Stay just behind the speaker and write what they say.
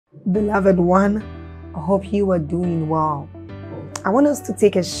Beloved one, I hope you are doing well. I want us to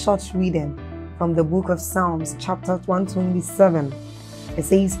take a short reading from the book of Psalms, chapter 127. It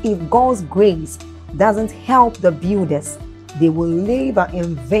says, if God's grace doesn't help the builders, they will labor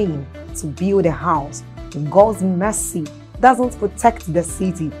in vain to build a house. If God's mercy doesn't protect the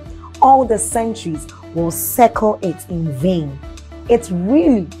city, all the centuries will circle it in vain. It's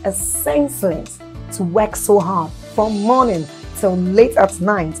really senseless to work so hard from morning till late at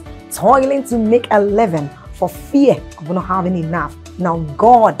night, toiling to make a living for fear of not having enough. Now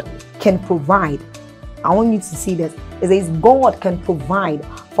God can provide. I want you to see this. It says God can provide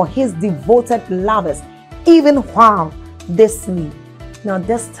for his devoted lovers even while they sleep. Now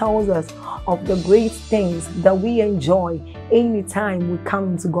this tells us of the great things that we enjoy anytime we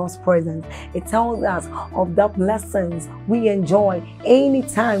come into God's presence. It tells us of the blessings we enjoy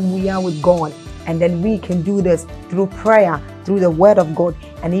anytime we are with God. And then we can do this through prayer, through the word of God,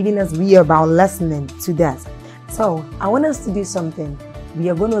 and even as we are about listening to that. So I want us to do something. We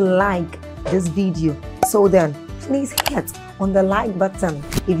are going to like this video. So then please hit on the like button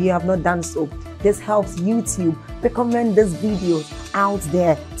if you have not done so. This helps YouTube recommend these videos out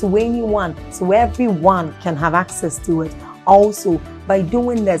there to anyone, so everyone can have access to it. Also, by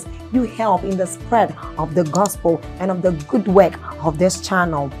doing this, you help in the spread of the gospel and of the good work of this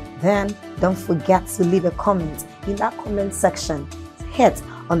channel. Then don't forget to leave a comment in that comment section. Hit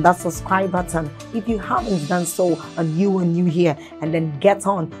on that subscribe button if you haven't done so and you are new here, and then get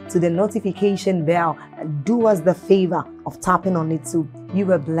on to the notification bell and do us the favor of tapping on it too.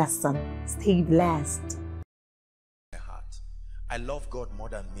 You are blessed. Stay blessed. I love God more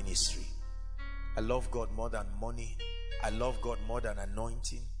than ministry. I love God more than money. I love God more than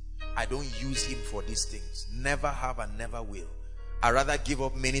anointing. I don't use him for these things. Never have and never will. I rather give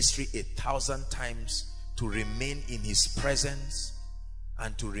up ministry 1,000 times to remain in his presence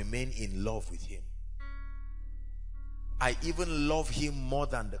and to remain in love with him. I even love him more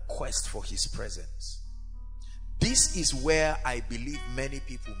than the quest for his presence. This is where I believe many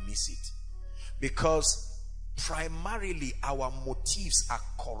people miss it, because primarily our motives are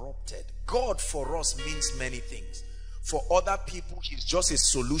corrupted. God for us means many things. For other people, he's just a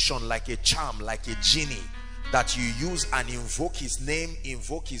solution, like a charm, like a genie that you use and invoke his name,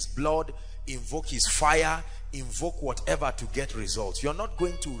 invoke his blood, invoke his fire, invoke whatever to get results. You're not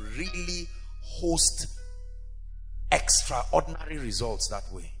going to really host extraordinary results that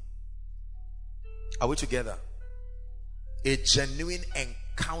way. Are we together? A genuine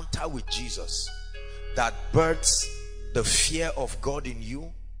encounter with Jesus that births the fear of God in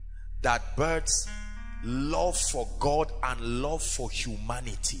you, that births love for God and love for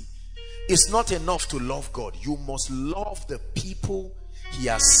humanity. It's not enough to love God. You must love the people he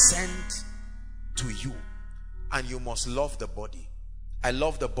has sent to you, and you must love the body. I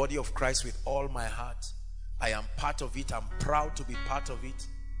love the body of Christ with all my heart. I am part of it. I'm proud to be part of it.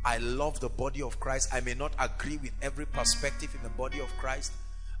 I love the body of Christ. I may not agree with every perspective in the body of Christ.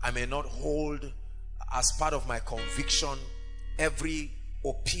 I may not hold as part of my conviction every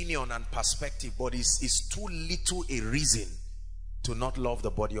opinion and perspective, but it's too little a reason to not love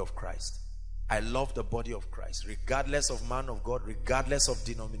the body of Christ. I love the body of Christ, regardless of man of God, regardless of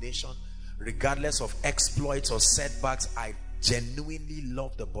denomination, regardless of exploits or setbacks. I genuinely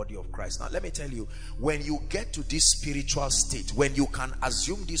love the body of Christ. Now let me tell you, when you get to this spiritual state, when you can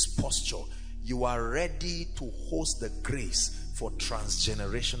assume this posture, you are ready to host the grace for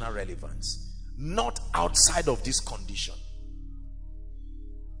transgenerational relevance. Not outside of this condition.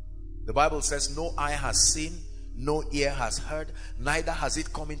 The Bible says, no eye has seen, no ear has heard, neither has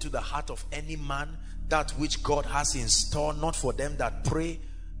it come into the heart of any man that which God has in store, not for them that pray,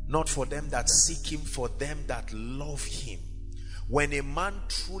 not for them that seek him, for them that love him. When a man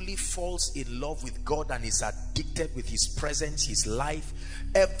truly falls in love with God and is addicted with his presence, his life,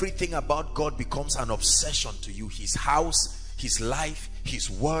 everything about God becomes an obsession to you. His house, his life, his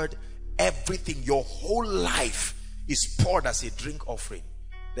word, everything, your whole life is poured as a drink offering.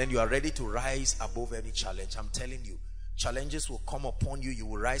 Then you are ready to rise above any challenge. I'm telling you, challenges will come upon you. You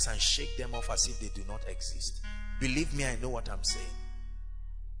will rise and shake them off as if they do not exist. Believe me, I know what I'm saying.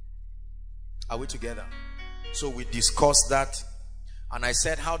 Are we together? So we discussed that, and I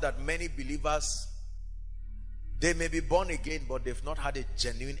said how that many believers, they may be born again, but they've not had a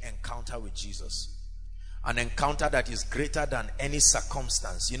genuine encounter with Jesus. An encounter that is greater than any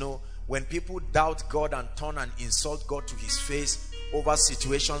circumstance. You know, when people doubt God and turn and insult God to his face over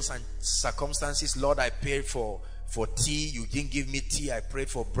situations and circumstances, Lord, I prayed for tea, you didn't give me tea. I prayed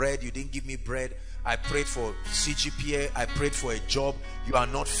for bread, you didn't give me bread. I prayed for CGPA, I prayed for a job, you are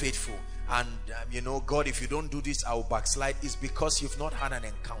not faithful. and you know, God, if you don't do this, I will backslide, is because you've not had an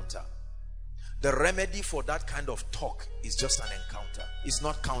encounter. The remedy for that kind of talk is just an encounter. It's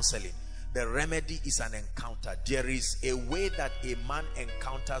not counseling. The remedy is an encounter. There is a way that a man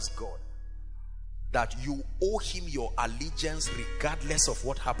encounters God, that you owe him your allegiance regardless of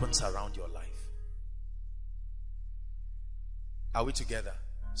what happens around your life. Are we together?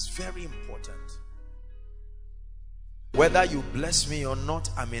 It's very important. Whether you bless me or not,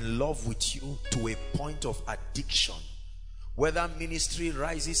 I'm in love with you to a point of addiction. Whether ministry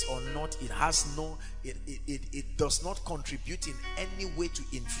rises or not, it does not contribute in any way to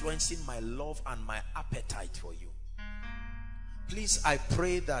influencing my love and my appetite for you. Please, I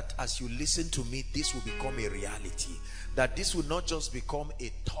pray that as you listen to me, this will become a reality. That this will not just become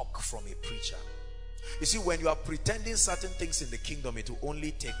a talk from a preacher. You see, when you are pretending certain things in the kingdom, it will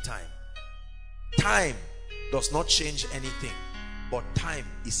only take time. Time does not change anything, but time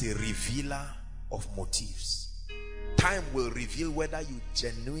is a revealer of motives. Time will reveal whether you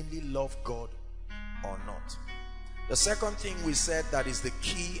genuinely love God or not. The second thing we said that is the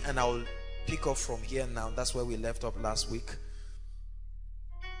key, and I will pick up from here now, that's where we left up last week,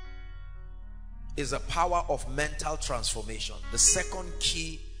 is the power of mental transformation. The second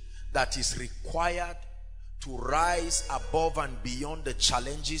key that is required to rise above and beyond the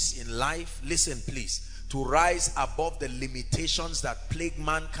challenges in life. Listen please, to rise above the limitations that plague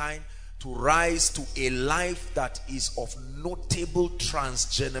mankind, to rise to a life that is of notable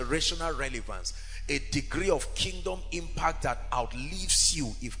transgenerational relevance, a degree of kingdom impact that outlives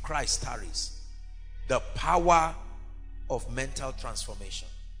you if Christ tarries. The power of mental transformation.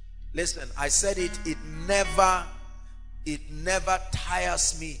 Listen, I said it never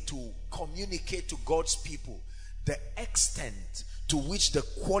tires me to communicate to God's people the extent to which the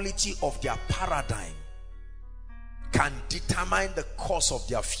quality of their paradigm can determine the course of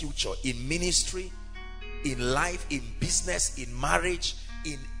their future in ministry, in life, in business, in marriage,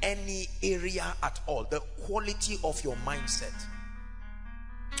 in any area at all. The quality of your mindset.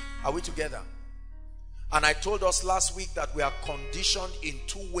 Are we together? And I told us last week that we are conditioned in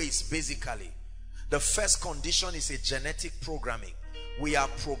two ways basically. The first condition is a genetic programming. We are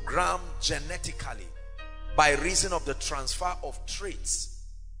programmed genetically by reason of the transfer of traits.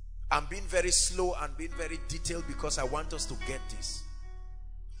 I'm being very slow and being very detailed because I want us to get this.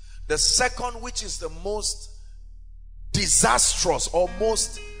 The second, which is the most disastrous or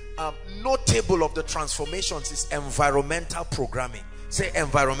most notable of the transformations, is environmental programming. Say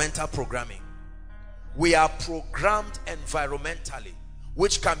environmental programming. We are programmed environmentally,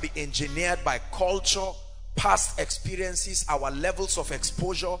 which can be engineered by culture, past experiences, our levels of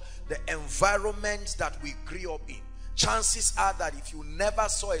exposure, the environment that we grew up in. Chances are that if you never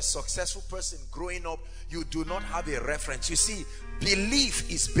saw a successful person growing up, you do not have a reference. You see,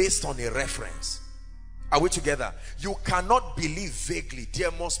 belief is based on a reference. Are we together? You cannot believe vaguely.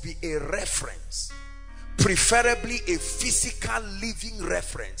 There must be a reference, preferably a physical living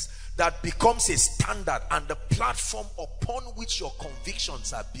reference that becomes a standard and the platform upon which your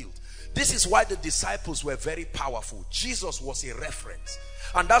convictions are built. This is why the disciples were very powerful. Jesus was a reference.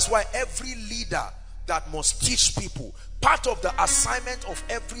 And that's why every leader that must teach people, part of the assignment of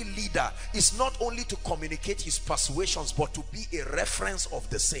every leader is not only to communicate his persuasions, but to be a reference of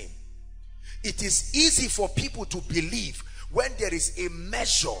the same. It is easy for people to believe when there is a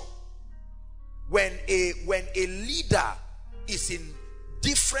measure, when a leader is in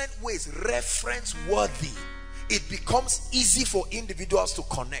different ways reference worthy, it becomes easy for individuals to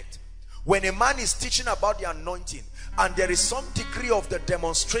connect. When a man is teaching about the anointing and there is some degree of the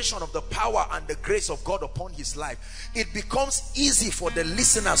demonstration of the power and the grace of God upon his life, it becomes easy for the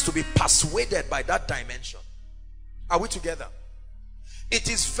listeners to be persuaded by that dimension. Are we together? It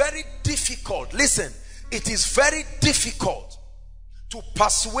is very difficult, listen, it is very difficult to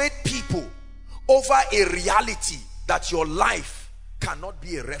persuade people over a reality that your life cannot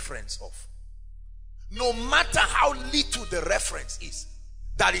be a reference of. No matter how little the reference is,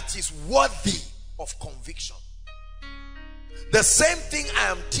 that it is worthy of conviction. The same thing I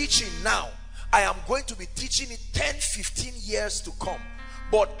am teaching now, I am going to be teaching it 10-15 years to come,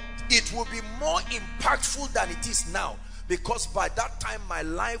 but it will be more impactful than it is now, because by that time my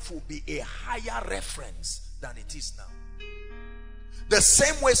life will be a higher reference than it is now. The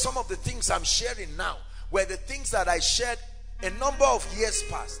same way some of the things I'm sharing now were the things that I shared a number of years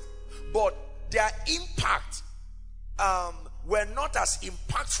past, but their impact were not as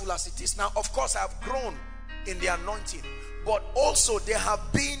impactful as it is now. Of course, I've grown in the anointing, but also there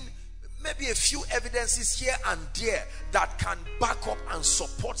have been maybe a few evidences here and there that can back up and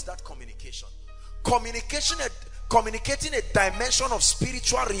support that communication. Communicating a dimension of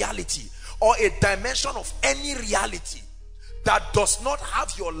spiritual reality or a dimension of any reality that does not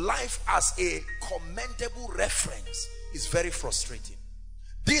have your life as a commendable reference is very frustrating.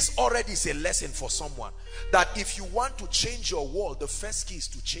 This already is a lesson for someone, that if you want to change your world, the first key is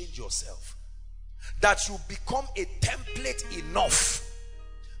to change yourself. That you become a template enough.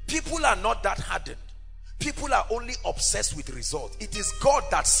 People are not that hardened. People are only obsessed with results. It is God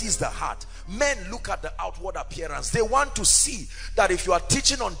that sees the heart. Men look at the outward appearance. They want to see that if you are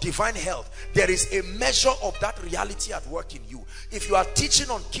teaching on divine health, there is a measure of that reality at work in you. If you are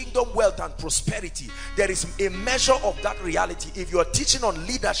teaching on kingdom wealth and prosperity, there is a measure of that reality. If you are teaching on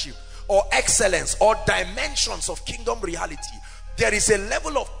leadership or excellence or dimensions of kingdom reality, there is a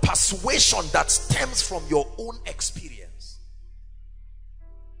level of persuasion that stems from your own experience.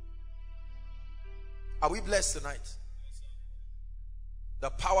 Are we blessed tonight? The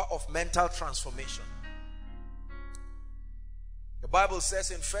power of mental transformation. The Bible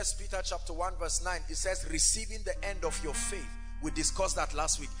says in 1 Peter chapter 1 verse 9, it says, receiving the end of your faith. We discussed that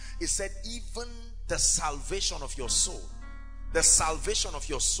last week. It said, even the salvation of your soul. The salvation of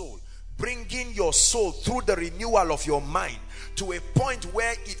your soul. Bringing your soul through the renewal of your mind to a point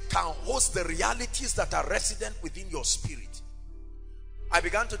where it can host the realities that are resident within your spirit. I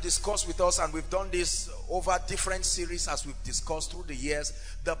began to discuss with us, and we've done this over different series as we've discussed through the years,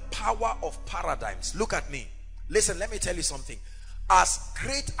 the power of paradigms. Look at me. Listen, let me tell you something. As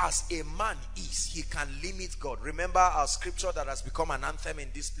great as a man is, he can limit God. Remember our scripture that has become an anthem in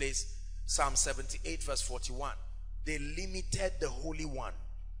this place, Psalm 78 verse 41. They limited the Holy One.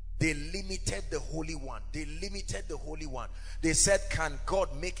 They limited the Holy One. They limited the Holy One. They said, can God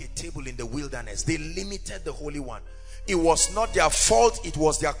make a table in the wilderness? They limited the Holy One. It was not their fault, it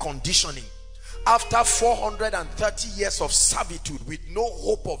was their conditioning. After 430 years of servitude with no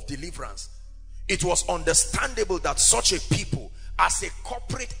hope of deliverance, it was understandable that such a people as a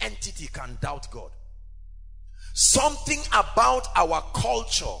corporate entity can doubt God. Something about our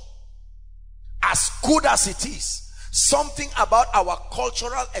culture, as good as it is, something about our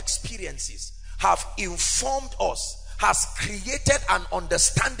cultural experiences have informed us, has created an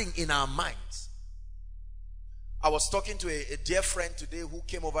understanding in our minds. I was talking to a dear friend today who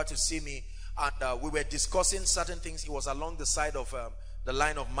came over to see me, and we were discussing certain things. He was along the side of the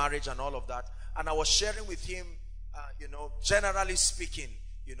line of marriage and all of that, and I was sharing with him, you know, generally speaking,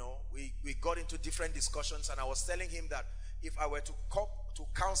 you know, we got into different discussions, and I was telling him that if I were to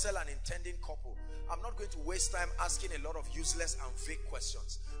counsel an intending couple, I'm not going to waste time asking a lot of useless and vague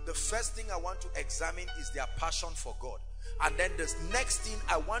questions. The first thing I want to examine is their passion for God. And then the next thing,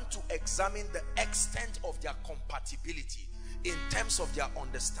 I want to examine the extent of their compatibility in terms of their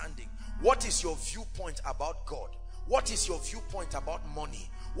understanding. What is your viewpoint about God? What is your viewpoint about money?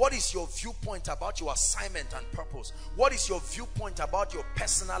 What is your viewpoint about your assignment and purpose? What is your viewpoint about your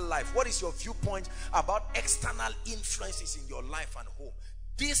personal life? What is your viewpoint about external influences in your life and home?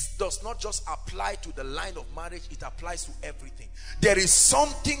 This does not just apply to the line of marriage, it applies to everything. There is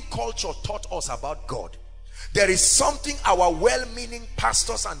something culture taught us about God. There is something our well-meaning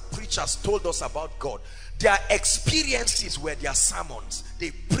pastors and preachers told us about God. Their experiences were their sermons.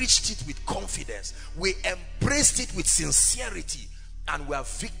 They preached it with confidence. We embraced it with sincerity, and we are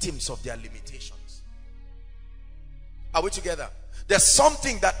victims of their limitations. Are we together? There's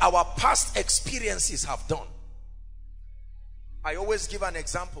something that our past experiences have done. I always give an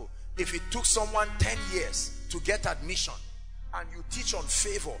example. If it took someone 10 years to get admission and you teach on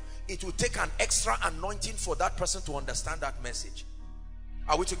favor, it will take an extra anointing for that person to understand that message.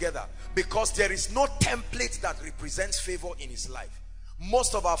 Are we together? Because there is no template that represents favor in his life.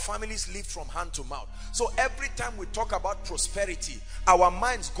 Most of our families live from hand to mouth. So every time we talk about prosperity, our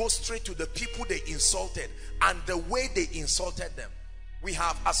minds go straight to the people they insulted and the way they insulted them. We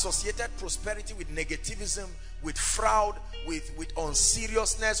have associated prosperity with negativism, with fraud, with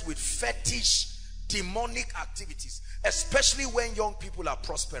unseriousness, with fetish, demonic activities, especially when young people are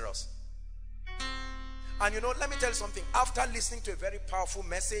prosperous. And you know, let me tell you something. After listening to a very powerful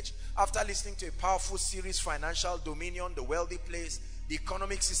message, after listening to a powerful series, Financial Dominion, The Wealthy Place, the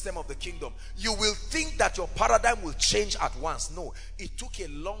economic system of the kingdom, you will think that your paradigm will change at once. No, it took a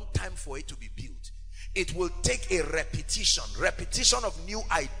long time for it to be built. It will take a repetition of new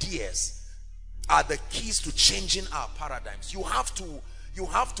ideas are the keys to changing our paradigms. You have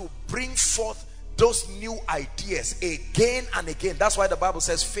to bring forth those new ideas again and again. That's why the Bible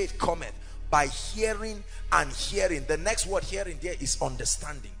says faith cometh by hearing and hearing. The next word hearing there is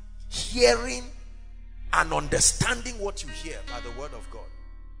understanding. Hearing and understanding what you hear by the word of God.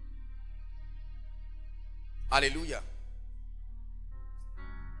 Hallelujah.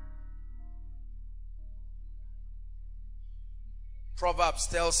 Proverbs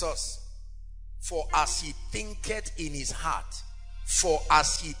tells us For as he thinketh in his heart. For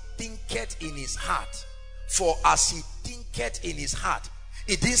as he thinketh in his heart. For as he thinketh in his heart.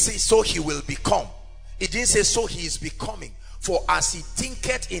 It didn't say so he will become. It didn't say so he is becoming. For as he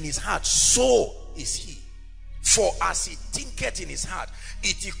thinketh in his heart, so is he. For as he thinketh in his heart.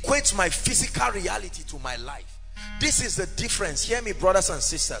 It equates my physical reality to my life. This is the difference, hear me brothers and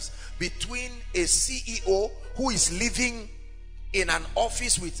sisters, between a CEO who is living in an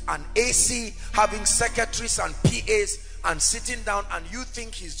office with an AC, having secretaries and PAs, and sitting down, and you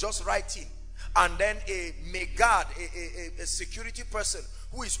think he's just writing, and then a megad, a security person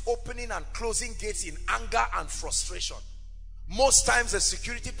who is opening and closing gates in anger and frustration. Most times the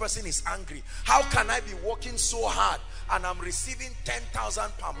security person is angry. How can I be working so hard and I'm receiving 10,000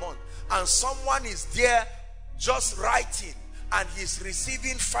 per month, and someone is there just writing and he's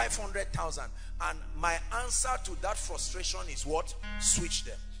receiving 500,000? And my answer to that frustration is what? Switch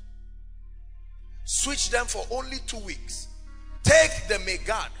them. Switch them for only 2 weeks. Take the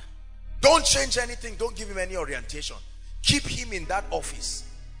megad. Don't change anything. Don't give him any orientation. Keep him in that office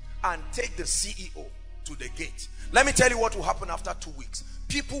and take the CEO to the gate. Let me tell you what will happen after 2 weeks.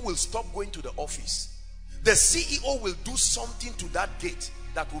 People will stop going to the office. The CEO will do something to that gate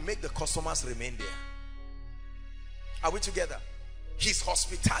that will make the customers remain there. Are we together? His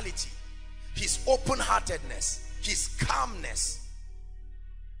hospitality, his open-heartedness, his calmness,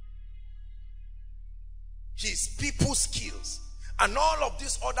 his people skills, and all of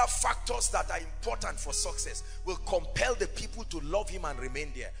these other factors that are important for success will compel the people to love him and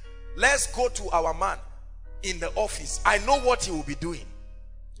remain there. Let's go to our man in the office. I know what he will be doing.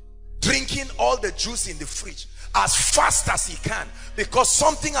 Drinking all the juice in the fridge as fast as he can, because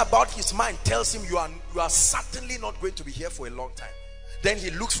something about his mind tells him you are certainly not going to be here for a long time. Then he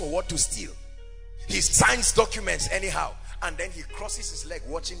looks for what to steal. He signs documents anyhow, and then he crosses his leg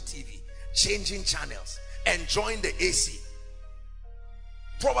watching TV, changing channels, enjoying the AC,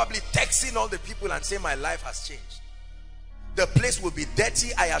 probably texting all the people and saying my life has changed. The place will be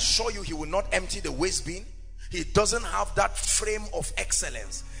dirty. I assure you he will not empty the waste bin. He doesn't have that frame of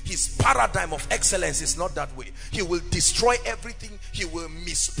excellence. His paradigm of excellence is not that way. He will destroy everything. He will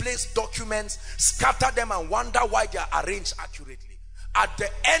misplace documents, scatter them, and wonder why they are arranged accurately. At the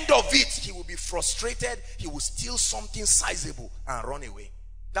end of it, he will be frustrated. He will steal something sizable and run away.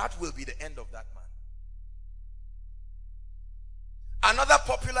 That will be the end of that man. Another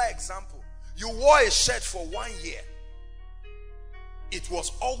popular example. You wore a shirt for 1 year. It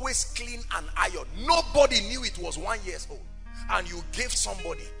was always clean and ironed. Nobody knew it was 1 year old. And you gave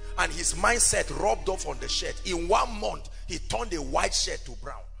somebody, and his mindset rubbed off on the shirt. In 1 month, he turned a white shirt to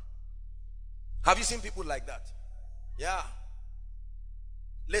brown. Have you seen people like that? Yeah.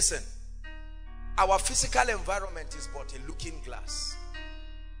 Listen, our physical environment is but a looking glass.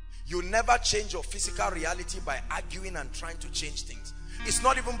 You never change your physical reality by arguing and trying to change things. It's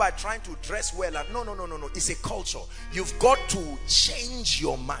not even by trying to dress well. And no. It's a culture. You've got to change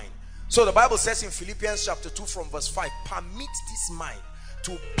your mind. So the Bible says in Philippians chapter 2 from verse 5, permit this mind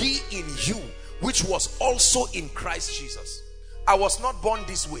to be in you, which was also in Christ Jesus. I was not born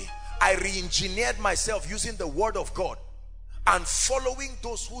this way. I re-engineered myself using the word of God and following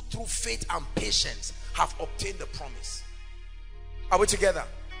those who through faith and patience have obtained the promise. Are we together?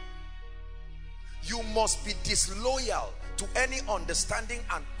 You must be disloyal to any understanding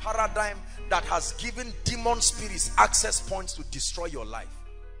and paradigm that has given demon spirits access points to destroy your life.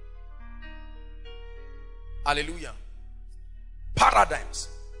 Hallelujah. Paradigms.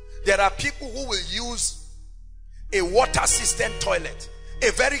 There are people who will use a water system toilet,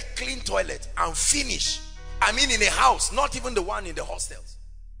 a very clean toilet, and finish. I mean in a house, not even the one in the hostels.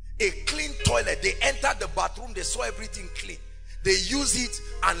 A clean toilet. They enter the bathroom, they saw everything clean. They use it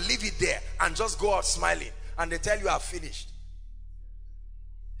and leave it there and just go out smiling. And they tell you, I've finished.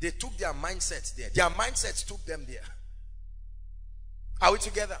 They took their mindsets there. Their mindsets took them there. Are we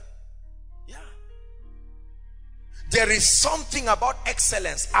together? Yeah. There is something about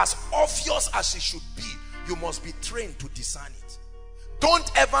excellence, as obvious as it should be. You must be trained to discern it.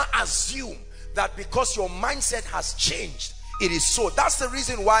 Don't ever assume that because your mindset has changed, it is so. That's the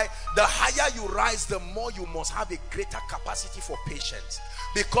reason why the higher you rise, the more you must have a greater capacity for patience.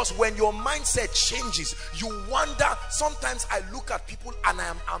 Because when your mindset changes, you wonder. Sometimes I look at people and I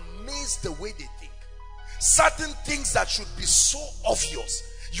am amazed the way they think. Certain things that should be so obvious,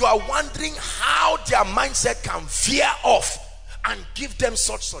 you are wondering how their mindset can veer off and give them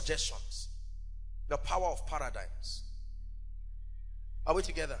such suggestions. The power of paradigms. Are we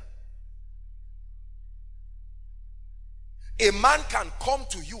together? A man can come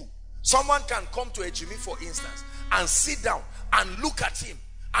to you. Someone can come to a Jimmy, for instance, and sit down and look at him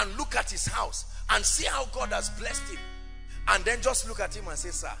and look at his house and see how God has blessed him, and then just look at him and say,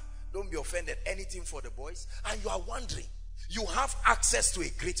 sir, don't be offended, anything for the boys. And you are wondering, you have access to a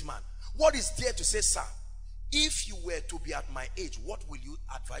great man. What is there to say, sir, if you were to be at my age, what will you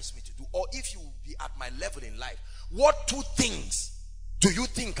advise me to do? Or if you will be at my level in life, what 2 things do you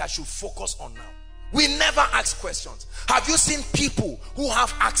think I should focus on now? We never ask questions. Have you seen people who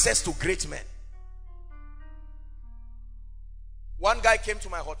have access to great men? One guy came to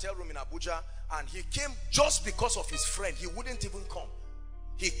my hotel room in Abuja, and he came just because of his friend. He wouldn't even come.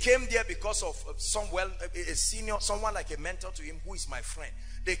 He came there because of a senior, someone like a mentor to him who is my friend.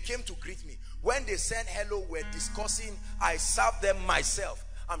 They came to greet me. When they said hello, we're discussing, I served them myself.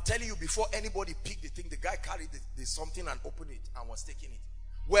 I'm telling you, before anybody picked the thing, the guy carried the something and opened it and was taking it.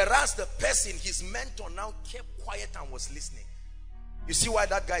 Whereas the person, his mentor, now kept quiet and was listening. You see why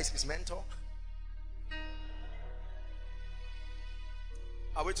that guy is his mentor?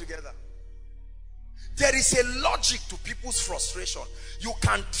 Are we together? There is a logic to people's frustration. You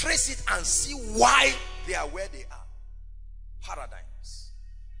can trace it and see why they are where they are. Paradigms,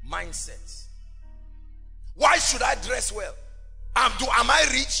 mindsets. Why should I dress well? Am I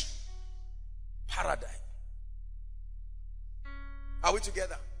rich? Paradigm. Are we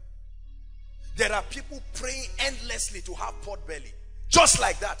together? There are people praying endlessly to have pot belly. Just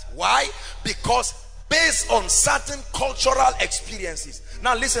like that. Why? Because based on certain cultural experiences.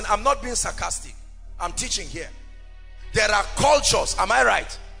 Now listen, I'm not being sarcastic. I'm teaching here. There are cultures, am I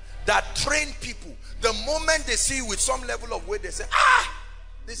right, that train people. The moment they see you with some level of weight, they say,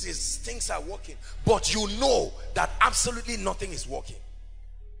 things are working. But you know that absolutely nothing is working.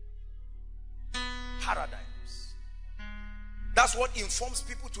 Paradigms. That's what informs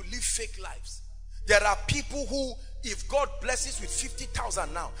people to live fake lives. There are people who, if God blesses with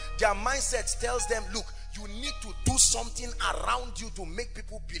 50,000 now, their mindset tells them, look, you need to do something around you to make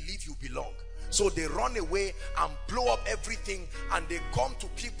people believe you belong. So they run away and blow up everything, and they come to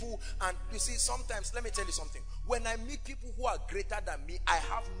people. And you see, sometimes, let me tell you something. When I meet people who are greater than me, I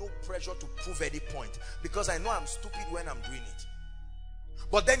have no pressure to prove any point, because I know I'm stupid when I'm doing it.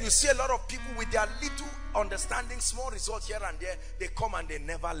 But then you see a lot of people with their little understanding, small results here and there, they come and they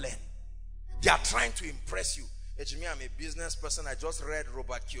never learn. They are trying to impress you. Jimmy, I'm a business person. I just read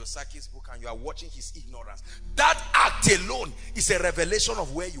Robert Kiyosaki's book, and you are watching his ignorance. That act alone is a revelation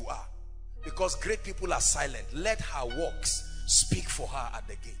of where you are. Because great people are silent. Let her works speak for her at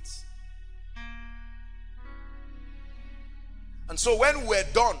the gates. And so when we're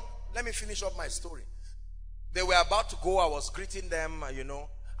done, let me finish up my story. They were about to go. I was greeting them,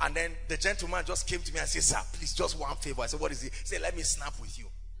 and then the gentleman just came to me and said, sir, please, just one favor. I said, what is it? He said, let me snap with you.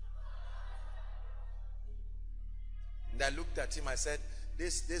 And I looked at him. I said,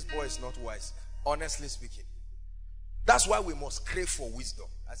 this boy is not wise, honestly speaking. That's why we must crave for wisdom.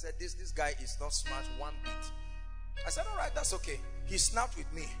 I said, this guy is not smart one bit. I said, all right, that's okay. He snapped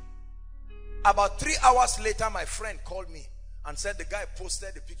with me. About 3 hours later, my friend called me and said the guy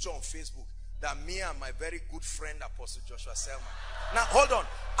posted a picture on Facebook that me and my very good friend, Apostle Joshua Selman. Now, hold on.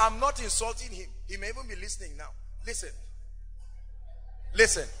 I'm not insulting him. He may even be listening now. Listen.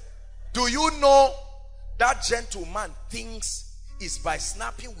 Listen. Do you know that gentleman thinks is by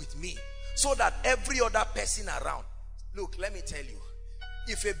snapping with me so that every other person around. Look, let me tell you.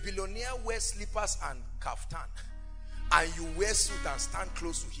 If a billionaire wears slippers and kaftan, and you wear suit and stand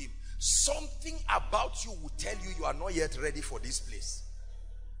close to him, something about you will tell you are not yet ready for this place.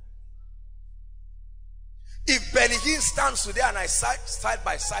 If Benny Hinn stands today and I side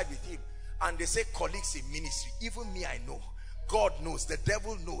by side with him, and they say colleagues in ministry, even me, I know, God knows, the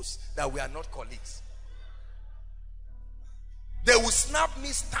devil knows that we are not colleagues. They will snap me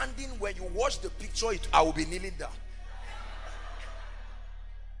standing. When you watch the picture, I will be kneeling down.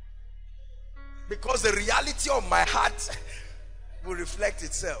 Because the reality of my heart will reflect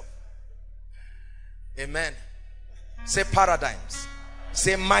itself. Amen. Say paradigms.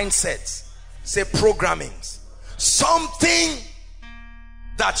 Say mindsets. Say programmings. Something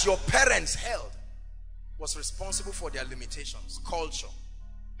that your parents held was responsible for their limitations. Culture.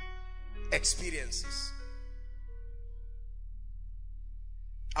 Experiences.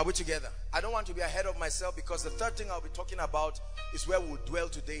 Are we together? I don't want to be ahead of myself, because the third thing I'll be talking about is where we'll dwell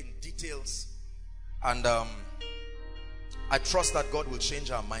today in details. And I trust that God will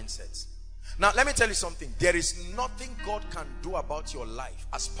change our mindsets. Now, let me tell you something. There is nothing God can do about your life,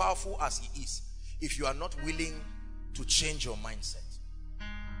 as powerful as He is, if you are not willing to change your mindset.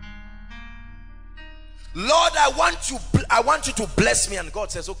 Lord, I want you to bless me. And God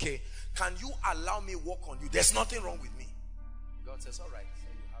says, okay, can you allow me work on you? There's nothing wrong with me. God says, all right, so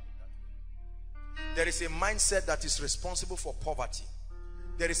you have it that way. There is a mindset that is responsible for poverty.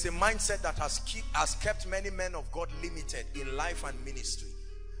 there is a mindset that has kept many men of God limited in life and ministry.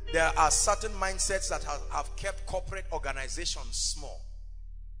 There are certain mindsets that have kept corporate organizations small.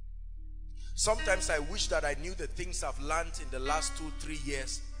 Sometimes I wish that I knew the things I've learned in the last 2-3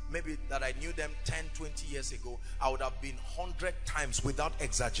 years, maybe that I knew them 10-20 years ago. I would have been 100 times, without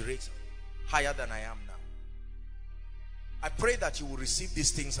exaggeration, higher than I am now. I pray that you will receive these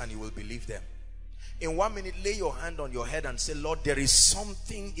things and you will believe them. In 1 minute, lay your hand on your head and say, Lord, there is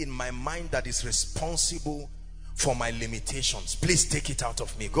something in my mind that is responsible for my limitations. Please take it out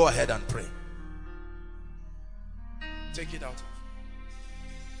of me. Go ahead and pray. Take it out of me.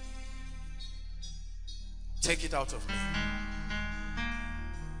 Take it out of me.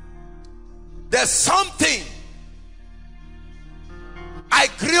 There's something. I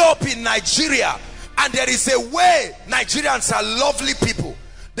grew up in Nigeria, and there is a way. Nigerians are lovely people.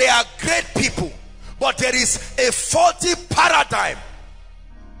 They are great people. But there is a faulty paradigm.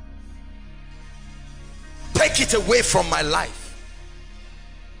 Take it away from my life.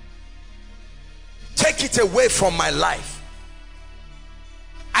 Take it away from my life.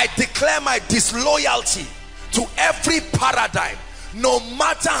 I declare my disloyalty to every paradigm, no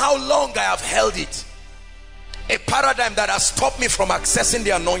matter how long I have held it. A paradigm that has stopped me from accessing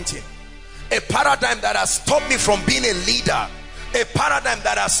the anointing. A paradigm that has stopped me from being a leader. A paradigm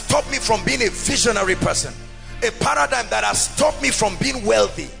that has stopped me from being a visionary person. A paradigm that has stopped me from being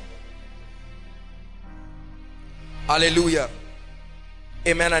wealthy. Hallelujah.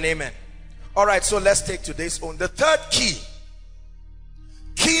 Amen and amen. All right, so let's take today's own. The third key.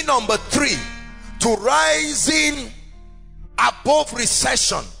 Key number 3 to rising above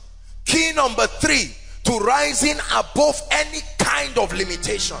recession. Key number 3 to rising above any kind of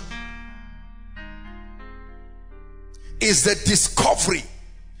limitation is the discovery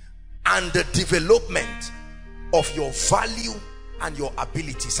and the development of your value and your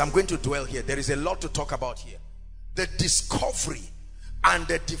abilities. I'm going to dwell here. There is a lot to talk about here. The discovery and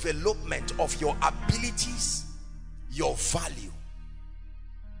the development of your abilities, your value.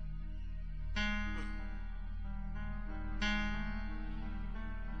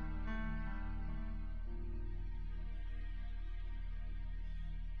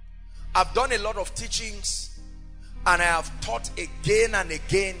 I've done a lot of teachings, and I have taught again and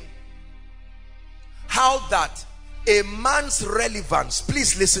again how that a man's relevance,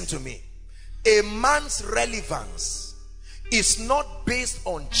 please listen to me, a man's relevance is not based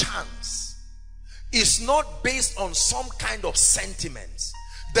on chance. It's not based on some kind of sentiments.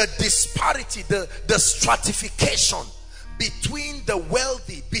 The disparity, the stratification between the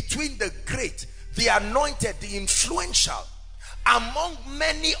wealthy, between the great, the anointed, the influential, among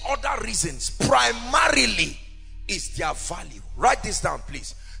many other reasons, primarily is their value. Write this down,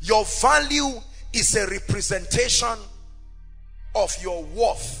 please. Your value is a representation of your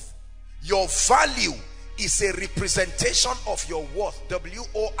worth. Your value is a representation of your worth.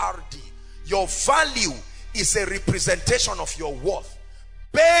 W-O-R-D. Your value is a representation of your worth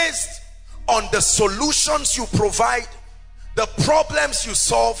based on the solutions you provide, the problems you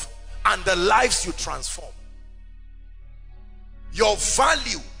solve, and the lives you transform. Your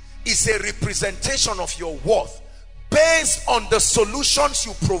value is a representation of your worth based on the solutions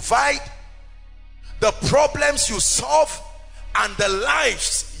you provide, the problems you solve, and the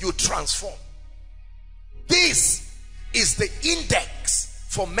lives you transform. This is the index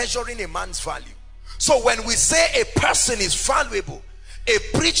for measuring a man's value. So when we say a person is valuable, a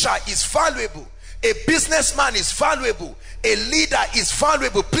preacher is valuable, a businessman is valuable, a leader is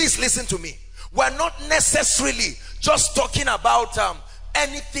valuable, please listen to me. We're not necessarily just talking about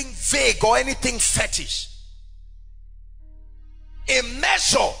anything vague or anything fetish. A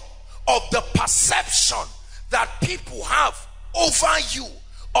measure of the perception that people have over you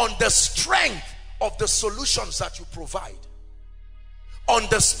on the strength of the solutions that you provide, on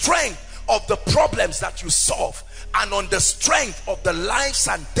the strength of the problems that you solve, and on the strength of the lives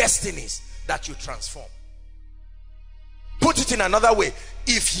and destinies that you transform. Put it in another way.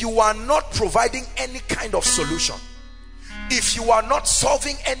 If you are not providing any kind of solution, if you are not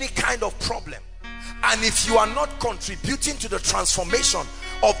solving any kind of problem, and if you are not contributing to the transformation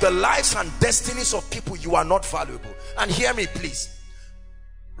of the lives and destinies of people, you are not valuable. And hear me, please.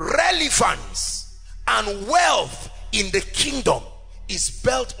 Relevance and wealth in the kingdom is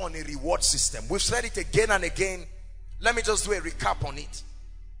built on a reward system. We've said it again and again. Let me just do a recap on it.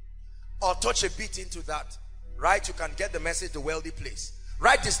 I'll touch a bit into that. Right? You can get the message, the wealthy place.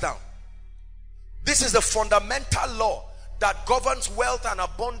 Write this down. This is the fundamental law that governs wealth and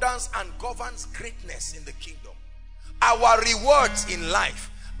abundance and governs greatness in the kingdom. Our rewards in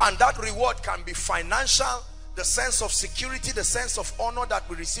life, and that reward can be financial, the sense of security, the sense of honor that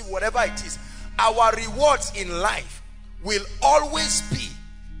we receive, whatever it is, our rewards in life will always be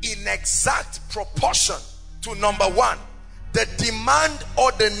in exact proportion to, number one, the demand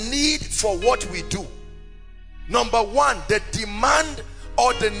or the need for what we do. Number one, the demand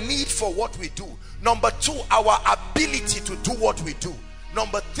or the need for what we do. Number two, our ability to do what we do.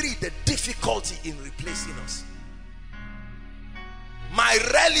 Number three, the difficulty in replacing us. My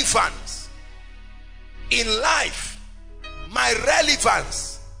relevance in life, my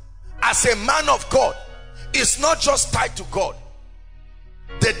relevance as a man of God is not just tied to God.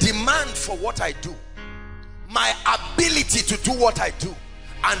 The demand for what I do, my ability to do what I do,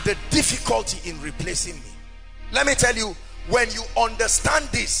 and the difficulty in replacing me. Let me tell you, when you understand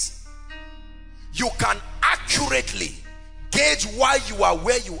this, you can accurately gauge why you are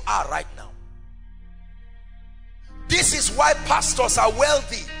where you are right now. This is why pastors are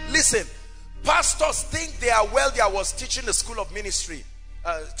wealthy. Listen, pastors think they are wealthy. I was teaching the school of ministry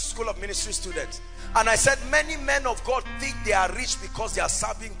students, and I said many men of God think they are rich because they are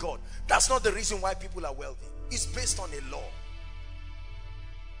serving God. That's not the reason why people are wealthy. It's based on a law.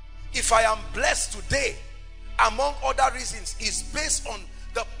 If I am blessed today, among other reasons, is based on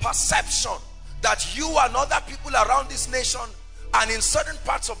the perception that you and other people around this nation and in certain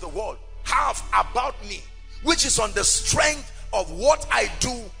parts of the world have about me, which is on the strength of what I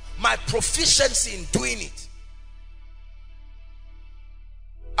do, my proficiency in doing it.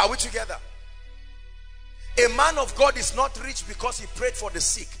 Are we together? A man of God is not rich because he prayed for the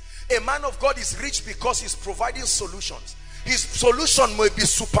sick. A man of God is rich because he's providing solutions. His solution may be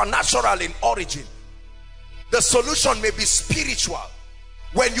supernatural in origin. The solution may be spiritual.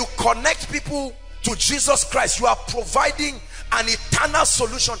 When you connect people to Jesus Christ, you are providing an eternal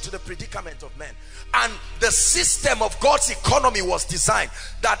solution to the predicament of men. And the system of God's economy was designed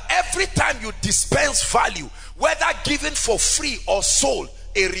that every time you dispense value, whether given for free or sold,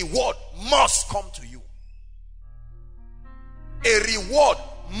 a reward must come to you. A reward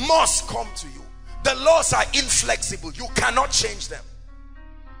must come to you. The laws are inflexible. You cannot change them.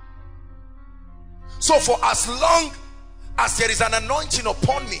 So for as long as there is an anointing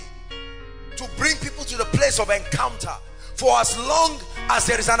upon me to bring people to the place of encounter, for as long as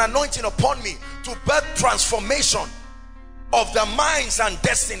there is an anointing upon me to birth transformation of the minds and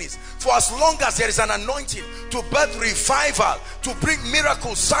destinies, for as long as there is an anointing to birth revival, to bring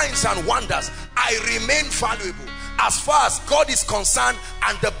miracles, signs and wonders, I remain valuable as far as God is concerned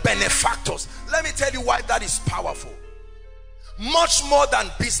and the benefactors. Let me tell you why that is powerful. Much more than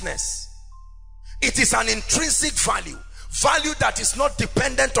business, it is an intrinsic value. Value that is not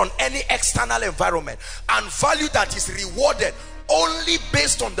dependent on any external environment, and value that is rewarded only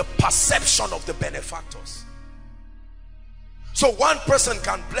based on the perception of the benefactors. So one person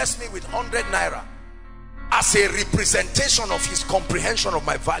can bless me with 100 naira as a representation of his comprehension of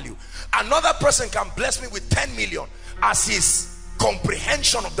my value. Another person can bless me with 10 million as his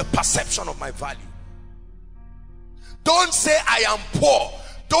comprehension of the perception of my value. Don't say I am poor.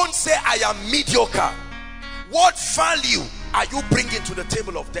 Don't say I am mediocre. What value are you bringing to the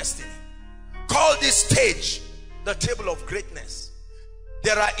table of destiny? Call this stage the table of greatness.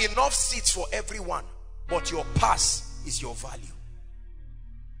 There are enough seats for everyone, but your pass is your value.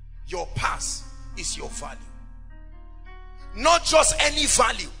 Your pass is your value. Not just any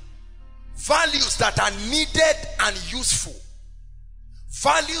value. Values that are needed and useful.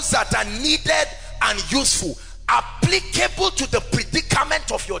 Values that are needed and useful, applicable to the predicament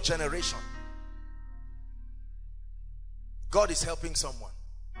of your generation. God is helping someone.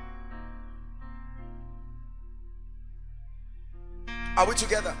 Are we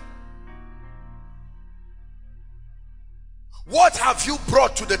together? What have you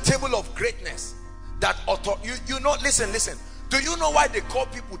brought to the table of greatness that you know, listen, do you know why they call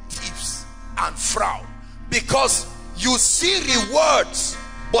people thieves and fraud? Because you see rewards,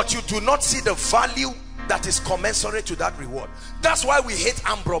 but you do not see the value that is commensurate to that reward. That's why we hate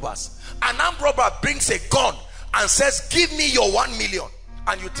armed robbers. An armed robber brings a gun and says, give me your 1 million,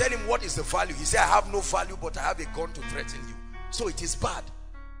 and you tell him what is the value. He says, I have no value, but I have a gun to threaten you. So it is bad.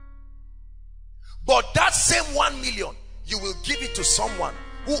 But that same 1 million, you will give it to someone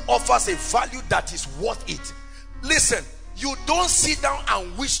who offers a value that is worth it. Listen, you don't sit down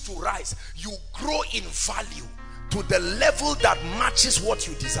and wish to rise. You grow in value to the level that matches what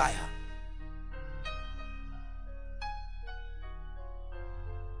you desire.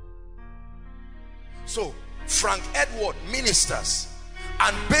 So Frank Edward ministers,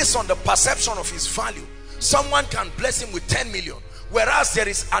 and based on the perception of his value, someone can bless him with 10 million, whereas there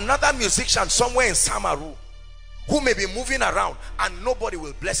is another musician somewhere in Samaru who may be moving around and nobody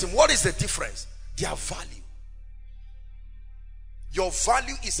will bless him. What is the difference? Their value. Your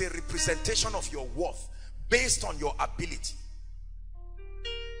value is a representation of your worth based on your ability.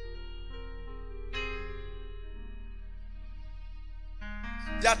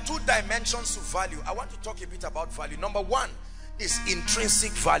 There are two dimensions to value. I want to talk a bit about value. Number one is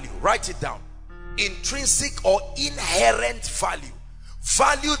intrinsic value. Write it down. Intrinsic or inherent value.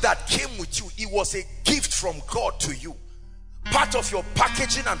 Value that came with you. It was a gift from God to you. Part of your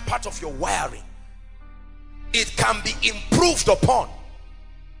packaging and part of your wiring. It can be improved upon.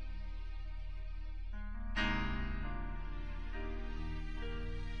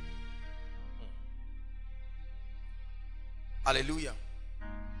 Hallelujah.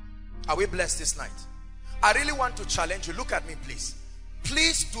 Are we blessed this night? I really want to challenge you. Look at me, please.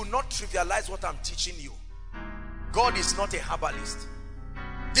 Please do not trivialize what I'm teaching you. God is not a herbalist.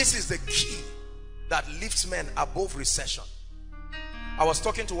 This is the key that lifts men above recession. I was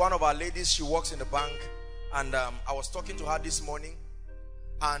talking to one of our ladies. She works in the bank, and I was talking to her this morning,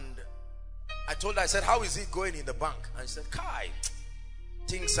 and I told her, I said, how is it going in the bank? And she said, Kai,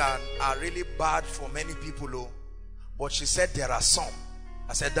 things are really bad for many people, oh. But she said there are some.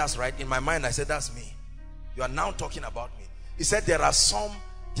 I said, that's right. In my mind, I said, that's me. You are now talking about me. He said there are some,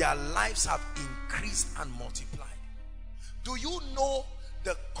 their lives have increased and multiplied. Do you know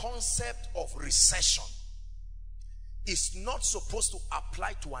the concept of recession is not supposed to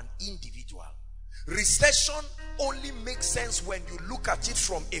apply to an individual? Recession only makes sense when you look at it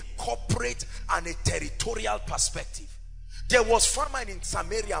from a corporate and a territorial perspective. There was famine in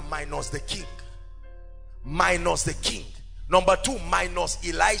Samaria minus the king. Minus the king. Number two, minus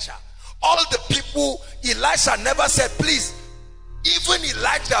Elijah. All the people, Elisha never said, please. Even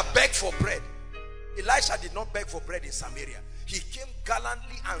Elijah begged for bread. Elisha did not beg for bread in Samaria. He came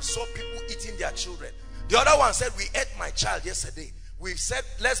gallantly and saw people eating their children. The other one said, we ate my child yesterday. We said,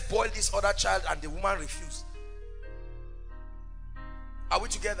 let's boil this other child, and the woman refused. Are we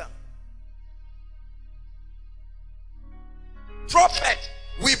together? Prophet,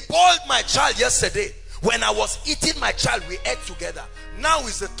 we boiled my child yesterday. When I was eating my child, we ate together. Now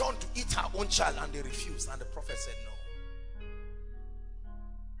is the turn to eat her own child, and they refused. And the prophet said no.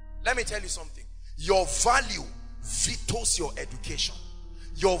 Let me tell you something. Your value vetoes your education.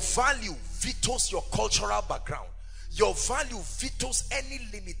 Your value vetoes your cultural background. Your value vetoes any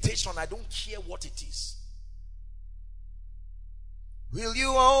limitation. I don't care what it is. Will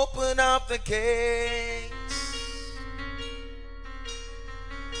you open up the gates?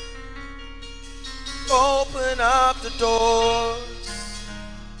 Open up the doors.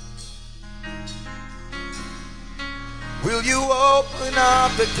 Will you open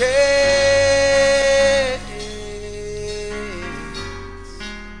up the gates?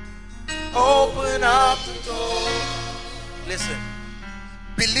 Open up the doors. Listen,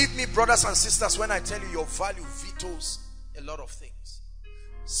 believe me, brothers and sisters, when I tell you your value vetoes a lot of things.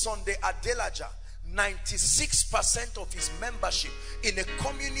 Sunday Adelaja, 96% of his membership in a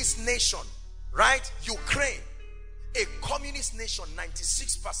communist nation, right? Ukraine, a communist nation,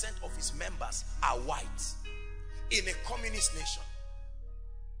 96% of his members are white. In a communist nation.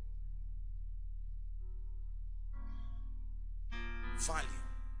 Value.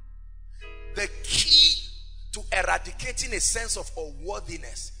 The key to eradicating a sense of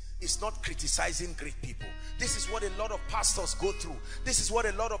unworthiness is not criticizing great people. This is what a lot of pastors go through. This is what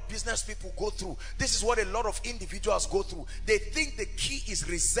a lot of business people go through. This is what a lot of individuals go through. They think the key is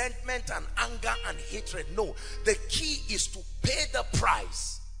resentment and anger and hatred. No, the key is to pay the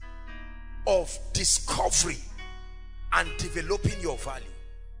price of discovery and developing your value.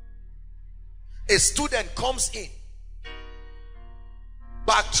 A student comes in,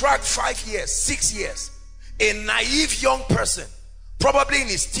 backtrack 5 years, 6 years, a naive young person, probably in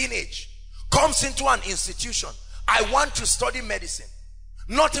his teenage, comes into an institution. I want to study medicine,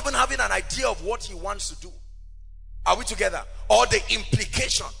 not even having an idea of what he wants to do. Are we together? Or the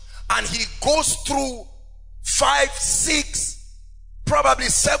implication. And he goes through 5, 6, probably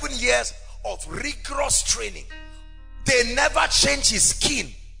 7 years of rigorous training. They never change his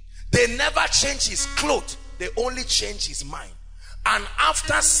skin. They never change his clothes. They only change his mind. And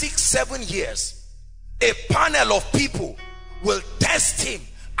after 6, 7 years, a panel of people will test him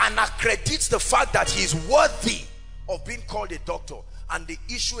and accredit the fact that he is worthy of being called a doctor. And they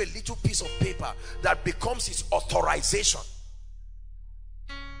issue a little piece of paper that becomes his authorization.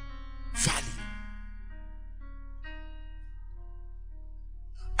 Value.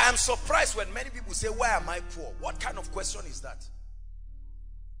 I am surprised when many people say, why am I poor? What kind of question is that?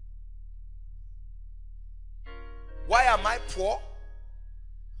 Why am I poor?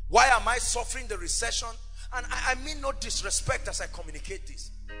 Why am I suffering the recession? And I mean no disrespect as I communicate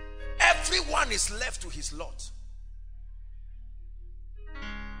this. Everyone is left to his lot.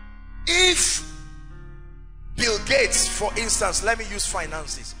 If Bill Gates, for instance, let me use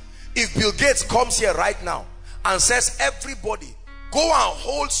finances. If Bill Gates comes here right now and says, everybody go and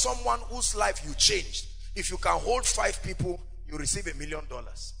hold someone whose life you changed. If you can hold 5 people, you receive $1 million.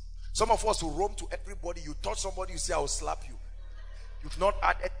 Some of us will roam to everybody. You touch somebody, you say, I will slap you. You've not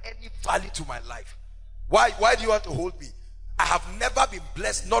added any value to my life. Why do you want to hold me? I have never been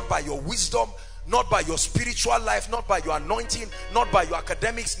blessed, not by your wisdom, not by your spiritual life, not by your anointing, not by your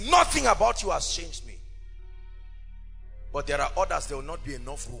academics. Nothing about you has changed me. But there are others, there will not be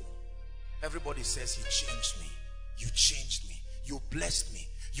enough room. Everybody says, you changed me. You changed me. You blessed me.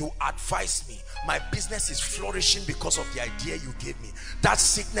 You advised me. My business is flourishing because of the idea you gave me. That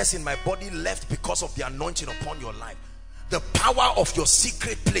sickness in my body left because of the anointing upon your life. The power of your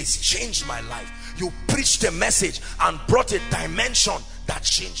secret place changed my life. You preached a message and brought a dimension that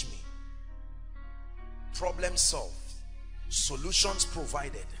changed me. Problem solved. Solutions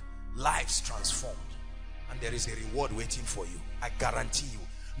provided. Lives transformed. And there is a reward waiting for you. I guarantee you.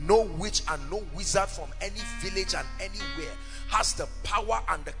 No witch and no wizard from any village and anywhere has the power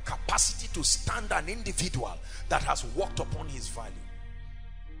and the capacity to stand an individual that has walked upon his value.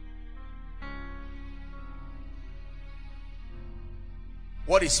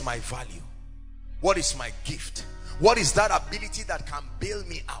 What is my value? What is my gift? What is that ability that can bail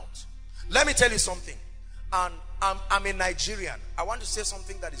me out? Let me tell you something. And I'm a Nigerian. I want to say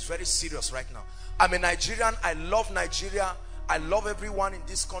something that is very serious right now. I'm a Nigerian. I love Nigeria. I love everyone in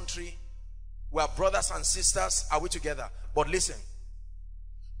this country. We are brothers and sisters. Are we together? But listen.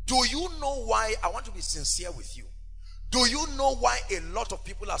 Do you know why? I want to be sincere with you. Do you know why a lot of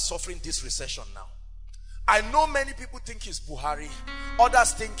people are suffering this recession now? I know many people think it's Buhari.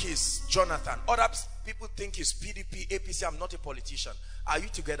 Others think it's Jonathan. Other people think it's PDP, APC. I'm not a politician. Are you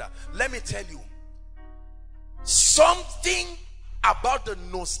together? Let me tell you. Something about the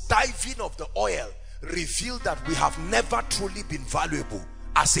nosediving of the oil revealed that we have never truly been valuable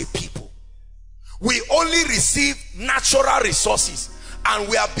as a people. We only receive natural resources and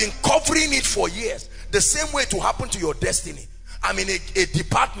we have been covering it for years. The same way to happen to your destiny. I'm in a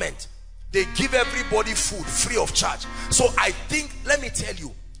department. They give everybody food free of charge. So I think, let me tell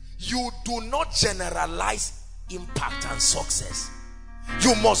you, you do not generalize impact and success.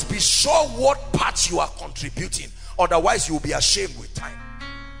 You must be sure what parts you are contributing. Otherwise, you will be ashamed with time.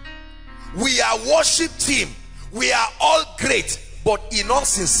 We are worship team. We are all great. But in all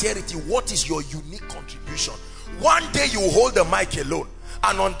sincerity, what is your unique contribution? One day you will hold the mic alone.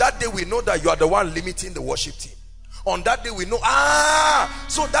 And on that day, we know that you are the one limiting the worship team. On that day, we know,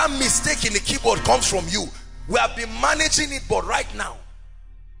 so that mistake in the keyboard comes from you. We have been managing it, but right now,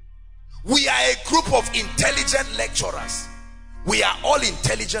 we are a group of intelligent lecturers. We are all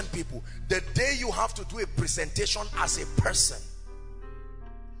intelligent people. The day you have to do a presentation as a person,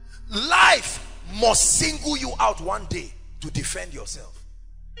 life must single you out one day to defend yourself.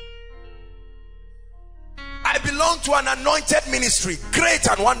 I belong to an anointed ministry, great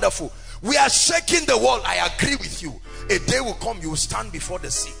and wonderful. We are shaking the world. I agree with you. A day will come, you will stand before the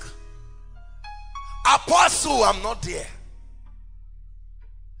sick. Apostle, I'm not there.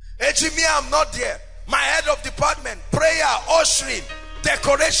 Ejimi, I'm not there. My head of department, prayer, ushering,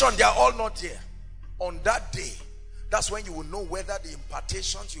 decoration, they are all not there. On that day, that's when you will know whether the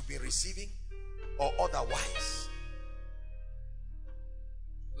impartations you've been receiving or otherwise.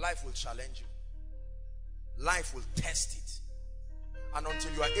 Life will challenge you. Life will test it. And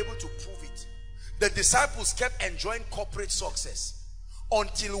until you are able to prove it. The disciples kept enjoying corporate success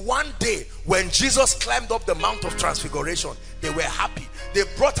until one day when Jesus climbed up the Mount of Transfiguration, they were happy. They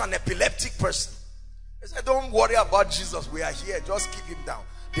brought an epileptic person. They said, don't worry about Jesus, we are here, just keep him down.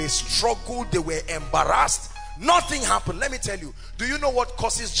 They struggled, they were embarrassed. Nothing happened. Let me tell you, do you know what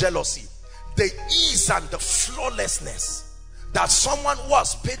causes jealousy? The ease and the flawlessness that someone who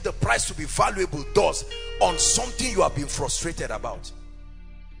has paid the price to be valuable does on something you have been frustrated about.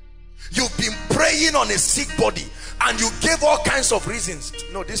 You've been praying on a sick body and you gave all kinds of reasons.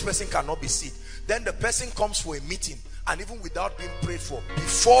 No, this person cannot be sick. Then the person comes for a meeting, and even without being prayed for,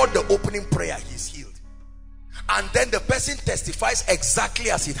 before the opening prayer, he's healed. And then the person testifies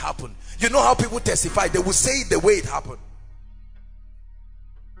exactly as it happened. You know how people testify? They will say it the way it happened.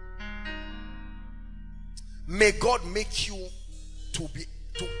 May God make you to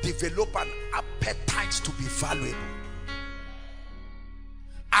develop an appetite to be valuable.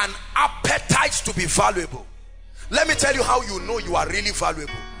 An appetite to be valuable. Let me tell you how you know you are really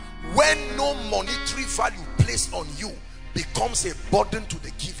valuable. When no monetary value placed on you becomes a burden to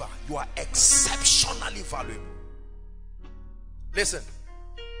the giver, you are exceptionally valuable. Listen,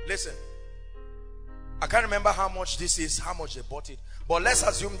 listen. I can't remember how much this is, how much they bought it. But let's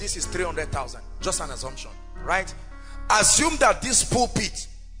assume this is 300,000. Just an assumption, right? Assume that this pulpit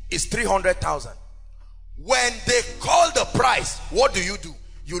is 300,000. When they call the price, what do?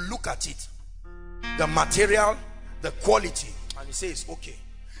 You look at it. The material, the quality, and you say it's okay.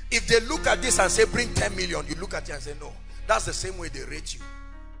 If they look at this and say bring 10 million, you look at it and say no. That's the same way they rate you.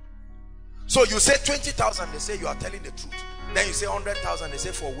 So you say 20,000, they say you are telling the truth. Then you say 100,000, they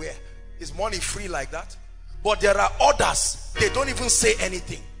say for where? Is money free like that? But there are others, they don't even say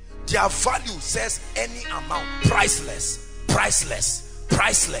anything. Their value says any amount, priceless, priceless,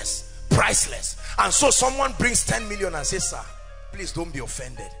 priceless, priceless. And so someone brings 10 million and says, sir, please don't be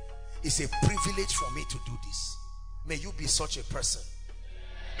offended. It's a privilege for me to do this. May you be such a person.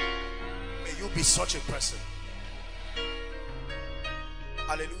 May you be such a person.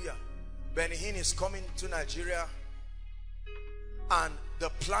 Hallelujah. Benny Hinn is coming to Nigeria, and the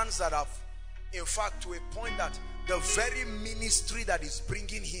plans that have, in fact, to a point that the very ministry that is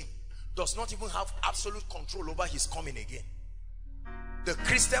bringing him does not even have absolute control over his coming again. The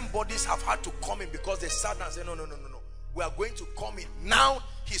Christian bodies have had to come in because they sat and said, no, we are going to come in. Now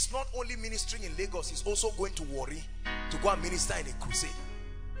he's not only ministering in Lagos, he's also going to Warri to go and minister in a crusade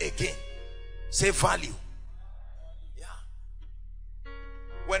again. Say value.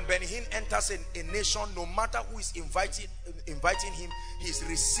 When Benny Hinn enters a nation, no matter who is inviting him, he's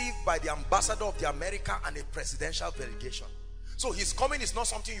received by the ambassador of the America and a presidential delegation. So his coming is not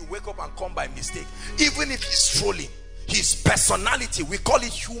something you wake up and come by mistake. Even if he's strolling, his personality, we call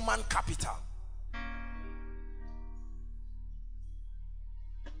it human capital.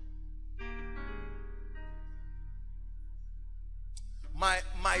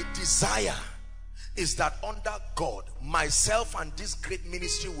 My desire is that under God, myself and this great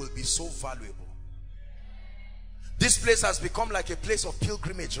ministry will be so valuable. This place has become like a place of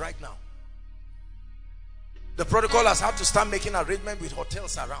pilgrimage right now. The protocol has had to start making arrangements with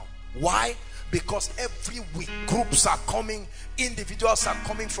hotels around. Why? Because every week groups are coming, individuals are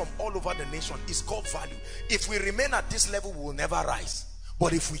coming from all over the nation. It's called value. If we remain at this level, we will never rise.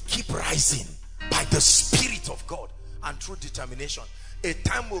 But if we keep rising by the Spirit of God and through determination, a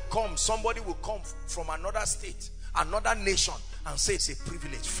time will come, somebody will come from another state, another nation, and say it's a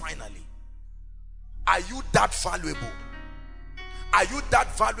privilege. Finally, are you that valuable? Are you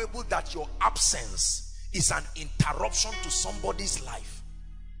that valuable that your absence is an interruption to somebody's life?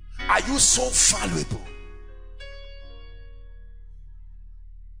 Are you so valuable?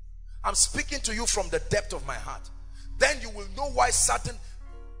 I'm speaking to you from the depth of my heart. Then you will know why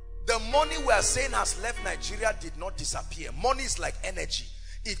the money we are saying has left Nigeria did not disappear. Money is like energy.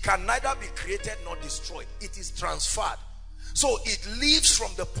 It can neither be created nor destroyed. It is transferred. So it leaves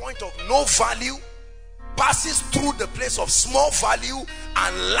from the point of no value, passes through the place of small value,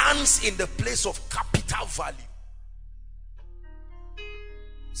 and lands in the place of capital value.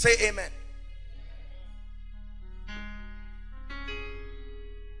 Say amen.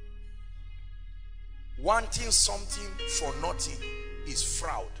 Wanting something for nothing is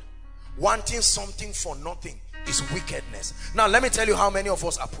fraud. Wanting something for nothing is wickedness. Now let me tell you how many of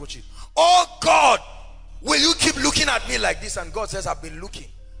us approach it. Oh God, will you keep looking at me like this? And God says, I've been looking.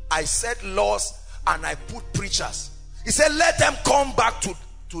 I set laws and I put preachers. He said, let them come back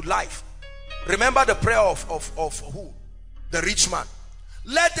to life. Remember the prayer of who? The rich man.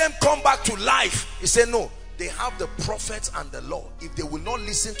 Let them come back to life. He said, no, they have the prophets and the law. If they will not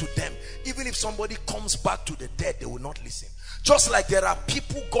listen to them, even if somebody comes back to the dead, they will not listen. Just like there are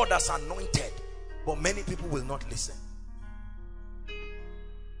people God has anointed, but many people will not listen.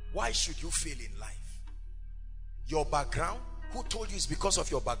 Why should you fail in life? Your background? Who told you it's because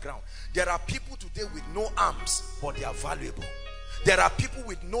of your background? There are people today with no arms, but they are valuable. There are people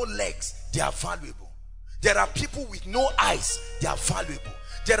with no legs, they are valuable. There are people with no eyes, they are valuable.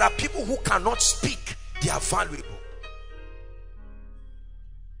 There are people who cannot speak, they are valuable.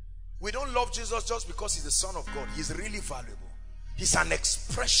 We don't love Jesus just because he's the Son of God. He's really valuable. He's an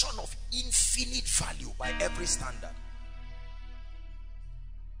expression of infinite value by every standard.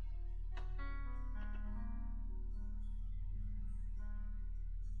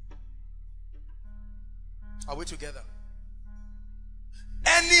 Are we together?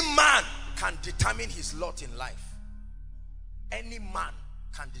 Any man can determine his lot in life. Any man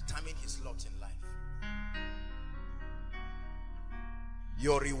can determine his lot in life.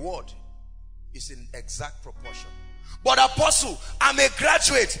 Your reward is in exact proportion. But apostle, I'm a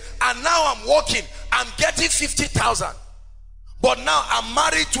graduate and now I'm working, I'm getting 50,000. But now I'm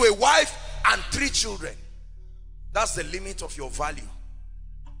married to a wife and 3 children. That's the limit of your value.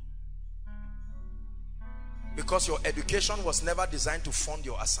 Because your education was never designed to fund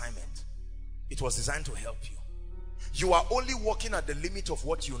your assignment. It was designed to help you. You are only working at the limit of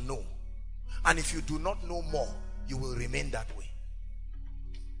what you know. And if you do not know more, you will remain that way.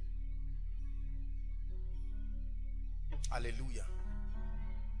 Hallelujah.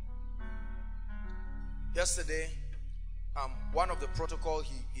 Yesterday, one of the protocol,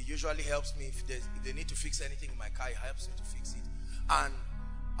 he usually helps me if they need to fix anything in my car, he helps me to fix it. And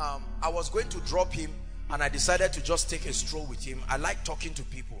I was going to drop him, and I decided to just take a stroll with him. I like talking to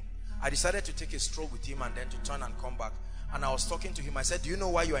people. I decided to take a stroll with him and then to turn and come back. And I was talking to him. I said, do you know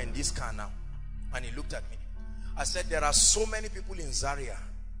why you are in this car now? And he looked at me. I said, there are so many people in Zaria.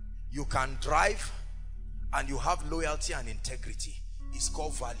 You can drive and you have loyalty and integrity. It's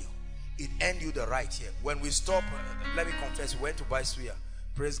called value. It earned you the right here. When we stop, let me confess, we went to buy suya.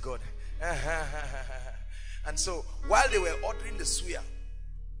 Praise God. And so while they were ordering the suya,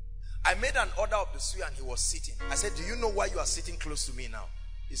 I made an order of the suya and he was sitting. I said, do you know why you are sitting close to me now?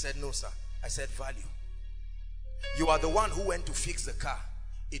 He said, no, sir. I said, value. You are the one who went to fix the car.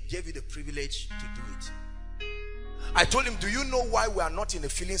 It gave you the privilege to do it. I told him, do you know why we are not in a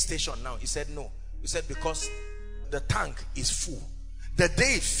filling station now? He said, no. He said, because the tank is full. The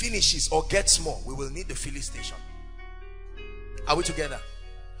day it finishes or gets more, we will need the filling station. Are we together?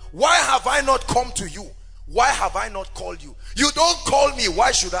 Why have I not come to you? Why have I not called you? You don't call me.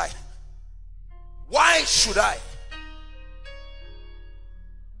 Why should I? Why should I?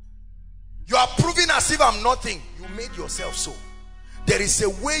 You are proving as if I'm nothing. You made yourself so. There is a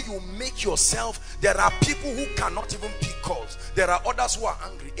way you make yourself. There are people who cannot even pick calls. There are others who are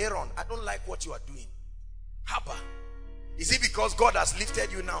angry. Aaron, I don't like what you are doing. Haba. Is it because God has lifted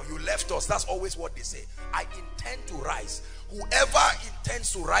you now? You left us. That's always what they say. I intend to rise. Whoever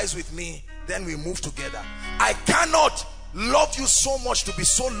intends to rise with me, then we move together. I cannot love you so much to be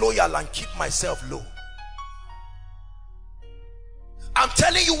so loyal and keep myself low. I'm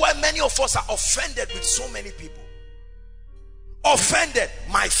telling you why many of us are offended with so many people. Offended.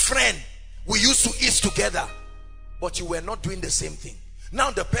 My friend, we used to eat together, but you were not doing the same thing.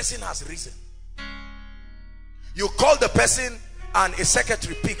 Now the person has risen. You call the person and a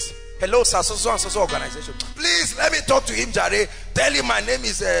secretary picks. Hello, sir, so and so organization. Please let me talk to him, Jare. Tell him my name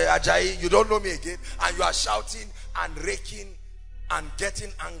is Ajayi. You don't know me again. And you are shouting and raking and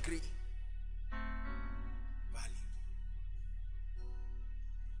getting angry.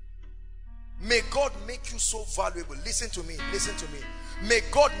 May God make you so valuable. Listen to me, listen to me. May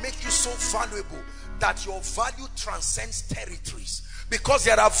God make you so valuable that your value transcends territories. Because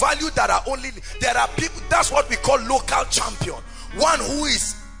there are values that are only, there are people, that's what we call local champion. One who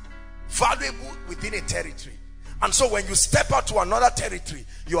is valuable within a territory. And so when you step out to another territory,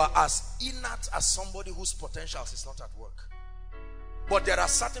 you are as inert as somebody whose potentials is not at work. But there are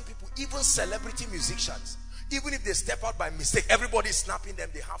certain people, even celebrity musicians, even if they step out by mistake, everybody is snapping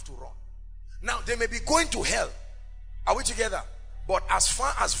them, they have to run. Now, they may be going to hell. Are we together? But as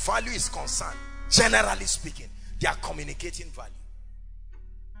far as value is concerned, generally speaking, they are communicating value.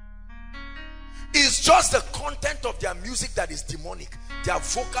 It's just the content of their music that is demonic. Their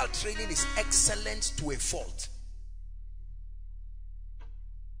vocal training is excellent to a fault.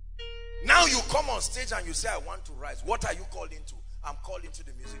 Now you come on stage and you say, I want to rise. What are you called into? I'm called into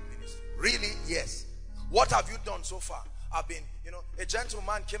the music ministry. Really? Yes. What have you done so far? I've been, a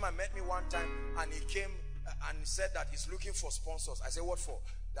gentleman came and met me one time, and he came and said that he's looking for sponsors. I said, what for?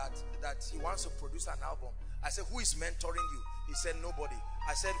 That he wants to produce an album. I said, who is mentoring you? He said, nobody.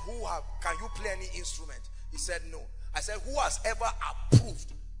 I said, can you play any instrument? He said, no. I said, who has ever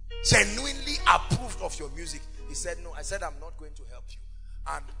approved, genuinely approved of your music? He said, no. I said, I'm not going to help you.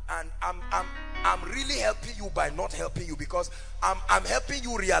 And I'm really helping you by not helping you, because I'm helping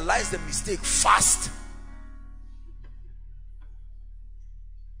you realize the mistake fast.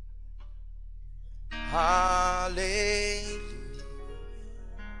 Hallelujah.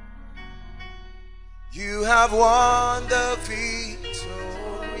 You have won the victory.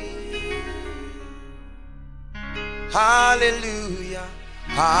 Hallelujah.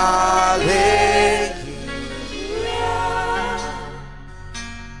 Hallelujah.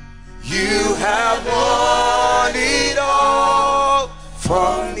 You have won it all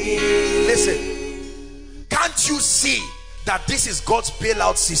for me. Listen, can't you see that this is God's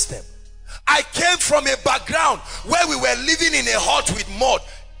bailout system? I came from a background where we were living in a hut with mud.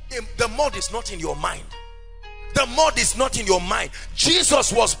 The mud is not in your mind. The mud is not in your mind.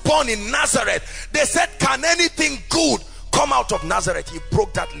 Jesus was born in Nazareth. They said, can anything good come out of Nazareth? He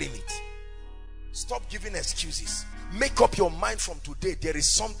broke that limit. Stop giving excuses. Make up your mind from today. There is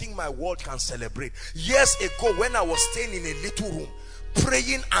something my world can celebrate. Years ago, when I was staying in a little room,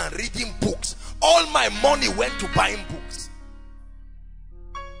 praying and reading books, all my money went to buying books.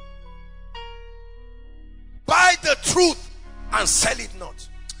 truth and sell it not.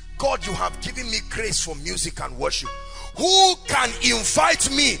 God, you have given me grace for music and worship. Who can invite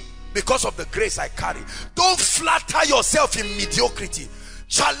me because of the grace I carry? Don't flatter yourself in mediocrity.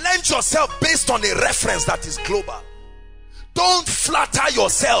 Challenge yourself based on a reference that is global. Don't flatter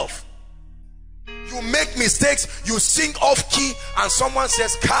yourself. You make mistakes, you sing off key, and someone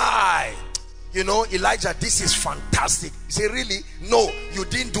says, Kai, you know, Elijah, this is fantastic. You say, really? No, you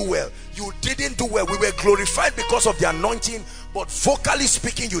didn't do well. You didn't do well. We were glorified because of the anointing, but vocally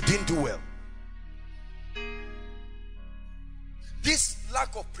speaking, you didn't do well. This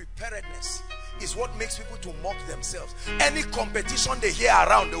lack of preparedness is what makes people to mock themselves. Any competition they hear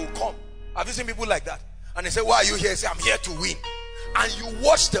around, they will come. Have you seen people like that? And they say, why are you here? Say, I'm here to win. And you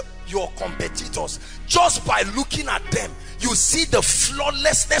watch your competitors. Just by looking at them, you see the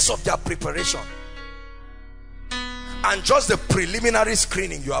flawlessness of their preparation. And just the preliminary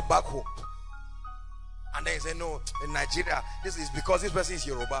screening, you are back home. And then you say, no, in Nigeria, this is because this person is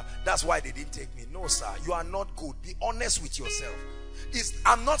Yoruba. That's why they didn't take me. No, sir, you are not good. Be honest with yourself.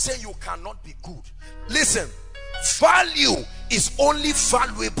 I'm not saying you cannot be good. Listen, value is only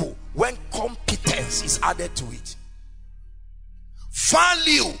valuable when competence is added to it.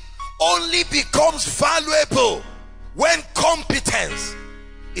 Value only becomes valuable when competence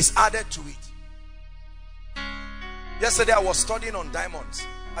is added to it. Yesterday I was studying on diamonds.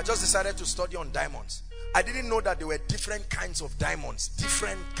 I just decided to study on diamonds. I didn't know that there were different kinds of diamonds,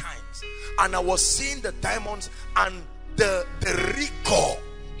 different kinds. And I was seeing the diamonds and the rigor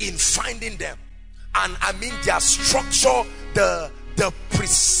in finding them. And I mean their structure, the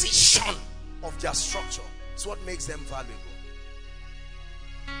precision of their structure. It's what makes them valuable.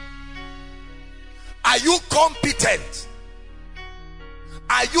 Are you competent?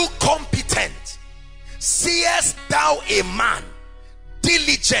 Are you competent? Seest thou a man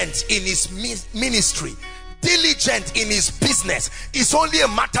diligent in his ministry, diligent in his business? It's only a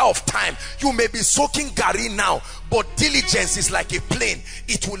matter of time. You may be soaking gari now, but diligence is like a plane.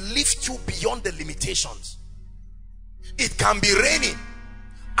 It will lift you beyond the limitations. It can be raining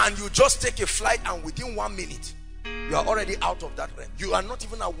and you just take a flight, and within 1 minute you are already out of that rain. You are not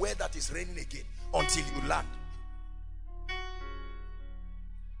even aware that it's raining again until you land.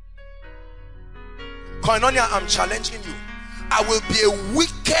 Koinonia, I'm challenging you. I will be a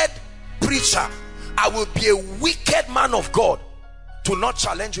wicked preacher, I will be a wicked man of God to not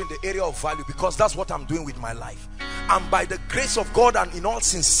challenge you in the area of value, because that's what I'm doing with my life. And by the grace of God and in all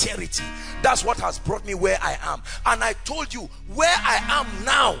sincerity, that's what has brought me where I am. And I told you, where I am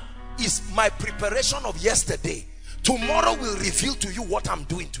now is my preparation of yesterday. Tomorrow will reveal to you what I'm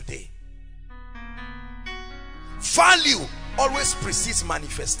doing today. Value always precedes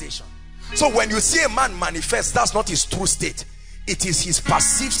manifestation. So when you see a man manifest, that's not his true state. It is his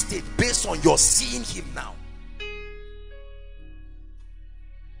perceived state based on your seeing him now.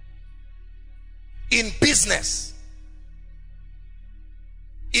 In business,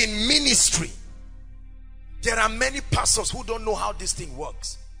 in ministry, there are many pastors who don't know how this thing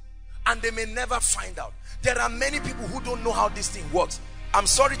works, and they may never find out. There are many people who don't know how this thing works. I'm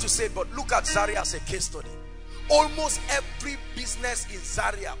sorry to say it, but look at Zaria as a case study. Almost every business in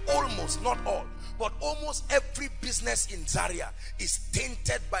Zaria, almost, not all, but almost every business in Zaria is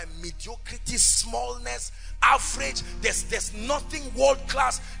tainted by mediocrity, smallness, average. There's nothing world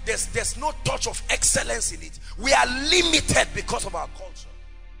class. There's no touch of excellence in it. We are limited because of our culture.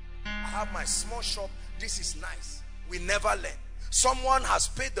 I have my small shop. This is nice. We never learn. Someone has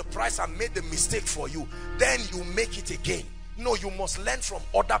paid the price and made the mistake for you. Then you make it again. No, you must learn from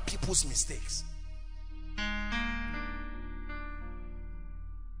other people's mistakes.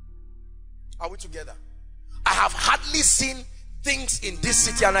 Are we together? I have hardly seen things in this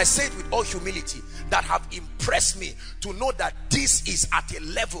city, and I say it with all humility, that have impressed me to know that this is at a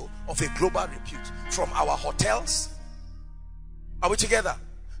level of a global repute. From our hotels, are we together,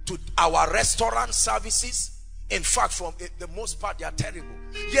 to our restaurant services. In fact, from the most part, they are terrible.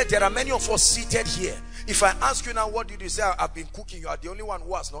 Yet there are many of us seated here. If I ask you now, what did you say? I've been cooking. You are the only one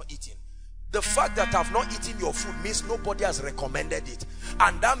who has not eaten. The fact that I've not eaten your food means nobody has recommended it.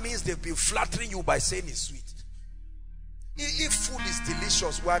 And that means they've been flattering you by saying it's sweet. If food is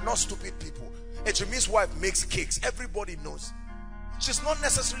delicious, we are not stupid people. Ejimi's wife makes cakes. Everybody knows. She's not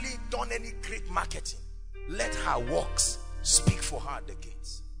necessarily done any great marketing. Let her works speak for her at the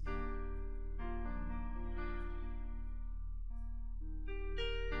gates.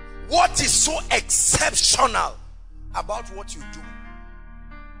 What is so exceptional about what you do?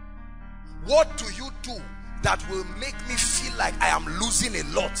 What do you do that will make me feel like I am losing a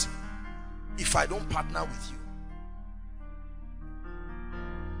lot if I don't partner with you?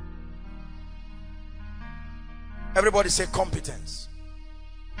 Everybody say competence.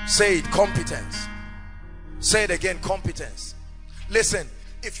 Say it, competence. Say it again, competence. Listen,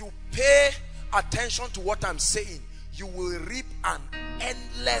 if you pay attention to what I'm saying, you will reap an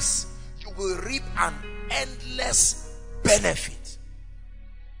endless benefit.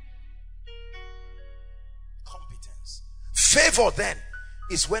 Competence. Favor then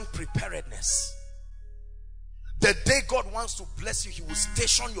is when preparedness. The day God wants to bless you, he will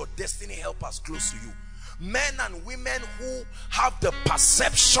station your destiny helpers close to you. Men and women who have the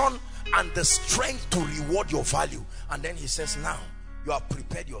perception and the strength to reward your value. And then he says, now you have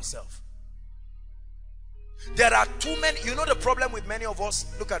prepared yourself. There are too many. You know the problem with many of us?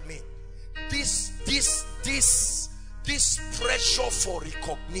 Look at me. This pressure for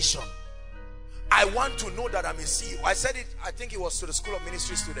recognition. I want to know that I'm a CEO. I said it, I think it was to the School of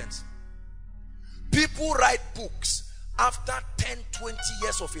Ministry students. People write books after 10, 20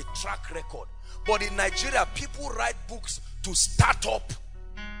 years of a track record. But in Nigeria, people write books to start up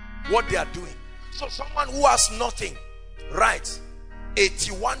what they are doing. So someone who has nothing writes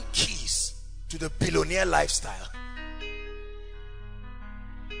 81 keys to the billionaire lifestyle.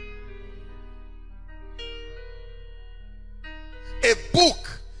 A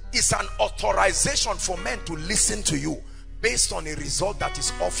book is an authorization for men to listen to you based on a result that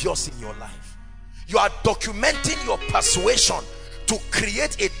is obvious in your life. You are documenting your persuasion to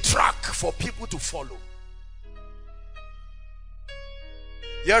create a track for people to follow.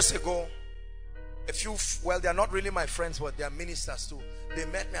 Years ago, well, they are not really my friends, but they are ministers too. They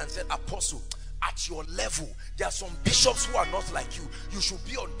met me and said, Apostle, at your level, there are some bishops who are not like you. You should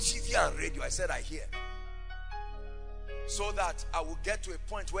be on TV and radio. I said, I hear. So that I will get to a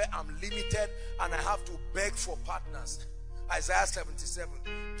point where I'm limited and I have to beg for partners. Isaiah 77,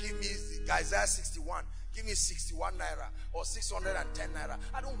 give me Isaiah 61, give me 61 naira or 610 naira.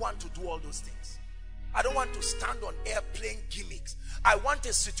 I don't want to do all those things. I don't want to stand on air playing gimmicks. I want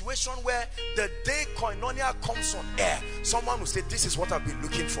a situation where the day Koinonia comes on air, someone will say, this is what I've been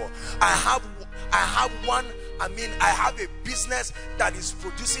looking for. I have a business that is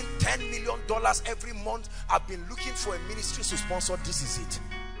producing $10 million every month. I've been looking for a ministry to sponsor. This is it.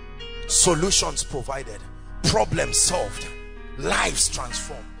 Solutions provided, problems solved, lives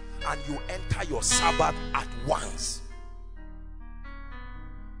transformed, and you enter your Sabbath at once.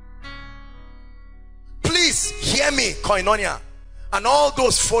 Please hear me, Koinonia, and all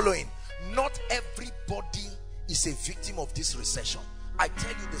those following. Not everybody is a victim of this recession. I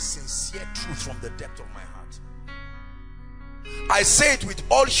tell you the sincere truth from the depth of my heart. I say it with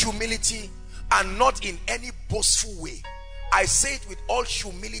all humility and not in any boastful way. I say it with all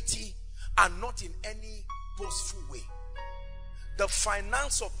humility and not in any boastful way. The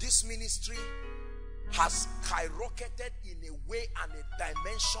finance of this ministry has skyrocketed in a way and a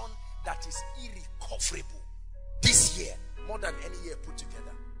dimension that is irrecoverable this year, more than any year put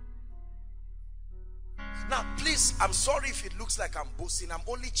together. Now please, I'm sorry if it looks like I'm boasting. I'm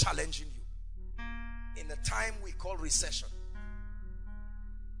only challenging you in the time we call recession.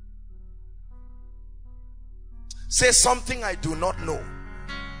 Say something I do not know.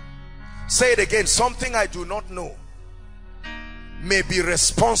 Say it again. Something I do not know may be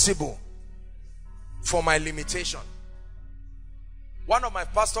responsible for my limitation. One of my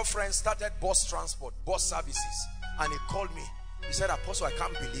pastor friends started bus transport, bus services, and he called me. He said, Apostle, I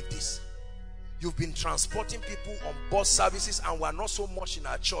can't believe this. You've been transporting people on bus services and we're not so much in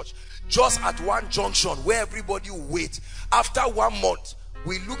our church. Just at one junction where everybody will wait. After 1 month,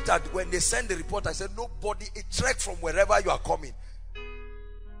 we looked at, when they sent the report, I said, nobody, a trek from wherever you are coming.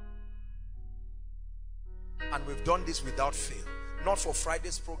 And we've done this without fail. Not for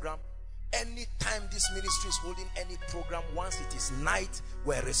Friday's program. Anytime this ministry is holding any program, once it is night,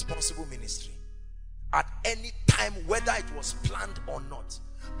 we're a responsible ministry. At any time, whether it was planned or not.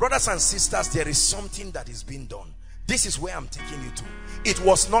 Brothers and sisters, there is something that is being done. This is where I'm taking you to. It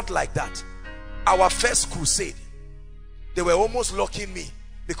was not like that. Our first crusade, they were almost locking me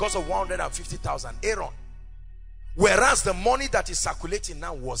because of 150,000 Aaron. Whereas the money that is circulating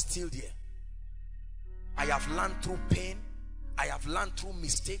now was still there. I have learned through pain. I have learned through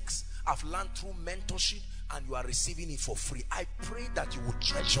mistakes. I've learned through mentorship, and you are receiving it for free. I pray that you will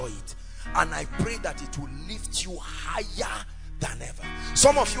treasure it, and I pray that it will lift you higher than ever.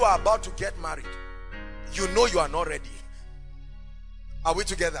 Some of you are about to get married. You know you are not ready. Are we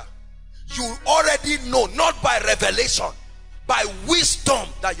together? You already know, not by revelation, by wisdom,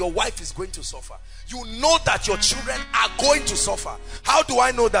 that your wife is going to suffer. You know that your children are going to suffer. How do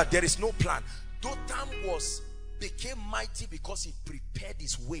I know that? There is no plan. Dotham became mighty because he prepared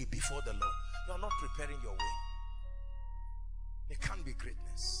his way before the Lord. You are not preparing your way. It can't be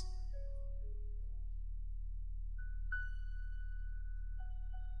greatness.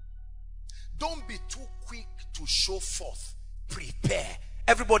 Don't be too quick to show forth. Prepare.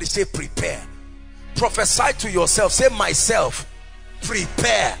 Everybody say prepare. Prophesy to yourself. Say myself.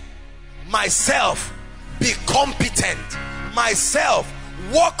 Prepare. Myself. Be competent. Myself.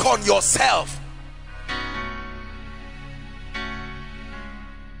 Work on yourself.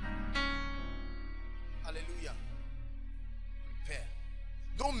 Hallelujah. Prepare.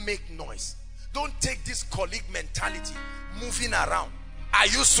 Don't make noise. Don't take this colleague mentality moving around. I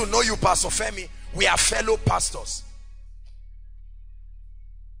used to know you, Pastor Femi. We are fellow pastors.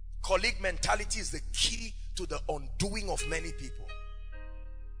 Colleague mentality is the key to the undoing of many people.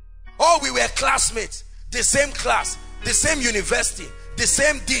 Oh, we were classmates, the same class, the same university, the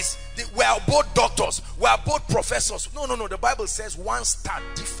same this. We are both doctors, we are both professors. No, no, no. The Bible says one star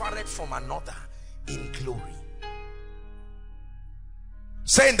differeth from another in glory.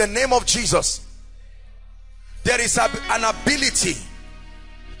 Say in the name of Jesus, there is an ability.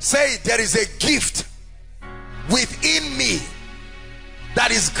 Say there is a gift within me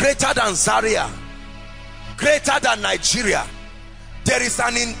that is greater than Zaria, greater than Nigeria. There is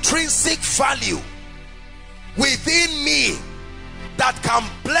an intrinsic value within me that can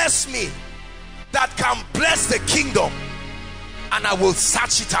bless me, that can bless the kingdom, and I will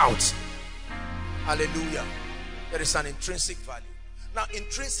search it out. Hallelujah. There is an intrinsic value. Now,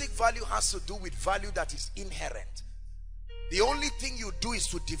 intrinsic value has to do with value that is inherent. The only thing you do is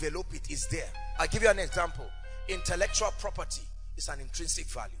to develop it. Is there. I'll give you an example. Intellectual property is an intrinsic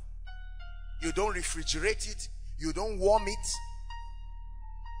value. You don't refrigerate it, you don't warm it,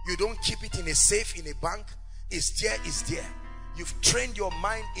 you don't keep it in a safe, in a bank. It's there, it's there. You've trained your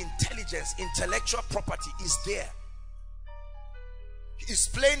mind. Intelligence, intellectual property is there. He's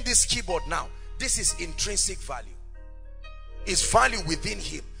playing this keyboard now. This is intrinsic value. It's value within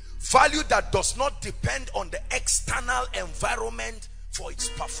him. Value that does not depend on the external environment for its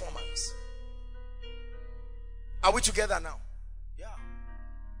performance. Are we together now? Yeah.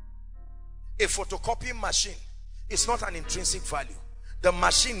 A photocopying machine is not an intrinsic value. The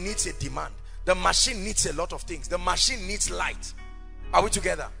machine needs a demand. The machine needs a lot of things. The machine needs light. Are we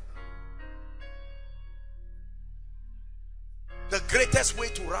together? The greatest way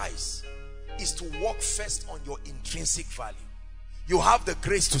to rise is to work first on your intrinsic value. You have the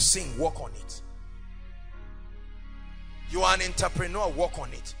grace to sing, work on it. You are an entrepreneur, work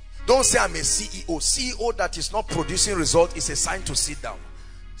on it. Don't say I'm a CEO. CEO that is not producing result is a sign to sit down.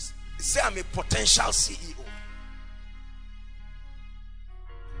 Say I'm a potential CEO.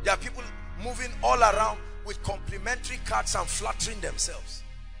 There are people moving all around with complimentary cards and flattering themselves.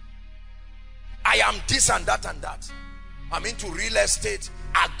 I am this and that and that. I'm into real estate,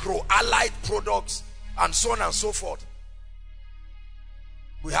 agro, allied products, and so on and so forth.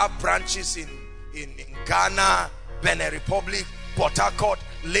 We have branches in Ghana, Benin Republic, Port Harcourt,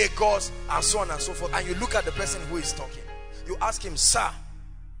 Lagos, and so on and so forth. And you look at the person who is talking. You ask him, sir,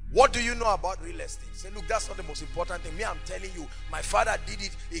 what do you know about real estate? Say, look, that's not the most important thing. Me, I'm telling you, my father did it.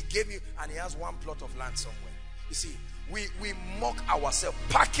 He gave me, and he has one plot of land somewhere. You see, we mock ourselves.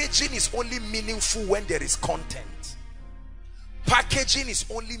 Packaging is only meaningful when there is content. Packaging is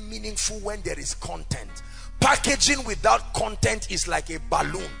only meaningful when there is content. Packaging without content is like a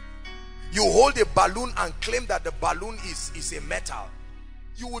balloon. You hold a balloon and claim that the balloon is a metal.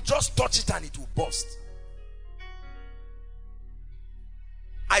 You will just touch it and it will burst.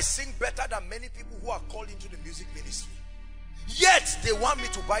 I sing better than many people who are called into the music ministry. Yet they want me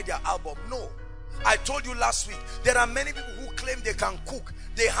to buy their album. No. I told you last week, there are many people who claim they can cook.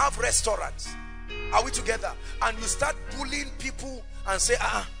 They have restaurants. Are we together? And you start bullying people and say,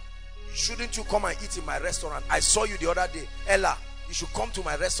 shouldn't you come and eat in my restaurant? I saw you the other day. Ella, you should come to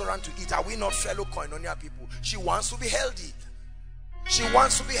my restaurant to eat. Are we not fellow Koinonia people? She wants to be healthy. She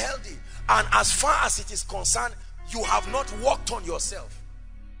wants to be healthy. And as far as it is concerned, you have not worked on yourself.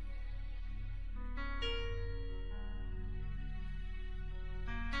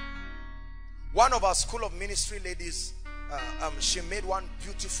 One of our school of ministry ladies, she made one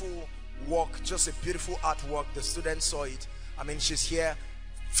beautiful work, just a beautiful artwork. The students saw it. I mean, she's here.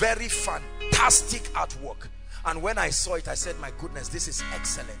 Very fantastic artwork. And when I saw it, I said, my goodness, this is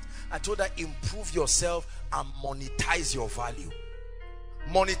excellent. I told her, improve yourself and monetize your value.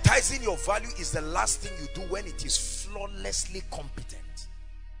 Monetizing your value is the last thing you do when it is flawlessly competent.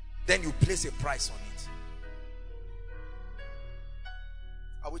 Then you place a price on it.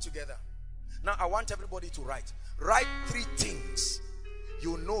 Are we together? Now I want everybody to write 3 things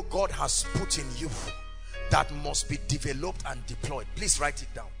you know God has put in you that must be developed and deployed. Please write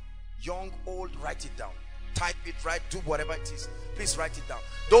it down. Young, old, write it down. Type it, write, do whatever it is. Please write it down.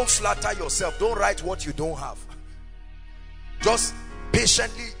 Don't flatter yourself. Don't write what you don't have. Just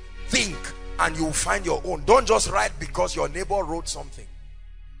patiently think and you will find your own. Don't just write because your neighbor wrote something.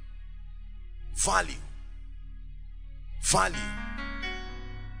 Value. Value.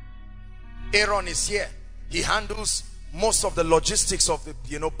 Aaron is here. He handles most of the logistics of the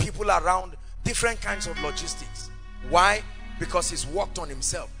people around, different kinds of logistics. Why? Because he's worked on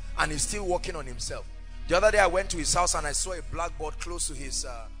himself and he's still working on himself. The other day I went to his house and I saw a blackboard close to his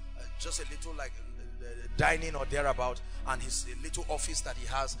just a little like dining or thereabout, and his little office that he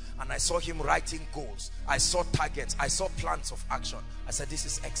has, and I saw him writing goals. I saw targets. I saw plans of action. I said, this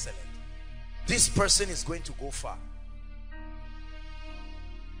is excellent. This person is going to go far.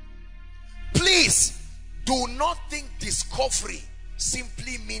 Please do not think discovery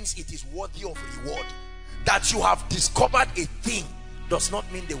simply means it is worthy of reward. That you have discovered a thing does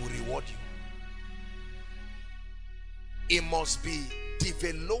not mean they will reward you. It must be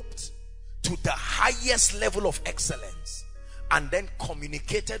developed to the highest level of excellence and then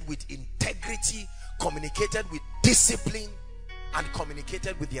communicated with integrity, communicated with discipline, and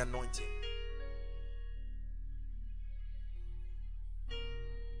communicated with the anointing.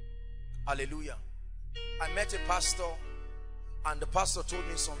 Hallelujah. I met a pastor and the pastor told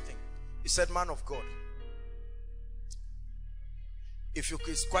me something. He said, man of God,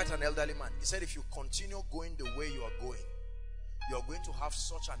 he's quite an elderly man. He said, if you continue going the way you are going, you're going to have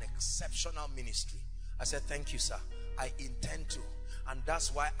such an exceptional ministry. I said, thank you, sir. I intend to. And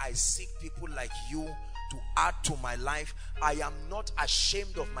that's why I seek people like you to add to my life. I am not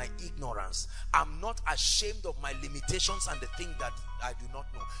ashamed of my ignorance. I'm not ashamed of my limitations and the things that I do not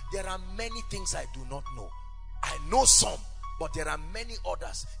know. There are many things I do not know. I know some, but there are many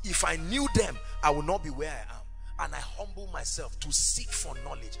others. If I knew them, I would not be where I am. And I humble myself to seek for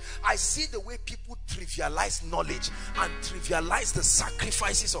knowledge. I see the way people trivialize knowledge and trivialize the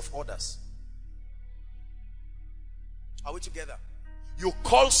sacrifices of others. Are we together? You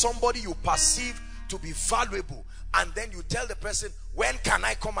call somebody you perceive to be valuable, and then you tell the person, when can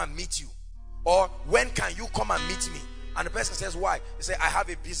I come and meet you? Or when can you come and meet me? And the person says, why? They say, I have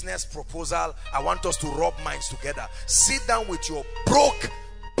a business proposal. I want us to rub minds together. Sit down with your broke,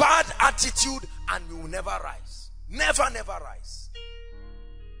 bad attitude and you will never rise. Never rise.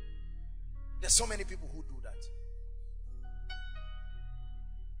 There's so many people who do that.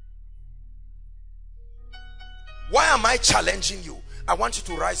 Why am I challenging you? I want you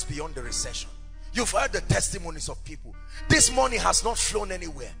to rise beyond the recession. You've heard the testimonies of people. This money has not flown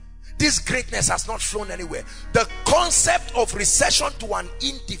anywhere. This greatness has not flown anywhere. The concept of recession to an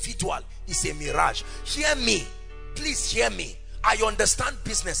individual is a mirage. Hear me. Please hear me. I understand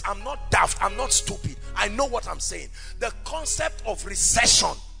business. I'm not daft. I'm not stupid. I know what I'm saying. The concept of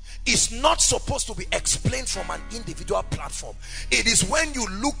recession is not supposed to be explained from an individual platform. It is when you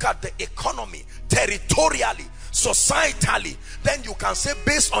look at the economy territorially, societally, then you can say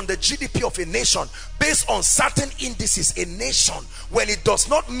based on the GDP of a nation, based on certain indices, a nation, when it does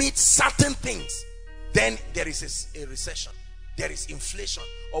not meet certain things, then there is a recession, there is inflation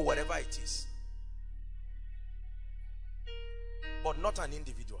or whatever it is. But not an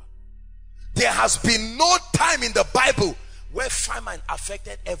individual. There has been no time in the Bible where famine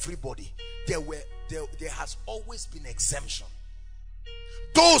affected everybody. There has always been exemption.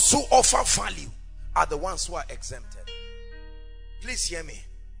 Those who offer value are the ones who are exempted. Please hear me.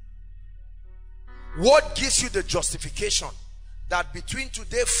 What gives you the justification that between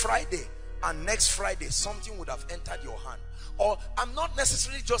today, Friday, and next Friday, something would have entered your hand? Or I'm not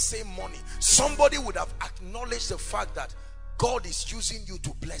necessarily just saying money. Somebody would have acknowledged the fact that God is using you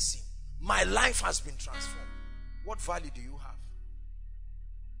to bless him. My life has been transformed. What value do you have?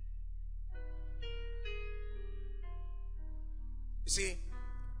 You see,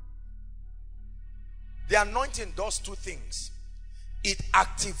 the anointing does two things. It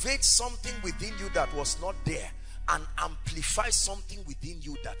activates something within you that was not there and amplifies something within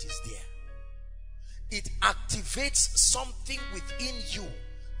you that is there. It activates something within you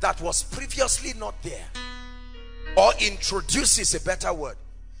that was previously not there. Or introduces, a better word,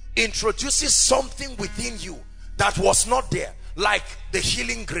 introduces something within you that was not there, like the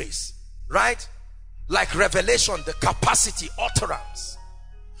healing grace, right? Like revelation, the capacity, utterance.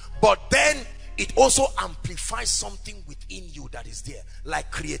 But then it also amplifies something within you that is there, like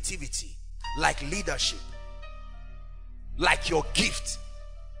creativity, like leadership, like your gift.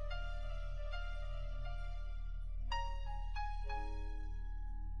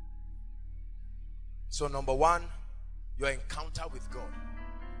 So number one, your encounter with God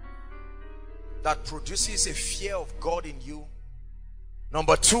that produces a fear of God in you.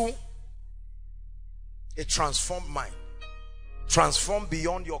 Number two, a transformed mind, transformed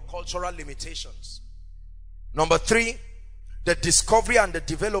beyond your cultural limitations. Number three, the discovery and the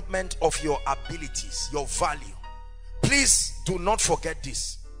development of your abilities, your value. Please do not forget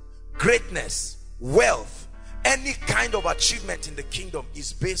this. Greatness, wealth, any kind of achievement in the kingdom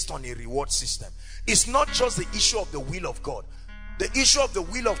is based on a reward system. It's not just the issue of the will of God. The issue of the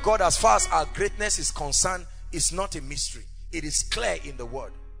will of God as far as our greatness is concerned is not a mystery. It is clear in the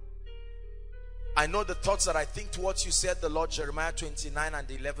word. I know the thoughts that I think towards you, said the Lord. Jeremiah 29 and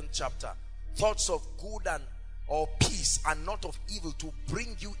the 11th chapter. Thoughts of good and or peace and not of evil, to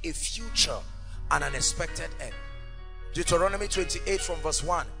bring you a future and an expected end. Deuteronomy 28 from verse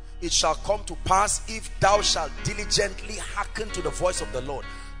 1. It shall come to pass, if thou shalt diligently hearken to the voice of the Lord,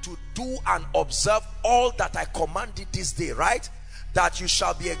 to do and observe all that I command thee this day, right? That you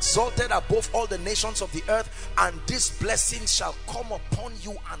shall be exalted above all the nations of the earth, and this blessing shall come upon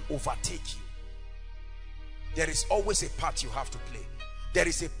you and overtake you. There is always a part you have to play. There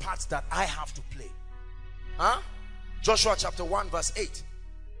is a part that I have to play. Joshua chapter 1 verse 8.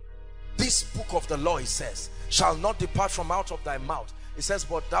 This book of the law, it says, shall not depart from out of thy mouth. It says,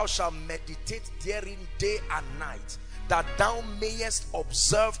 but thou shalt meditate therein day and night, that thou mayest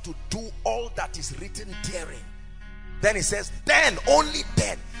observe to do all that is written therein. Then it says, then, only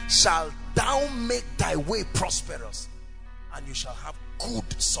then, shall thou make thy way prosperous, and you shall have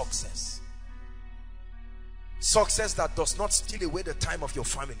good success. Success that does not steal away the time of your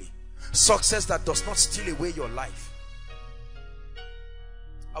family. Success that does not steal away your life.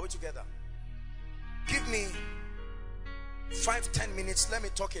 Are we together? Give me 5-10 minutes. Let me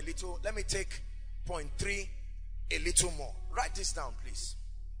talk a little. Let me take point 3 a little more. Write this down, please.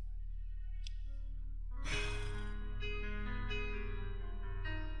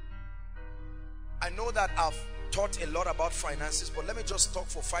 I know that I've taught a lot about finances, but let me just talk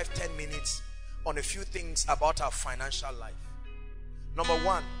for 5-10 minutes on a few things about our financial life. Number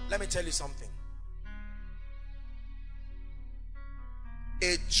one, let me tell you something.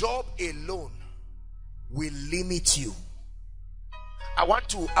 A job alone will limit you. I want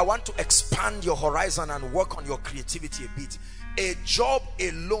to expand your horizon and work on your creativity a bit. A job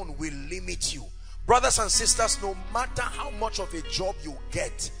alone will limit you. Brothers and sisters, no matter how much of a job you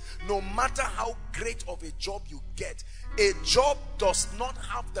get, no matter how great of a job you get, a job does not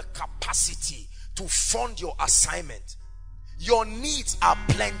have the capacity to fund your assignment. Your needs are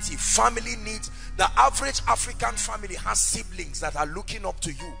plenty. Family needs. The average African family has siblings that are looking up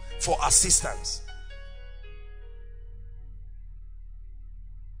to you for assistance.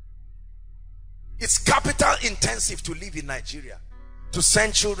 It's capital intensive to live in Nigeria, to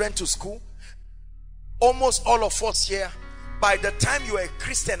send children to school. Almost all of us here, by the time you are a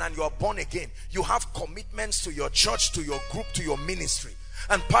Christian and you are born again, you have commitments to your church, to your group, to your ministry.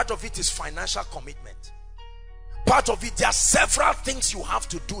 And part of it is financial commitment. Part of it, there are several things you have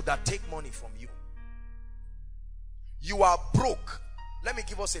to do that take money from you. You are broke. Let me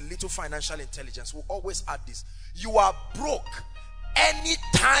give us a little financial intelligence. We'll always add this. You are broke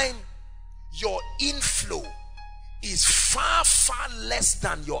anytime your inflow is far, far less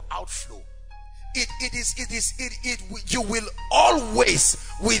than your outflow. You will always,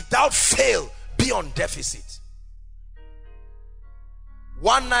 without fail, be on deficit.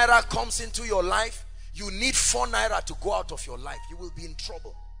 1 naira comes into your life, you need 4 naira to go out of your life. You will be in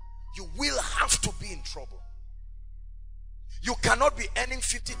trouble. You will have to be in trouble. You cannot be earning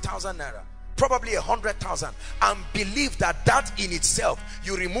 50,000 naira, probably 100,000, and believe that that in itself,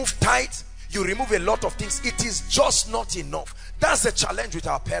 you remove tithe, you remove a lot of things, it is just not enough. That's the challenge with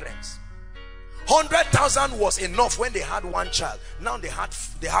our parents. 100,000 was enough when they had 1 child. Now they have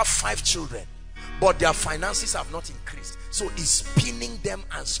 5 children, but their finances have not increased. So it's pinning them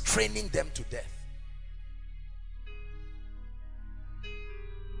and straining them to death.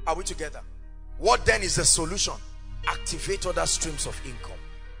 Are we together? What then is the solution? Activate other streams of income.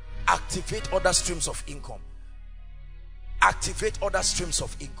 Activate other streams of income. Activate other streams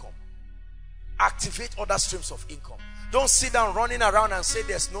of income. Activate other streams of income. Don't sit down running around and say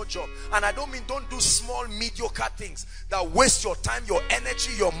there's no job. And I don't mean don't do small, mediocre things that waste your time, your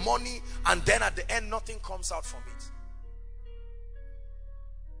energy, your money, and then at the end nothing comes out from it.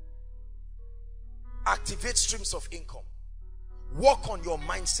 Activate streams of income. Work on your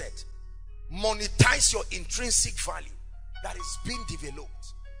mindset. Monetize your intrinsic value that is being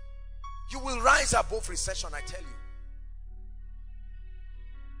developed. You will rise above recession, I tell you.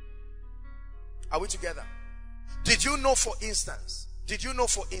 Are we together? Did you know, for instance,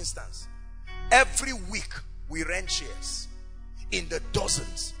 every week we rent chairs in the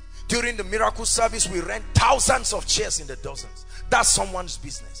dozens. During the miracle service, we rent thousands of chairs in the dozens. That's someone's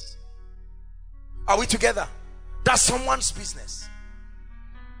business. Are we together? That's someone's business.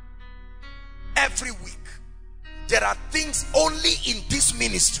 Every week There are things only in this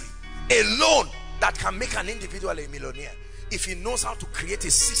ministry alone that can make an individual a millionaire, if he knows how to create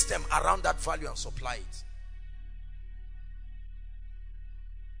a system around that value and supply it.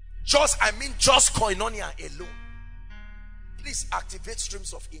 Just koinonia alone. Please activate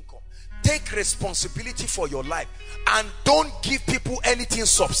streams of income. Take responsibility for your life and don't give people anything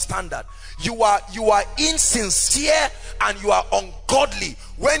substandard. You are insincere and you are ungodly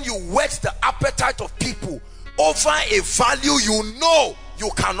when you whet the appetite of people over a value you know you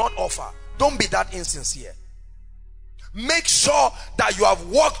cannot offer. Don't be that insincere. Make sure that you have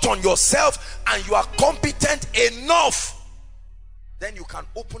worked on yourself and you are competent enough. Then you can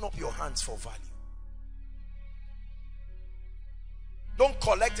open up your hands for value. Don't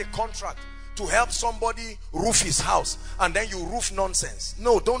collect a contract to help somebody roof his house and then you roof nonsense.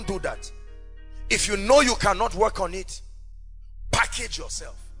 No, don't do that. If you know you cannot work on it, package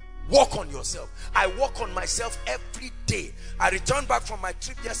yourself. Work on yourself. I work on myself every day. I returned back from my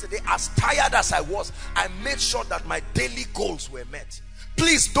trip yesterday. As tired as I was, I made sure that my daily goals were met.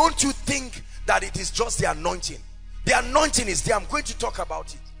 Please don't you think that it is just the anointing. The anointing is there. I'm going to talk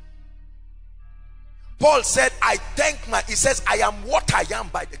about it. Paul said, he says, I am what I am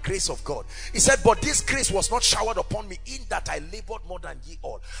by the grace of God. He said, but this grace was not showered upon me in that I labored more than ye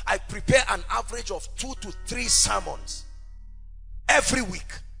all. I prepare an average of 2 to 3 sermons every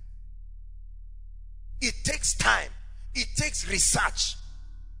week. It takes time. It takes research.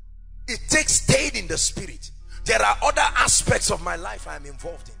 It takes staying in the spirit. There are other aspects of my life I am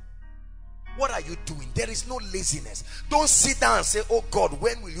involved in. What are you doing? There is no laziness. Don't sit down and say, oh God,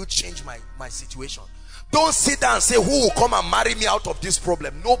 when will you change my situation? Don't sit down and say, who will come and marry me out of this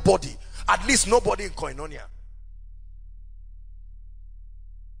problem? Nobody. At least nobody in Koinonia.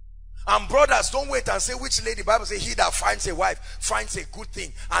 And brothers, don't wait and say, which lady? The Bible says, he that finds a wife finds a good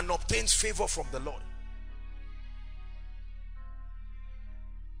thing and obtains favor from the Lord.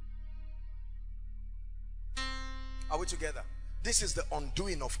 Are we together? This is the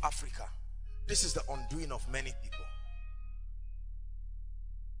undoing of Africa. This is the undoing of many people.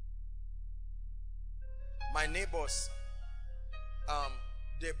 My neighbors,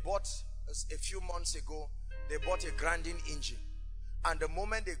 they bought a few months ago, they bought a grinding engine. And the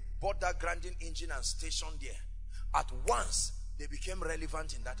moment they bought that grinding engine and stationed there, at once they became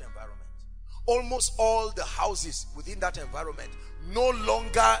relevant in that environment. Almost all the houses within that environment no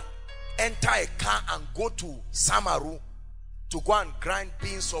longer enter a car and go to Samaru to go and grind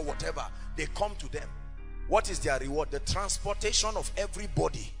beans or whatever. They come to them. What is their reward? The transportation of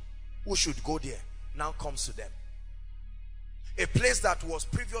everybody who should go there now comes to them. A place that was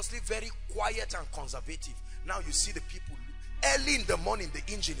previously very quiet and conservative, now you see the people early in the morning,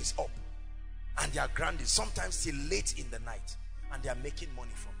 the engine is up and they are grinding, sometimes till late in the night, and they are making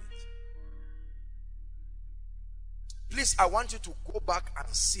money from it. Please, I want you to go back and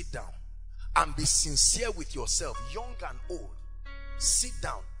sit down and be sincere with yourself, young and old. Sit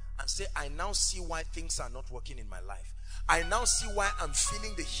down and say, I now see why things are not working in my life. I now see why I'm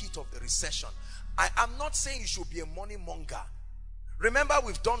feeling the heat of the recession. I am not saying you should be a money monger. Remember,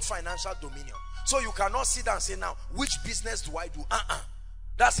 we've done financial dominion. So you cannot sit down and say, now, which business do I do?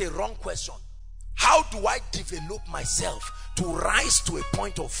 That's a wrong question. How do I develop myself to rise to a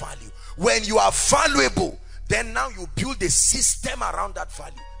point of value? When you are valuable, then now you build a system around that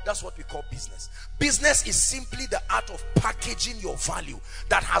value. That's what we call business. Business is simply the art of packaging your value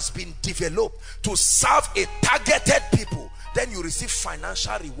that has been developed to serve a targeted people. Then you receive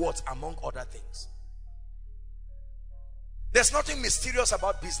financial rewards among other things. There's nothing mysterious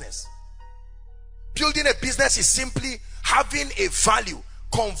about business. Building a business is simply having a value,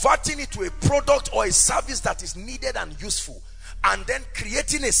 converting it to a product or a service that is needed and useful, and then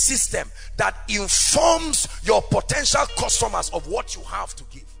creating a system that informs your potential customers of what you have to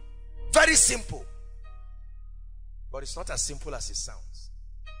give. Very simple. But it's not as simple as it sounds.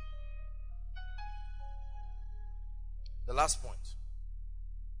 The last point.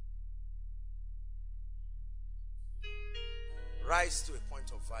 Rise to a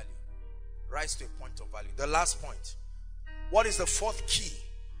point of value. Rise to a point of value. The last point. What is the fourth key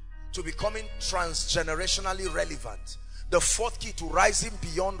to becoming transgenerationally relevant? The fourth key to rising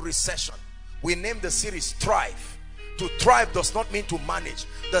beyond recession. We named the series Thrive. To thrive does not mean to manage.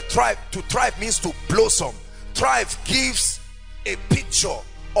 To thrive means to blossom. Thrive gives a picture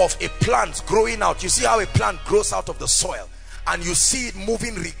of a plant growing out. You see how a plant grows out of the soil, and you see it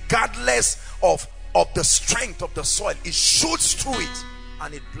moving regardless of the strength of the soil. It shoots through it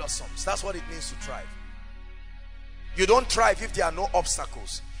and it blossoms. That's what it means to thrive. You don't thrive if there are no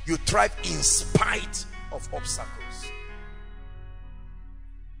obstacles. You thrive in spite of obstacles.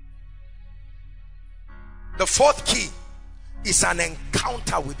 The fourth key is an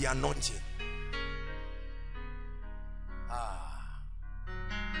encounter with the anointing.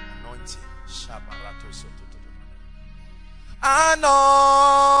 Anointing.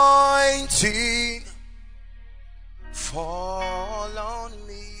 Anointing, fall on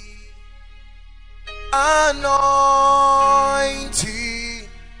me. Anointing,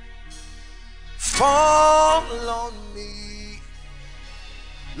 fall on me.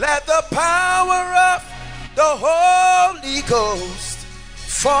 Let the power of the Holy Ghost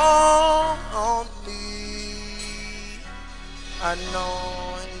fall on me.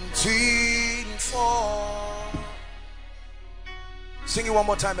 Anointing, fall. Sing it one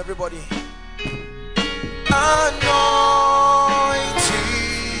more time, everybody. Anointing,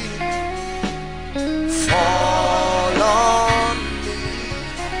 fall on me.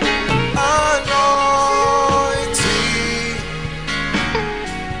 Anointing.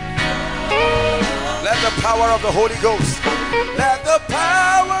 Let the power of the Holy Ghost. Let the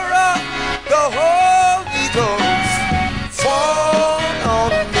power of the Holy Ghost fall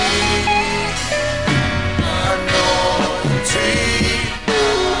on me.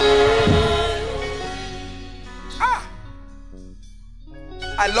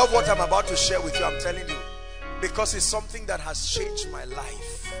 I love what I'm about to share with you, I'm telling you, because it's something that has changed my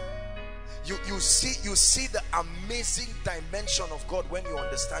life. You see the amazing dimension of God when you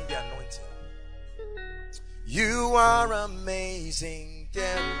understand the anointing. You are amazing,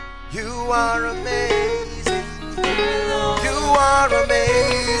 dear. You are amazing. You are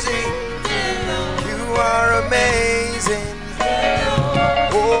amazing. You are amazing.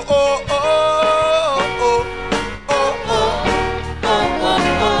 Oh, oh, oh.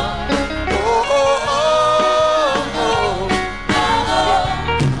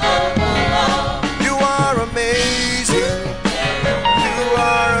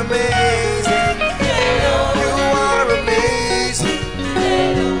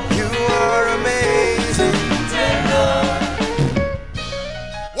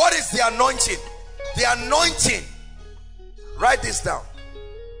 Anointing. The anointing. Write this down.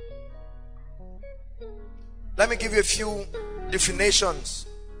 Let me give you a few definitions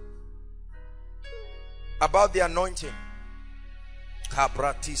about the anointing.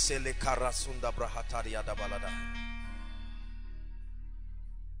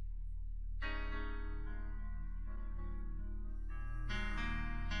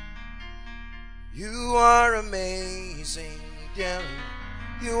 You are amazing, dear.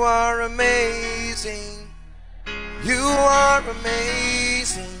 You are amazing. You are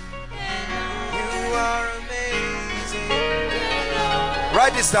amazing. You are amazing.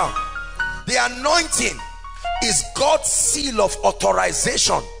 Write this down. The anointing is God's seal of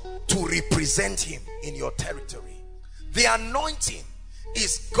authorization to represent him in your territory. The anointing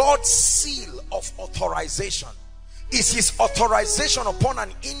is God's seal of authorization. Is his authorization upon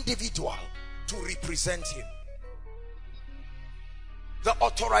an individual to represent him. The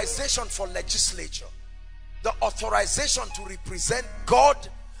authorization for legislature, the authorization to represent God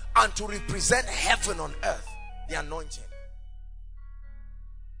and to represent heaven on earth, the anointing.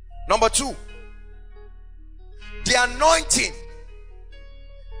 Number two, the anointing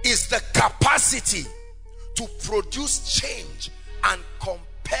is the capacity to produce change and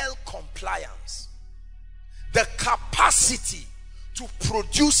compel compliance. The capacity to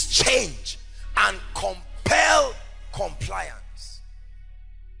produce change and compel compliance.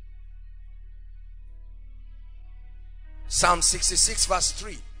 Psalm 66 verse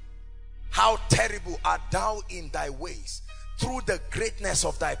 3. How terrible art thou in thy ways. Through the greatness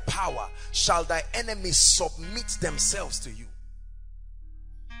of thy power shall thy enemies submit themselves to you.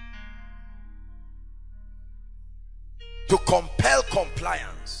 To compel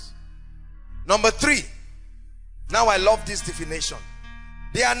compliance. Number three. Now I love this definition.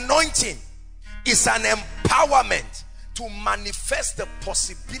 The anointing is an empowerment to manifest the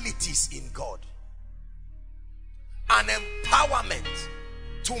possibilities in God. An empowerment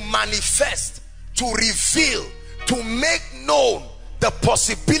to manifest, to reveal, to make known the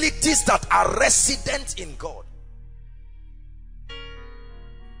possibilities that are resident in God.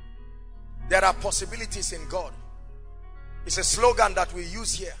 There are possibilities in God. It's a slogan that we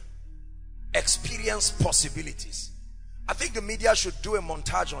use here. Experience possibilities. I think the media should do a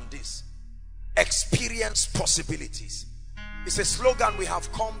montage on this. Experience possibilities. It's a slogan we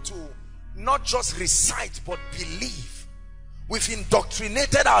have come to not just recite but believe. We've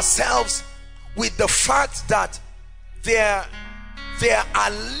indoctrinated ourselves with the fact that there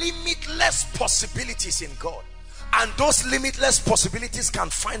are limitless possibilities in God, and those limitless possibilities can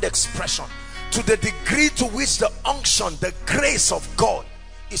find expression to the degree to which the unction, the grace of God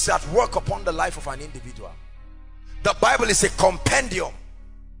is at work upon the life of an individual. The Bible is a compendium,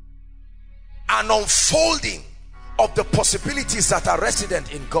 an unfolding of the possibilities that are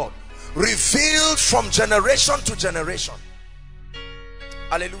resident in God, revealed from generation to generation.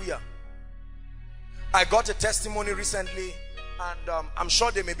 Hallelujah. I got a testimony recently, and I'm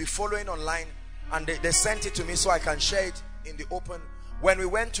sure they may be following online, and they sent it to me so I can share it in the open. When we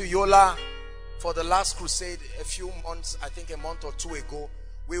went to Yola for the last crusade a few months, I think a month or two ago,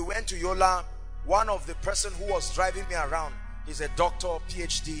 we went to Yola. One of the person who was driving me around is a doctor,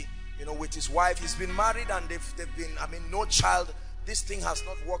 PhD, you know, with his wife. He's been married and they've been, I mean, no child. This thing has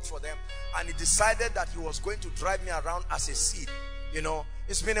not worked for them, and he decided that he was going to drive me around as a seed. You know,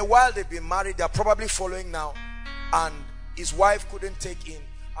 it's been a while they've been married. They're probably following now, and his wife couldn't take in.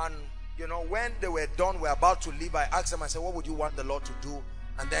 And you know, when they were done, we're about to leave, I asked them, I said, what would you want the Lord to do?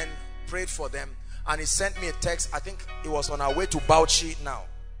 And then prayed for them, and he sent me a text. I think it was on our way to Bauchi now.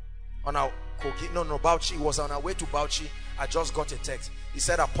 On our Bauchi. It was on our way to Bauchi. I just got a text. He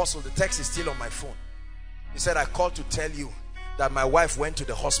said, Apostle, the text is still on my phone. He said, I called to tell you that my wife went to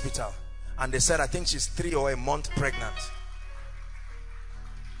the hospital, and they said, I think she's 3 or a month pregnant.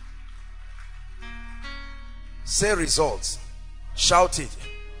 Say results. Shout it.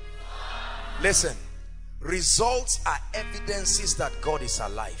 Listen, results are evidences that God is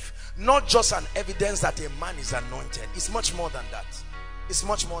alive. Not just an evidence that a man is anointed. It's much more than that. It's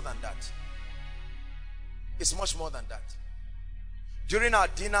much more than that. It's much more than that. During our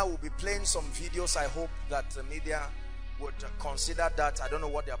dinner, we'll be playing some videos. I hope that the media would consider that. I don't know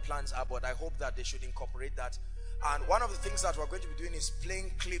what their plans are, but I hope that they should incorporate that. And one of the things that we're going to be doing is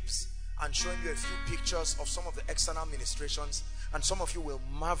playing clips and showing you a few pictures of some of the external ministrations, and some of you will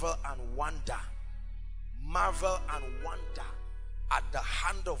marvel and wonder at the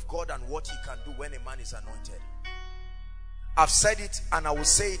hand of God and what he can do when a man is anointed. I've said it and I will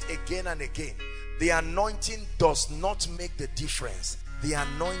say it again and again. The anointing does not make the difference. The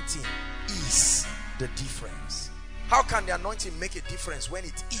anointing is the difference. How can the anointing make a difference when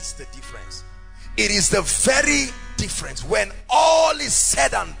it is the difference? It is the very difference. When all is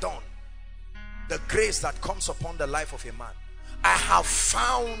said and done, the grace that comes upon the life of a man. I have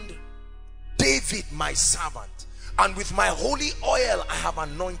found David my servant, and with my holy oil I have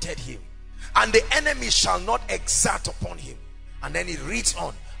anointed him, and the enemy shall not exert upon him. And then he reads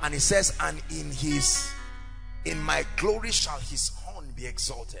on and he says, and in my glory shall his horn be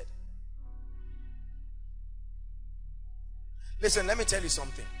exalted. Listen, let me tell you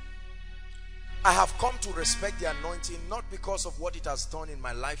something. I have come to respect the anointing, not because of what it has done in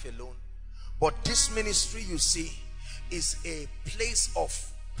my life alone, but this ministry, you see, is a place of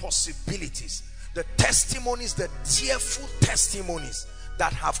possibilities. The testimonies, the tearful testimonies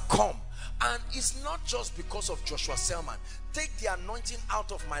that have come. And it's not just because of Joshua Selman. Take the anointing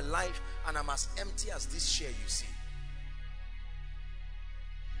out of my life and I'm as empty as this chair you see.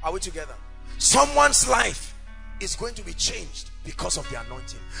 Are we together? Someone's life is going to be changed because of the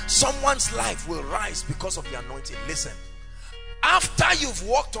anointing. Someone's life will rise because of the anointing. Listen, after you've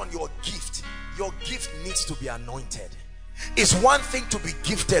worked on your gift needs to be anointed. It's one thing to be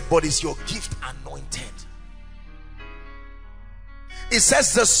gifted, but is your gift anointed? It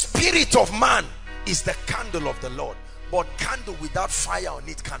says the spirit of man is the candle of the Lord, but candle without fire on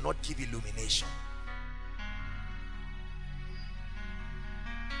it cannot give illumination.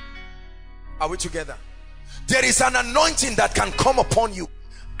 Are we together? There is an anointing that can come upon you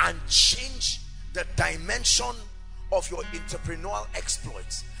and change the dimension of your entrepreneurial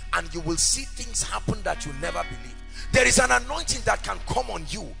exploits, and you will see things happen that you never believed. There is an anointing that can come on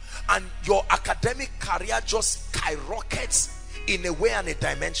you and your academic career just skyrockets in a way and a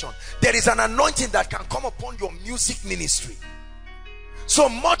dimension. There is an anointing that can come upon your music ministry. So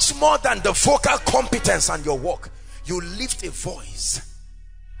much more than the vocal competence and your work, you lift a voice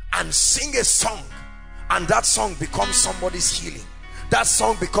and sing a song, and that song becomes somebody's healing. That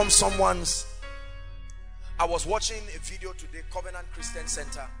song becomes someone's. I was watching a video today, Covenant Christian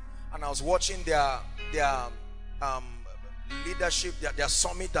Center, and I was watching their leadership, their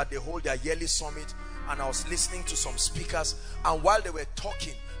summit that they hold, their yearly summit, and I was listening to some speakers, and while they were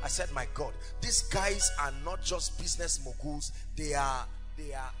talking, I said, my God, these guys are not just business moguls, they are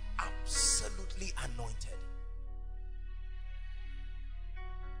absolutely anointed.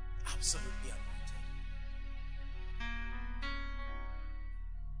 Absolutely anointed.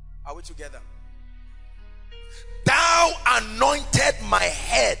 Are we together? Thou anointed my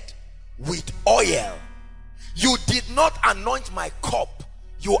head with oil. You did not anoint my cup,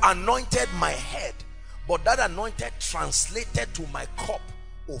 you anointed my head, but that anointed translated to my cup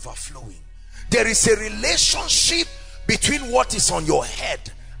overflowing. There is a relationship between what is on your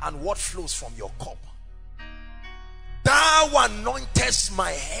head and what flows from your cup. thou anointest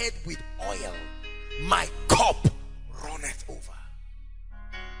my head with oil, my cup runneth over.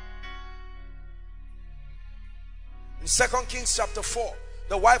 In 2 Kings chapter 4,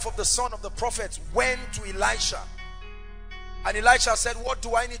 the wife of the son of the prophet went to Elisha, and Elisha said, what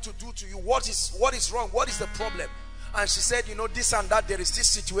do I need to do to you? What is wrong? What is the problem? And she said, you know, this and that, there is this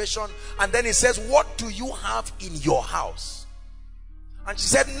situation. And then he says, what do you have in your house? And she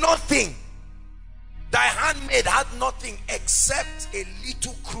said, nothing. Thy handmaid had nothing except a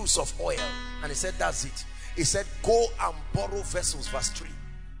little cruse of oil. And he said, that's it. He said, go and borrow vessels. Verse 3.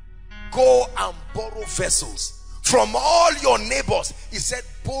 Go and borrow vessels from all your neighbors. He said,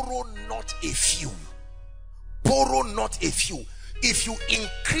 borrow not a few. Borrow not a few. If you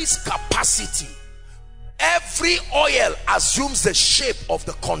increase capacity, every oil assumes the shape of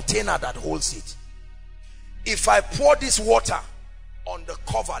the container that holds it. If I pour this water on the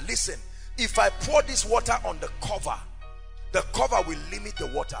cover, listen, if I pour this water on the cover will limit the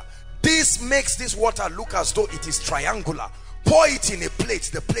water. This makes this water look as though it is triangular. Pour it in a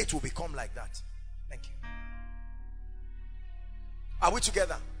plate, the plate will become like that. Thank you. Are we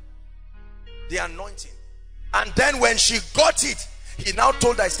together? The anointing. And then when she got it, he now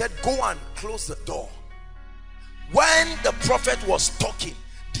told her, he said, go and close the door. When the prophet was talking,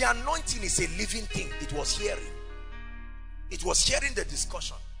 the anointing is a living thing. It was hearing. It was hearing the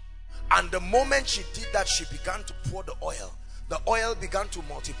discussion. And the moment she did that, she began to pour the oil. The oil began to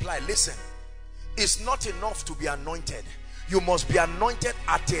multiply. Listen, it's not enough to be anointed. You must be anointed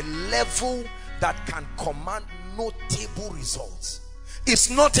at a level that can command notable results. It's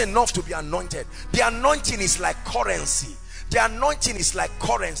not enough to be anointed. The anointing is like currency. The anointing is like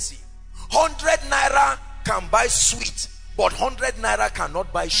currency. 100 naira can buy sweet, but 100 naira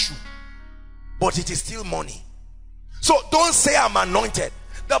cannot buy shoe. But it is still money. So don't say I'm anointed.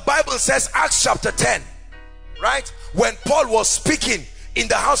 The Bible says, Acts chapter 10, right? When Paul was speaking in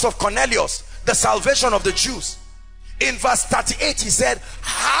the house of Cornelius, the salvation of the Jews, in verse 38 he said,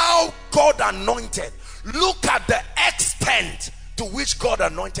 how God anointed. Look at the extent to which God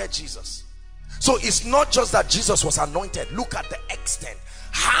anointed Jesus. So it's not just that Jesus was anointed. Look at the extent.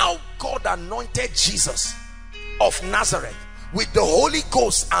 How God anointed Jesus of Nazareth with the Holy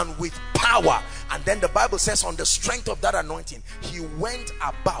Ghost and with power. And then the Bible says, on the strength of that anointing, he went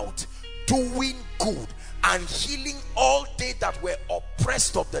about doing good and healing all they that were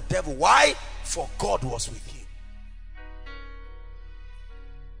oppressed of the devil. Why? For God was with him.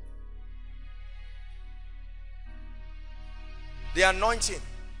 The anointing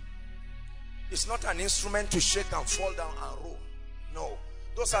is not an instrument to shake and fall down and roll. No,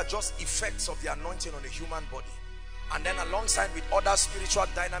 those are just effects of the anointing on the human body. And then alongside with other spiritual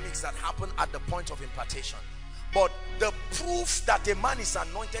dynamics that happen at the point of impartation. But the proof that a man is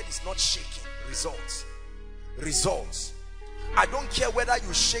anointed is not shaking. Results. Results. I don't care whether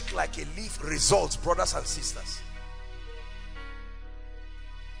you shake like a leaf. Results, brothers and sisters.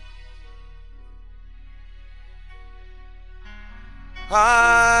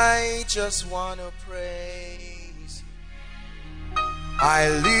 I just want to praise. I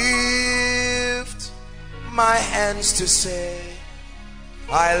lift my hands to say,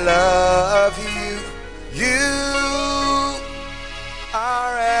 I love you. You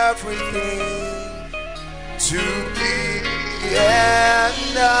are everything to me,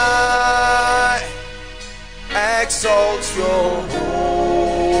 and I exalt your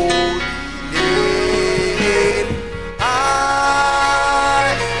holy name.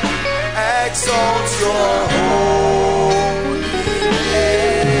 I exalt your holy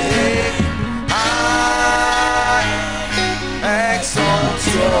name. I exalt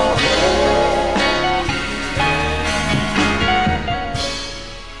your holy name.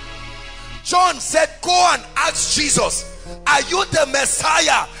 John said, go and ask Jesus, are you the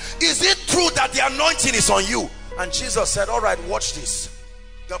Messiah? Is it true that the anointing is on you? And Jesus said, all right, watch this.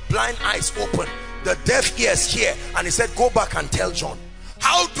 The blind eyes open, the deaf ears hear. And he said, go back and tell John.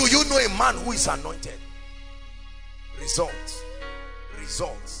 How do you know a man who is anointed? Results.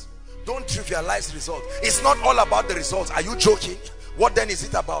 Results. Don't trivialize results. It's not all about the results. Are you joking? What then is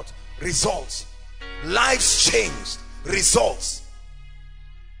it about? Results. Lives changed. Results.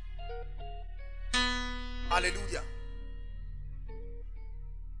 Hallelujah.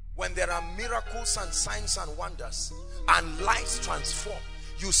 When there are miracles and signs and wonders and lives transformed,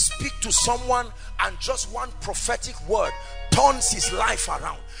 you speak to someone and just one prophetic word turns his life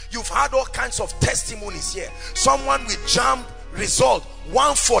around. You've had all kinds of testimonies here. Someone with jammed result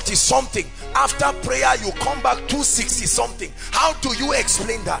 140 something, after prayer you come back 260 something. How do you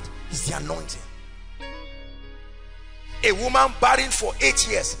explain that? It's the anointing. A woman barren for 8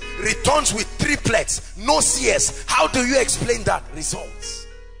 years returns with triplets, no CS. How do you explain that? Results.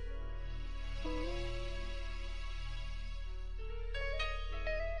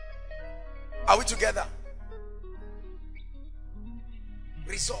 Are we together?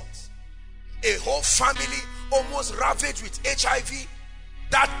 Results. A whole family almost ravaged with HIV.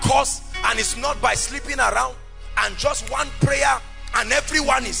 That cause, and it's not by sleeping around, and just one prayer and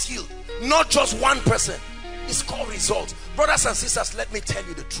everyone is healed. Not just one person. It's called results. Brothers and sisters, let me tell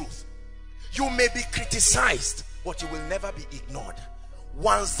you the truth. You may be criticized, but you will never be ignored.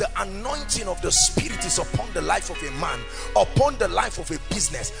 Once the anointing of the Spirit is upon the life of a man, upon the life of a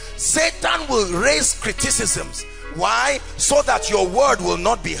business, Satan will raise criticisms. Why? So that your word will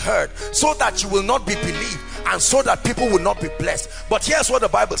not be heard, so that you will not be believed, and so that people will not be blessed. But here's what the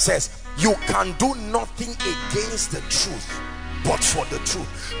Bible says: you can do nothing against the truth but for the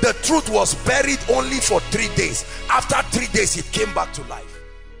truth. The truth was buried only for 3 days. After 3 days it came back to life.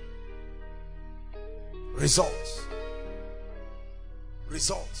 Results.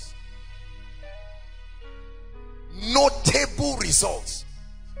 Results. Notable results.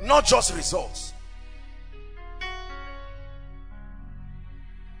 Not just results.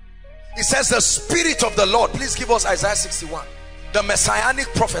 It says the Spirit of the Lord. Please give us Isaiah 61. The messianic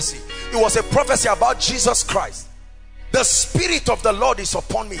prophecy. It was a prophecy about Jesus Christ. The Spirit of the Lord is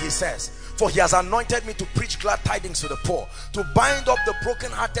upon me, he says, for he has anointed me to preach glad tidings to the poor, to bind up the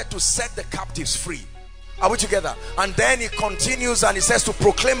brokenhearted, to set the captives free. Are we together? And then he continues and he says to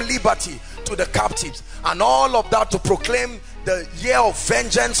proclaim liberty to the captives, and all of that, to proclaim the year of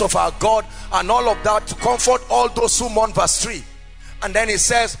vengeance of our God, and all of that to comfort all those who mourn. Verse 3. And then he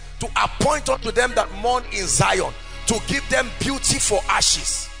says to appoint unto them that mourn in Zion, to give them beauty for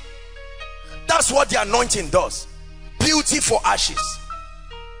ashes. That's what the anointing does. Beauty for ashes.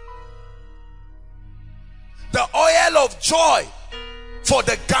 The oil of joy for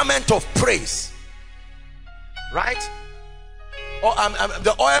the garment of praise. Right? Or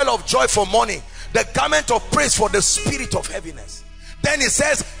the oil of joy for mourning, the garment of praise for the spirit of heaviness. Then it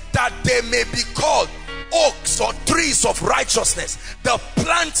says that they may be called oaks or trees of righteousness, the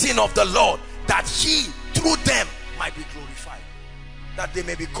planting of the Lord, that he through them might be glorified. That they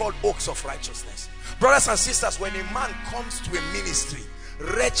may be called oaks of righteousness. Brothers and sisters, when a man comes to a ministry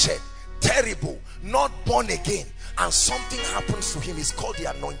wretched, terrible, not born again, and something happens to him, it's called the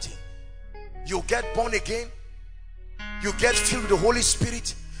anointing. You get born again, you get filled with the Holy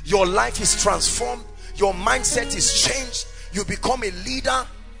Spirit, your life is transformed, your mindset is changed, you become a leader,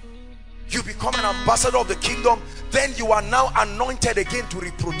 you become an ambassador of the kingdom. Then you are now anointed again to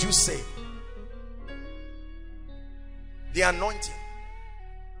reproduce same. The anointing.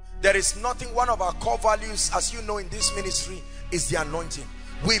 There is nothing. One of our core values, as you know, in this ministry is the anointing.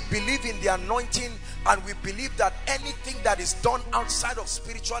 We believe in the anointing, and we believe that anything that is done outside of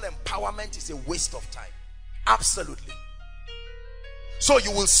spiritual empowerment is a waste of time. Absolutely. So you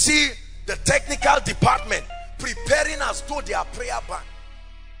will see the technical department preparing as though they are prayer band,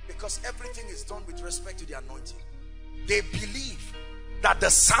 because everything is done with respect to the anointing. They believe that the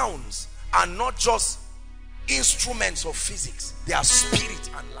sounds are not just instruments of physics, they are spirit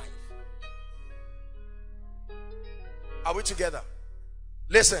and life. Are we together?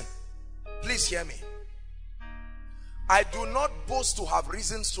 Listen, please hear me. I do not boast to have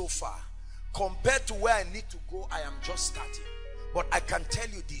risen so far. Compared to where I need to go, I am just starting. But I can tell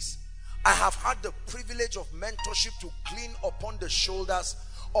you this: I have had the privilege of mentorship to glean upon the shoulders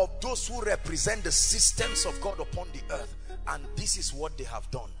of those who represent the systems of God upon the earth. And this is what they have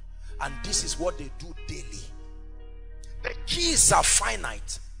done. And this is what they do daily. The keys are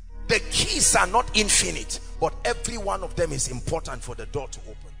finite. The keys are not infinite. But every one of them is important for the door to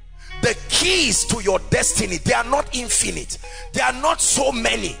open. The keys to your destiny, they are not infinite. They are not so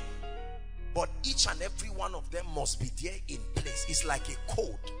many. But each and every one of them must be there in place. It's like a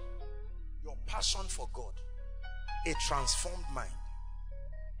code. Your passion for God. A transformed mind.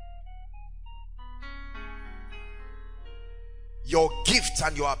 Your gifts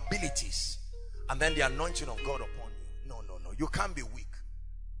and your abilities. And then the anointing of God upon you. No, no, no. You can't be weak.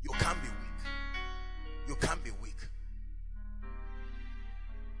 You can't be weak. You can't be weak.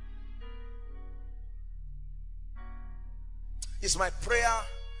 It's my prayer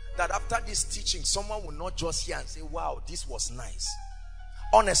that after this teaching, someone will not just hear and say, wow, this was nice.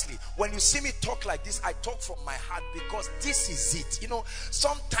 Honestly, when you see me talk like this, I talk from my heart, because this is it. You know,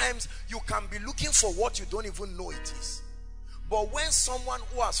 sometimes you can be looking for what you don't even know it is. But when someone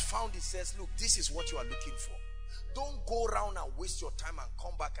who has found it says, look, this is what you are looking for, don't go around and waste your time and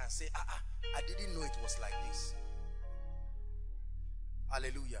come back and say, I didn't know it was like this.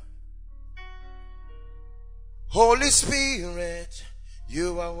 Hallelujah. Holy Spirit,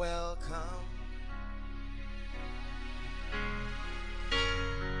 you are welcome.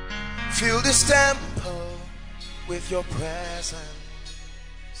 Fill this temple with your presence.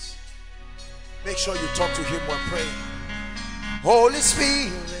 Make sure you talk to him when praying. Holy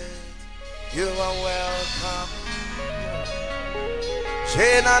Spirit, you are welcome.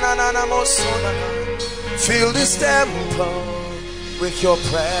 Fill this temple with your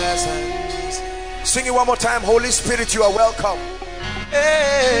presence. Sing it one more time. Holy Spirit, you are welcome.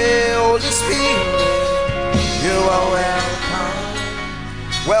 Hey, Holy Spirit, you are welcome.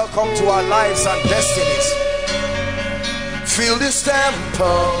 Welcome to our lives and destinies. Fill this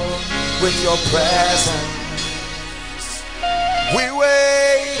temple with your presence. We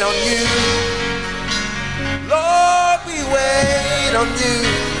wait on you, Lord, we wait on you.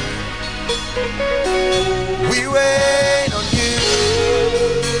 We wait on you,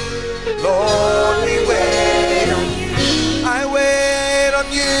 Lord, we wait on you. I wait on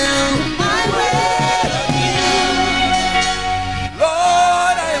you, I wait on you,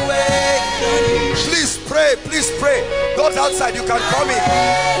 Lord, I wait on you. Please pray, please pray. Those outside, you can come in.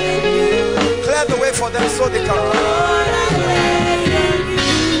 Clear the way for them so they can come.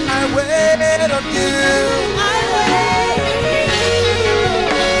 I wait on you. I wait on you.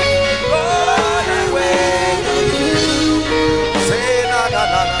 Lord, I wait on you. Say na na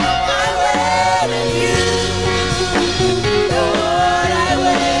na na. I wait on you. Lord, I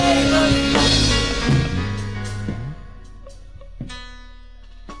wait on you.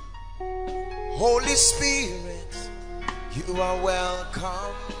 Holy Spirit, you are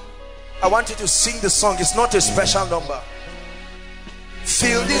welcome. I want you to sing the song. It's not a special number.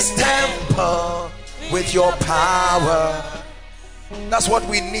 Fill this temple with your power. That's what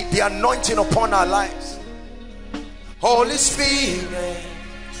we need, the anointing upon our lives. Holy Spirit,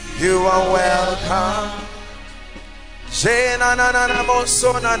 you are welcome.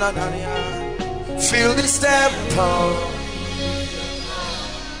 Fill this temple.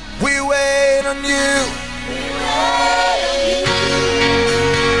 We wait on you.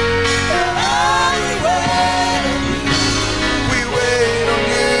 We wait on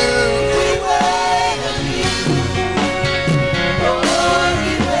you.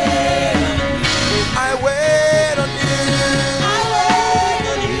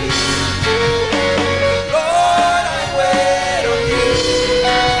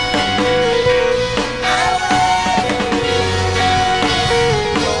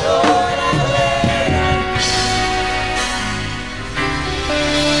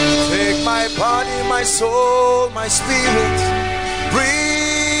 My soul, my spirit,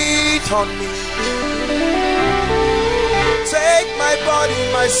 breathe on me. Take my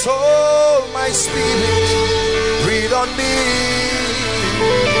body, my soul, my spirit, breathe on me.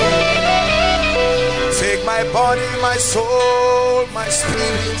 Take my body, my soul, my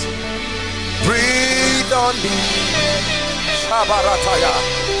spirit, breathe on me.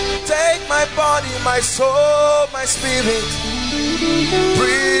 Take my body, my soul, my spirit,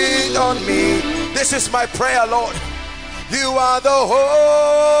 breathe on me. This is my prayer, Lord. You are the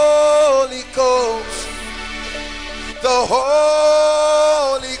Holy Ghost. The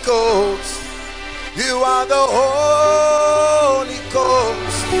Holy Ghost. You are the Holy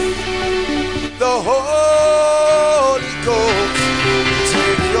Ghost. The Holy Ghost.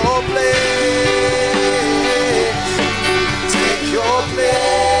 Take your place. Take your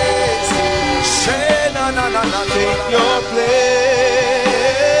place. Take your place.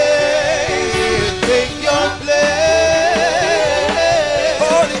 Take your place.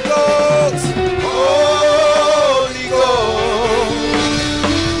 Holy Ghost. Holy Ghost.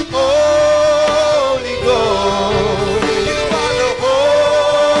 Holy Ghost. You are the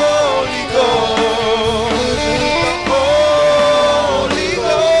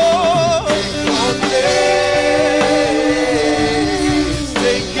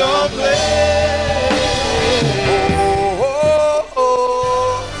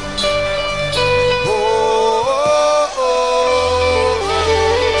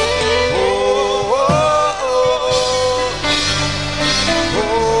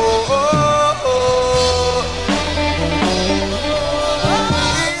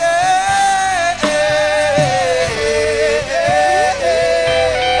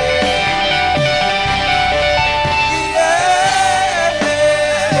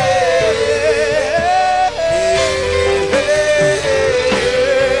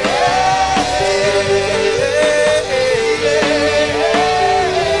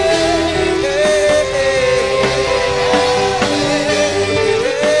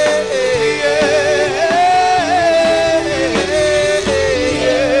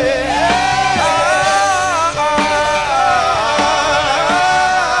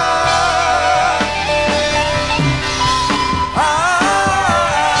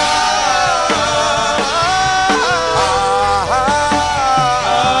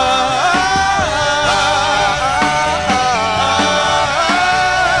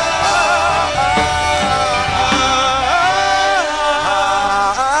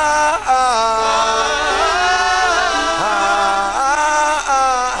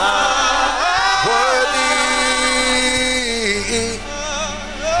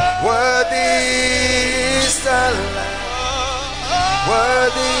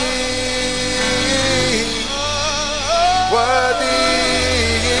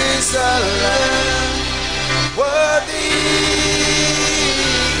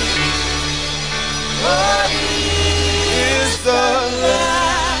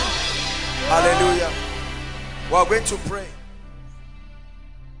We are going to pray.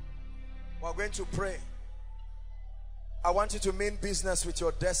 We are going to pray. I want you to mean business with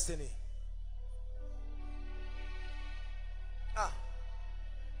your destiny.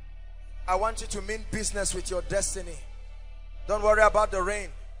 I want you to mean business with your destiny. Don't worry about the rain.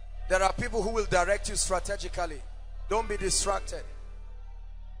 There are people who will direct you strategically. Don't be distracted.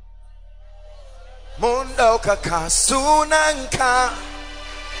 Mundo kakasunanka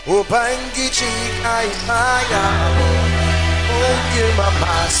ubangiji kaifaya ungi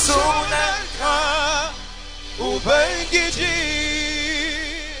mama sunanka ubangiji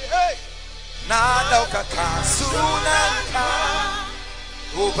nado kakasunanka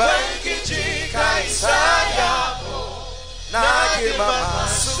ubangiji kaifaya nagi mama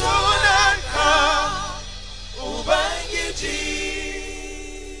sunanka ubangiji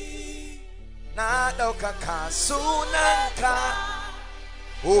nado kakasunanka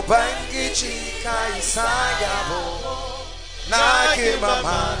ubangiji kaisaya nagi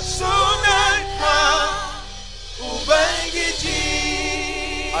mama sunanka ubangiji.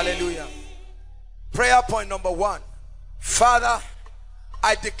 Hallelujah. Prayer point number 1. Father,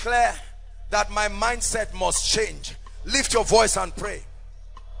 I declare that my mindset must change. Lift your voice and pray.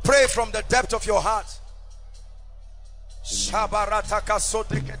 Pray from the depth of your heart.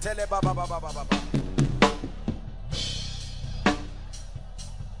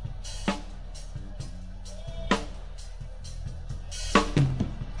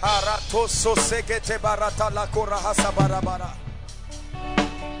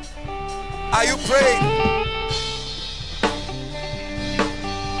 Are you praying?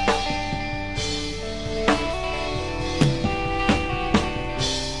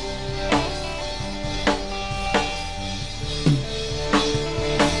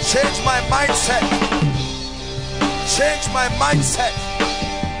 Change my mindset. Change my mindset.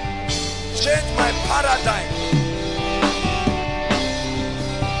 Change my paradigm.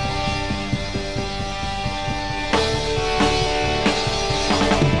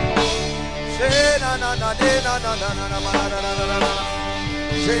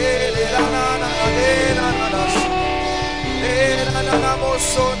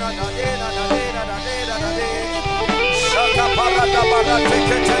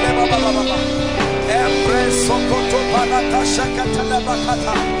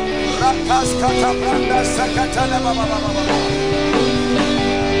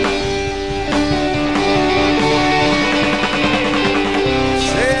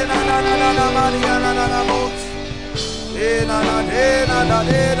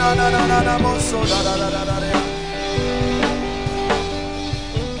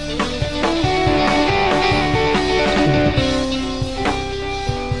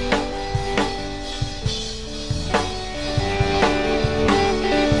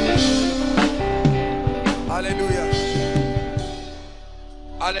 Hallelujah.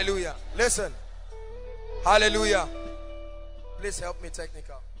 Hallelujah. Listen. Hallelujah. Please help me,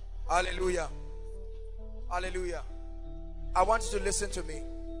 technical. Hallelujah. Hallelujah. I want you to listen to me.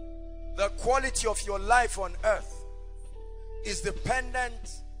 The quality of your life on earth is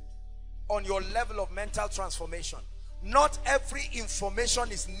dependent on your level of mental transformation. Not every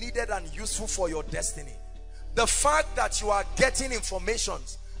information is needed and useful for your destiny. The fact that you are getting information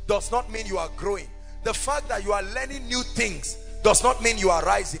does not mean you are growing. The fact that you are learning new things does not mean you are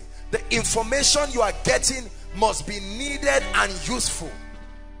rising. The information you are getting must be needed and useful.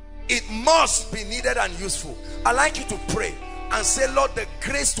 It must be needed and useful. I'd like you to pray and say, Lord, the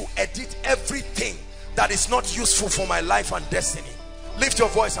grace to edit everything that is not useful for my life and destiny. Lift your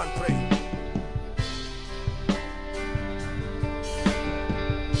voice and pray.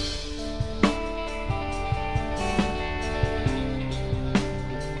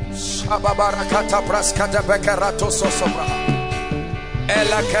 Ababarakata praskata bekarato sosobra.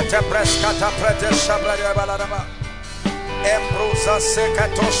 Ela kata praskata pradeshabra baladaba. Embrusa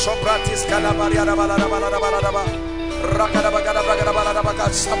sekato sobratis kalabaria baladaba. Rakada bagada bagada baladaba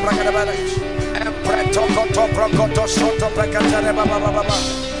kasabra kada balaj. Empreto koto prokoto soto prakata baba.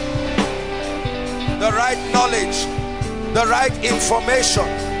 The right knowledge, the right information,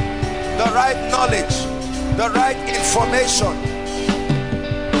 the right knowledge, the right information.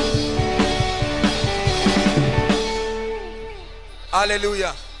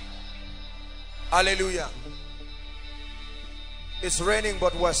 Hallelujah. Hallelujah. It's raining,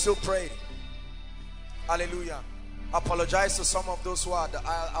 but we're still praying. Hallelujah. Apologize to some of those who are at the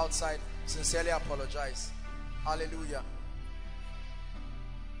aisle outside. Sincerely apologize. Hallelujah.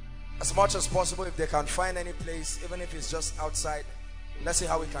 As much as possible, if they can find any place, even if it's just outside, let's see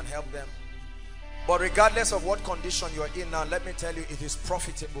how we can help them. But regardless of what condition you are in now, let me tell you, it is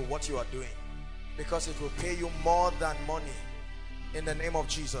profitable what you are doing. because it will pay you more than money. In the name of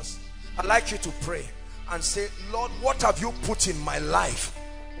Jesus, I'd like you to pray and say, Lord, what have you put in my life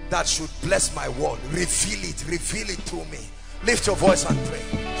that should bless my world? Reveal it to me. Lift your voice and pray.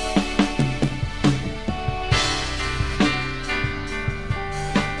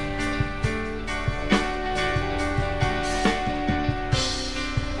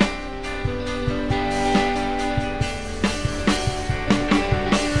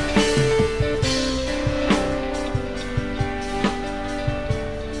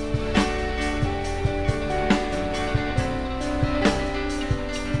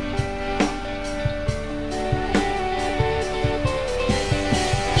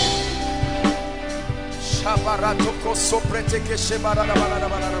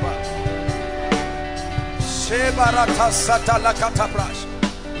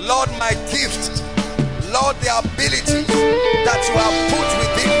 Lord, my gift, Lord, the ability that you have put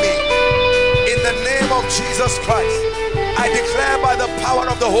within me, in the name of Jesus Christ, I declare by the power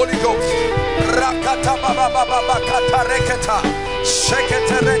of the Holy Ghost,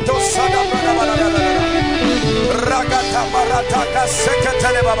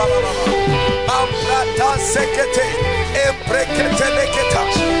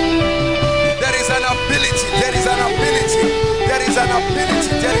 there is an ability, there is an ability, there is an ability,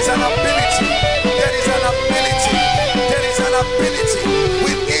 there is an ability, there is an ability, there is an ability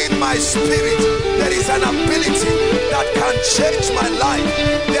within my spirit. There is an ability that can change my life.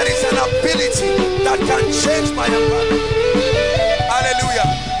 There is an ability that can change my environment. Hallelujah.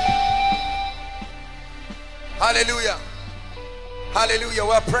 Hallelujah. Hallelujah.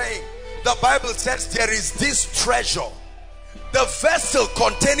 We're praying. The Bible says there is this treasure. The vessel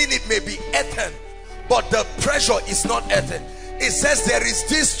containing it may be earthen, but the treasure is not earthen. It says there is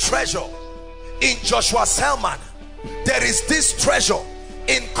this treasure in Joshua Selman. There is this treasure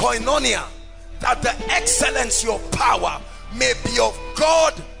in Koinonia, that the excellency of power may be of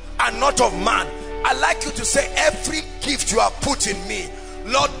God and not of man. I like you to say, every gift you have put in me,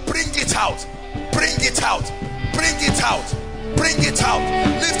 Lord, bring it out, bring it out, bring it out, bring it out.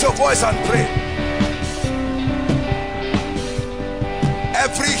 Lift your voice and pray.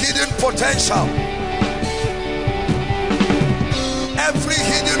 Every hidden potential, every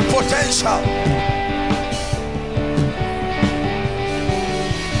hidden potential,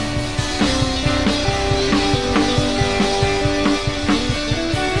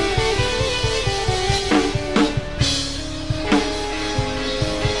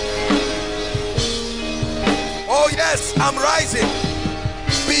 oh yes, I'm rising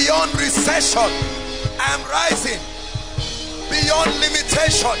beyond recession. I'm rising beyond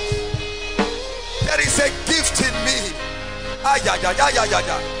limitation. There is a gift in me.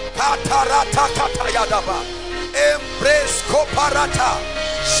 Katarata katayadaba. Embrace koparata.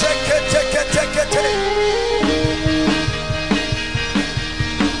 Sheketeketekete.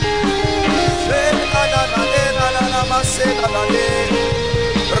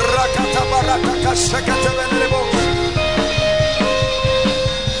 Rakatabarataka sheketebenelebo.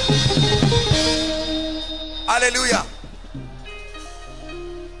 Hallelujah.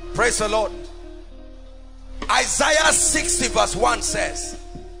 Praise the Lord. Isaiah 60 verse 1 says,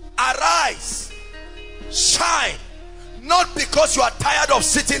 arise, shine, not because you are tired of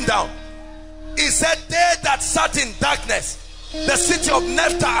sitting down. He said, they that sat in darkness, the city of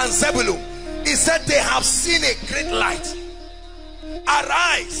Naphtali and Zebulun, he said, they have seen a great light.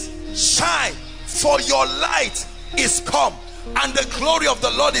 Arise, shine, for your light is come, and the glory of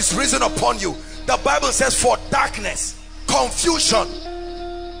the Lord is risen upon you. The Bible says, for darkness, confusion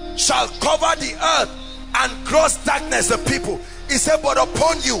shall cover the earth, and gross darkness the people. He said, but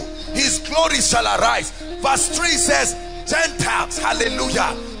upon you his glory shall arise. Verse 3 says, Gentiles,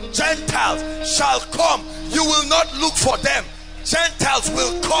 hallelujah, Gentiles shall come. You will not look for them. Gentiles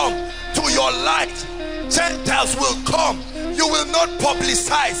will come to your light. Gentiles will come. You will not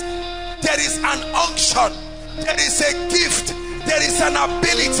publicize. There is an unction, there is a gift, there is an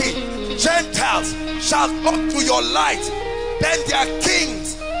ability. Gentiles shall come to your light, then their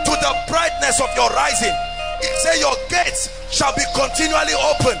kings to the brightness of your rising. It says your gates shall be continually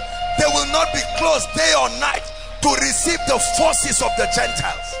open. They will not be closed day or night to receive the forces of the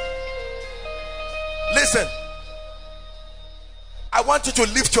Gentiles. Listen, I want you to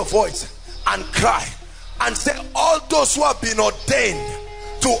lift your voice and cry and say, all those who have been ordained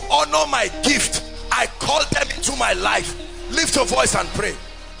to honor my gift, I call them into my life. Lift your voice and pray.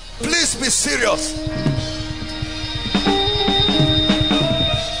 Please be serious.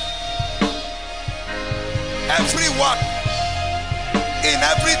 Everyone in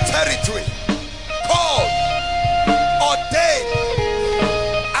every territory, called, ordained,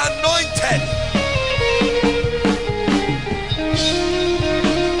 anointed,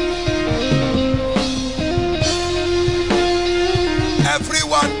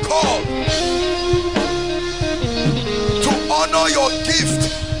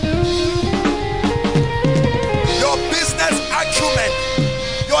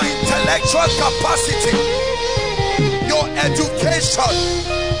 intellectual capacity, your education,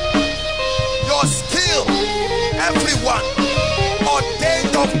 your skill, everyone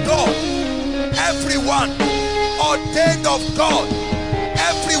ordained of God, everyone ordained of God,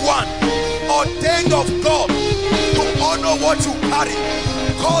 everyone ordained of God to honor what you carry.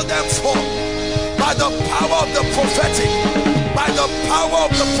 Call them forth by the power of the prophetic, by the power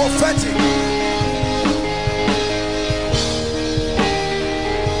of the prophetic.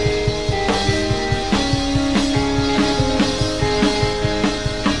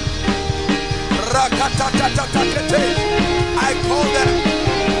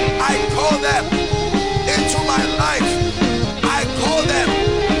 I call them into my life. I call them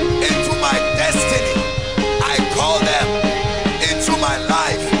into my destiny. I call them into my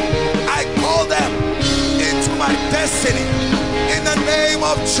life. I call them into my destiny. In the name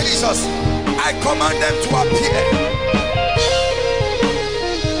of Jesus, I command them to appear.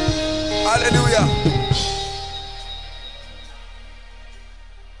 Hallelujah.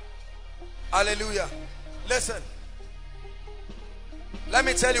 Hallelujah. Listen, let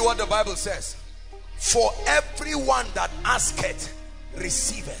me tell you what the Bible says. For everyone that asketh,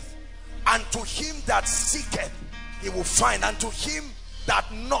 receiveth, and to him that seeketh, he will find, and to him that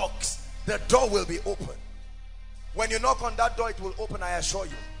knocks, the door will be open. When you knock on that door, it will open, I assure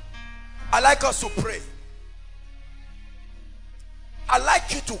you. I like us to pray. I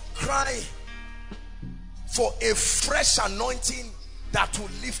like you to cry for a fresh anointing that will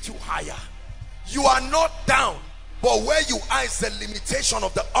lift you higher. You are not down, but where you are is the limitation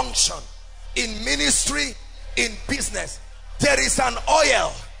of the unction. In ministry, in business, there is an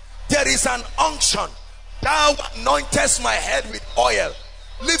oil, there is an unction. Thou anointest my head with oil.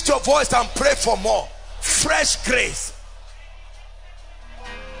 Lift your voice and pray for more. Fresh grace,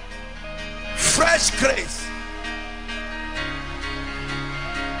 fresh grace.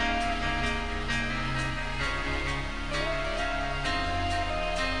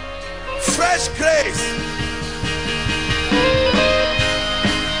 Fresh grace.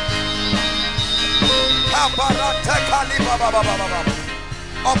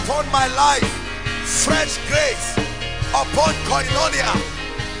 Upon my life, fresh grace. Upon Koinonia,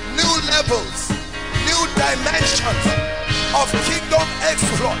 new levels, new dimensions of kingdom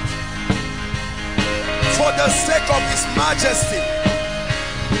exploit for the sake of His majesty.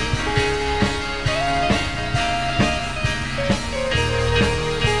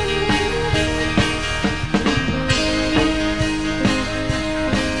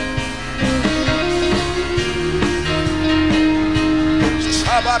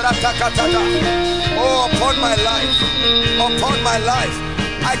 Oh, upon my life,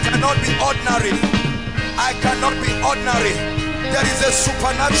 I cannot be ordinary. I cannot be ordinary. There is a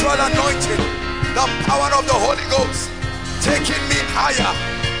supernatural anointing, the power of the Holy Ghost taking me higher,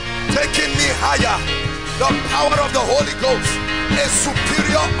 taking me higher. The power of the Holy Ghost, a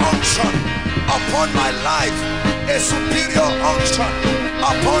superior unction upon my life, a superior unction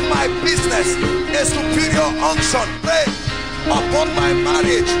upon my business, a superior unction. Pray. Upon my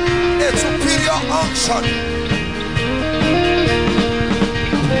marriage, a superior unction,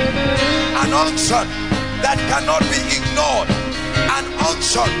 an unction that cannot be ignored, an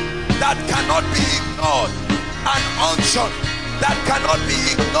unction that cannot be ignored, an unction that cannot be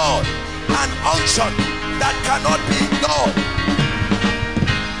ignored, an unction that cannot be ignored.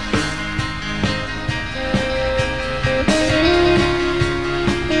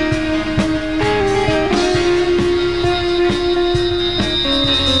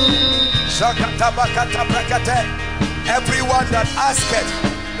 Everyone that asketh,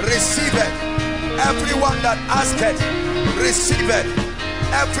 receiveth. Everyone that asketh, receiveth.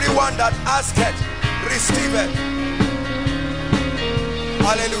 Everyone that asketh, receiveth.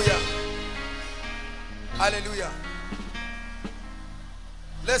 Hallelujah. Hallelujah.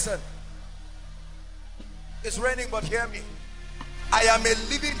 Listen, it's raining, but hear me. I am a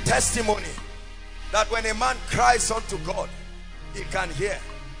living testimony that when a man cries unto God, He can hear.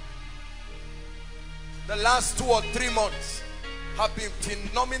 The last 2 or 3 months have been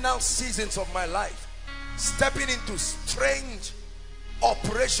phenomenal seasons of my life, stepping into strange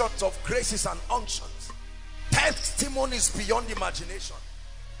operations of graces and unctions, testimonies beyond imagination.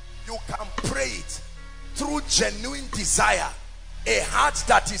 You can pray it through genuine desire, a heart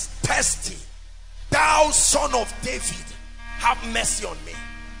that is thirsty. Thou Son of David, have mercy on me.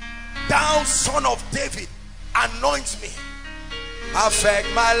 Thou Son of David, anoint me. Affect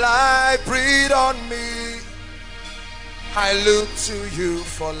my life, breathe on me. I look to you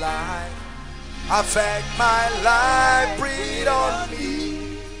for life. Affect my life, breathe on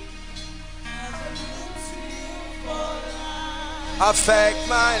me. Affect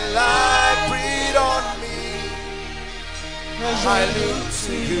my life, breathe on me. I look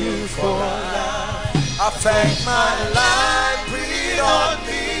to you for life. Affect my life, breathe on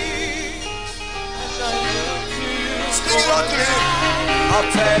me. Sing it unto him.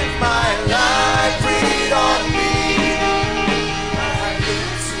 Affect my life, breathe on me. I look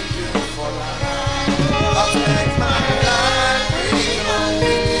to you for life. Affect my life, breathe on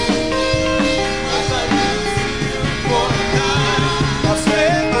me.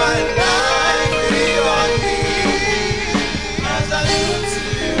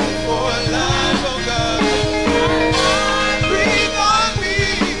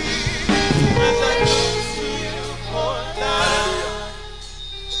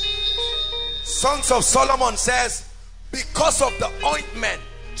 Songs of Solomon says, because of the ointment,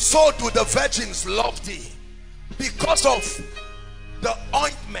 so do the virgins love thee. Because of the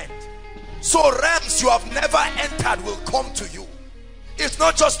ointment, so realms you have never entered will come to you. It's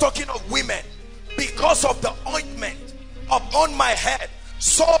not just talking of women. Because of the ointment upon my head,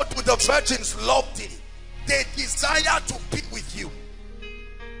 so do the virgins love thee. They desire to be with you.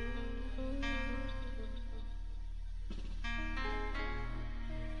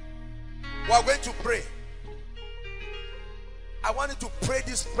 We are going to pray. I want you to pray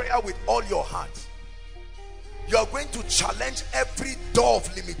this prayer with all your heart. You are going to challenge every door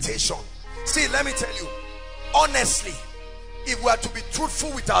of limitation. See, let me tell you, honestly, if we are to be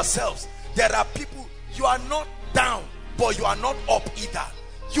truthful with ourselves, there are people, you are not down, but you are not up either.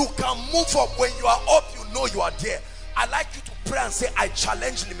 You can move up. When you are up, you know you are there. I like you to pray and say, I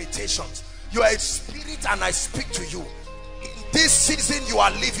challenge limitations. You are a spirit and I speak to you. This season you are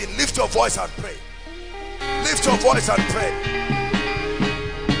living, lift your voice and pray. Lift your voice and pray.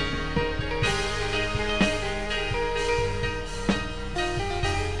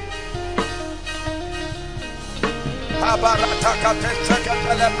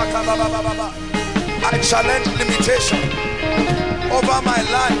 I challenge limitation over my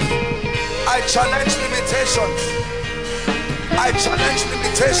life. I challenge limitations. I challenge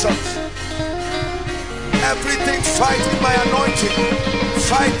limitations. Everything fighting my anointing,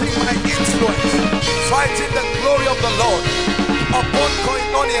 fighting my influence, fighting the glory of the Lord upon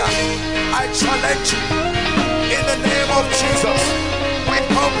Koinonia, I challenge you in the name of Jesus. We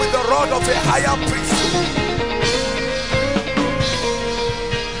come with the rod of a higher priesthood.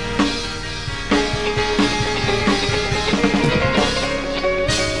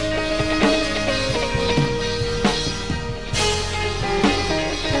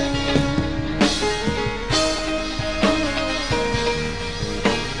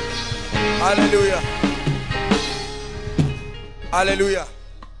 Hallelujah. Hallelujah.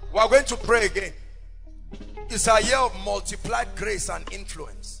 We are going to pray again. It's a year of multiplied grace and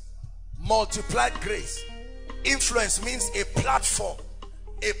influence. Multiplied grace. Influence means a platform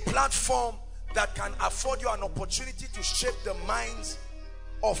that can afford you an opportunity to shape the minds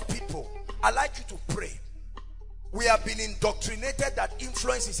of people. I like you to pray. We have been indoctrinated that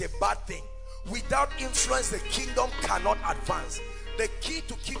influence is a bad thing. Without influence, the kingdom cannot advance. The key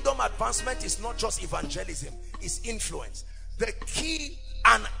to kingdom advancement is not just evangelism, it's influence. The key,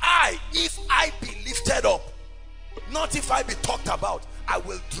 and if I be lifted up, not if I be talked about, I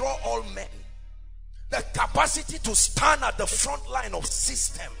will draw all men. The capacity to stand at the front line of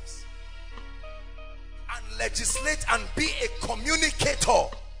systems and legislate and be a communicator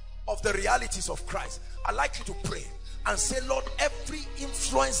of the realities of Christ. I'd like you to pray and say, Lord, every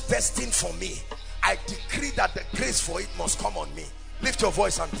influence destined for me, I decree that the grace for it must come on me. Lift your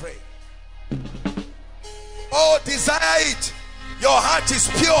voice and pray. Oh, desire it. Your heart is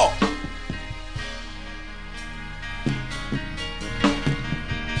pure.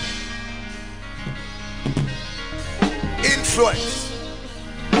 Influence.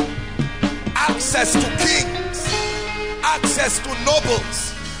 Access to kings. Access to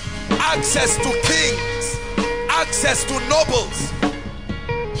nobles. Access to kings. Access to nobles.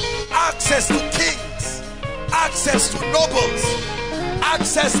 Access to kings. Access to nobles.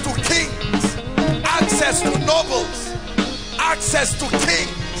 Access to kings. Access to nobles. Access to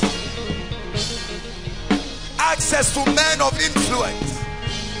kings. Access to men of influence.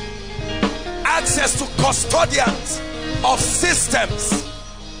 Access to custodians of systems.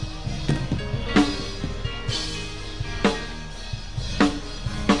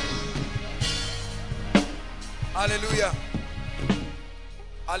 Hallelujah.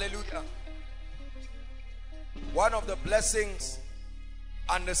 Hallelujah. One of the blessings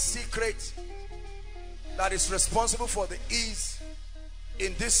and the secret that is responsible for the ease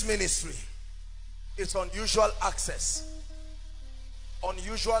in this ministry is unusual access,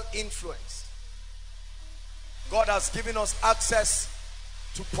 unusual influence. God has given us access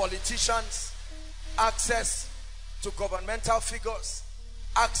to politicians, access to governmental figures,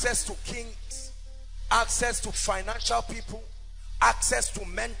 access to kings, access to financial people, access to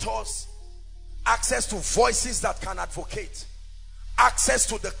mentors, access to voices that can advocate, access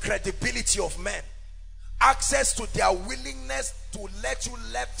to the credibility of men, access to their willingness to let you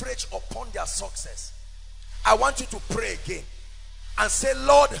leverage upon their success. I want you to pray again and say,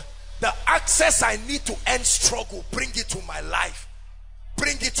 Lord, the access I need to end struggle, bring it to my life.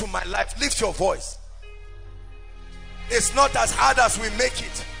 Bring it to my life. Lift your voice. It's not as hard as we make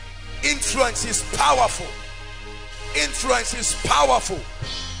it. Influence is powerful. Influence is powerful.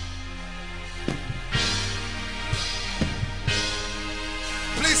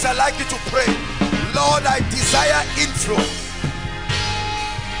 Please, I'd like you to pray. Lord, I desire influence.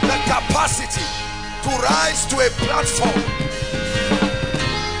 The capacity to rise to a platform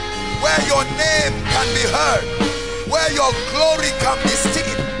where your name can be heard, where your glory can be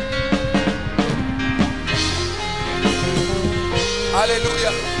seen.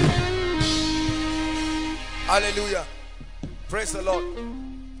 Hallelujah. Hallelujah. Praise the Lord.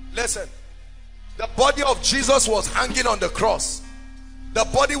 Listen, the body of Jesus was hanging on the cross. The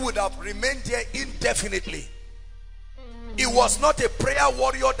body would have remained there indefinitely. It was not a prayer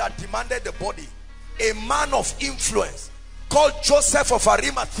warrior that demanded the body. A man of influence called Joseph of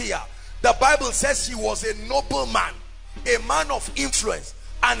Arimathea. The Bible says he was a noble man, a man of influence,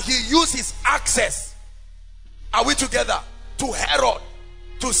 and he used his access. Are we together? To Herod,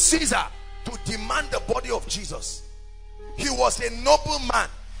 to Caesar, to demand the body of Jesus. He was a noble man.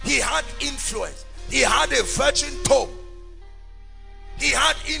 He had influence. He had a virgin tomb. He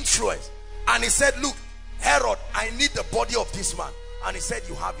had influence. And he said, look, Herod, I need the body of this man. And he said,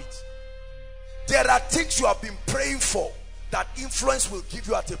 you have it. There are things you have been praying for that influence will give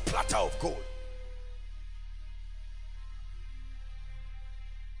you at a platter of gold.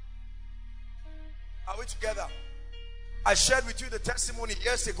 Are we together? I shared with you the testimony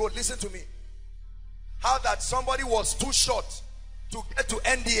years ago. Listen to me. How that somebody was too short to get to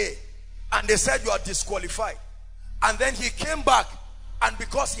NDA and they said you are disqualified. And then he came back, and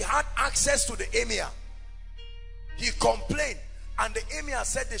because he had access to the emir, he complained, and the emir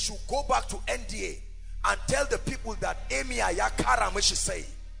said they should go back to NDA and tell the people that emir Yakara say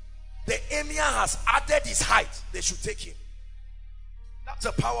the emir has added his height, they should take him. That's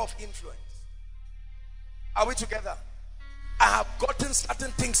the power of influence. Are we together? I have gotten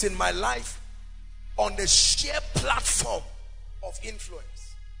certain things in my life on the sheer platform of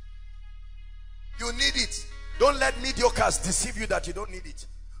influence. You need it. Don't let mediocres deceive you that you don't need it.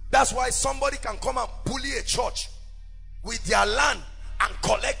 That's why somebody can come and bully a church with their land and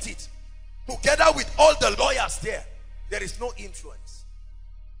collect it together with all the lawyers there. There is no influence.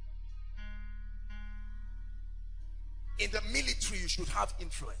 In the military, you should have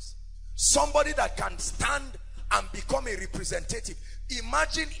influence. Somebody that can stand and become a representative.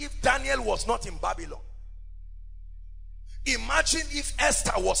 Imagine if Daniel was not in Babylon. Imagine if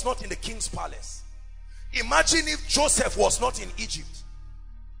Esther was not in the king's palace. Imagine if Joseph was not in Egypt.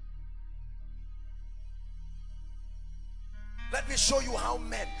 Let me show you how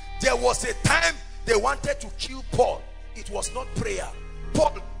men. There was a time they wanted to kill Paul. It was not prayer.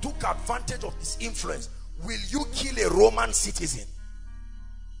 Paul took advantage of his influence. Will you kill a Roman citizen?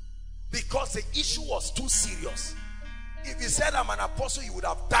 Because the issue was too serious. If he said I'm an apostle, he would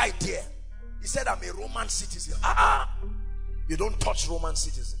have died there. He said I'm a Roman citizen. You don't touch Roman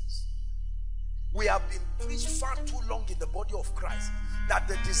citizens. We have been preached far too long in the body of Christ that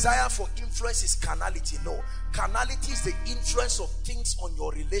the desire for influence is carnality. No, carnality is the influence of things on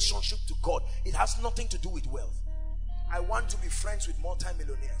your relationship to God. It has nothing to do with wealth. I want to be friends with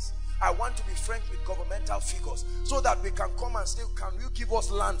multi-millionaires. I want to be friends with governmental figures so that we can come and say, can you give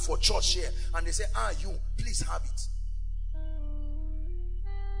us land for church here? And they say, you please have it.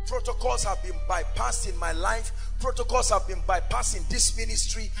 Protocols have been bypassed in my life. Protocols have been bypassed in this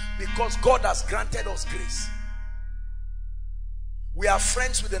ministry because God has granted us grace. We are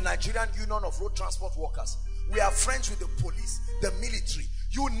friends with the Nigerian Union of Road Transport Workers. We are friends with the police, the military.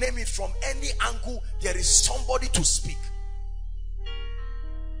 You name it, from any angle, there is somebody to speak.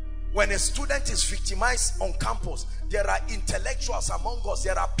 When a student is victimized on campus, there are intellectuals among us.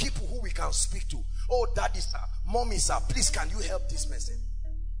 There are people who we can speak to. Oh, daddy sir, mommy sir, please can you help this person?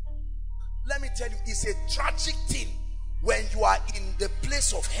 Let me tell you, it's a tragic thing when you are in the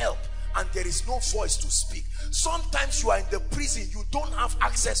place of help and there is no voice to speak. Sometimes you are in the prison, you don't have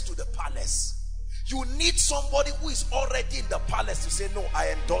access to the palace. You need somebody who is already in the palace to say, no, I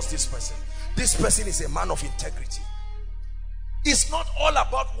endorse this person. This person is a man of integrity. It's not all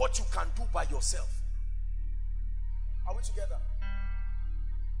about what you can do by yourself. Are we together?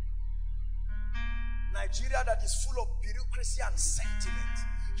 Nigeria that is full of bureaucracy and sentiment.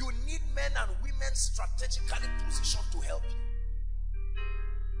 You need men and women strategically positioned to help you.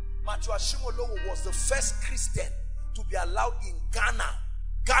 Matthew Ashimolowo was the first Christian to be allowed in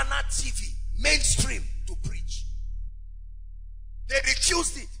Ghana TV, mainstream, to preach. They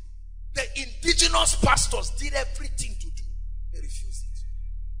refused it. The indigenous pastors did everything to do. They refused it.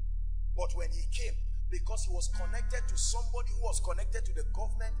 But when he came, because he was connected to somebody who was connected to the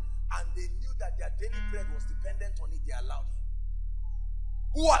government, and they knew that their daily bread was dependent on it, they allowed him.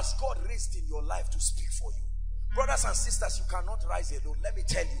 Who has God raised in your life to speak for you? Brothers and sisters, you cannot rise alone. Let me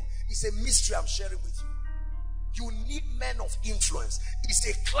tell you, it's a mystery I'm sharing with you. You need men of influence. It's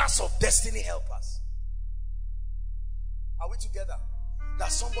a class of destiny helpers. Are we together?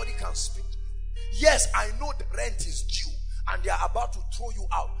 That somebody can speak to you. Yes, I know the rent is due and they are about to throw you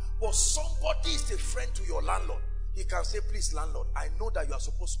out, but somebody is a friend to your landlord. He can say, please landlord, I know that you are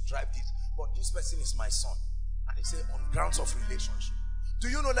supposed to drive this, but this person is my son. And they say, on grounds of relationship. Do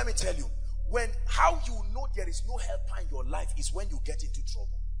you know, let me tell you, how you know there is no helper in your life is when you get into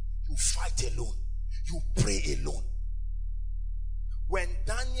trouble. You fight alone. You pray alone. When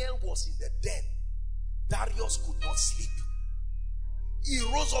Daniel was in the den, Darius could not sleep. He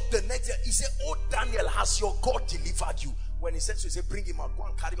rose up the next day. He said, oh Daniel, has your God delivered you? When he said so, he said, bring him out. Go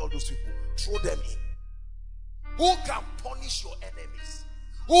and carry all those people. Throw them in. Who can punish your enemies?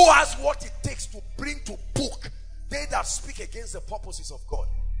 Who has what it takes to bring to book they that speak against the purposes of God?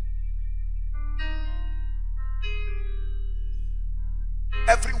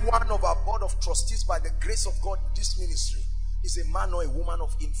 Every one of our board of trustees, by the grace of God, this ministry is a man or a woman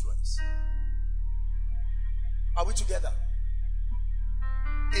of influence. Are we together?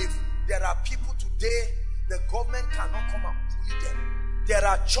 If there are people today, the government cannot come and bully them. There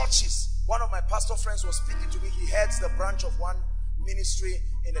are churches. One of my pastor friends was speaking to me. He heads the branch of one ministry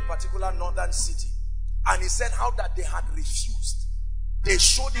in a particular northern city. And he said how that they had refused. They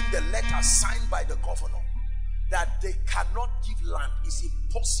showed him the letter signed by the governor that they cannot give land. It's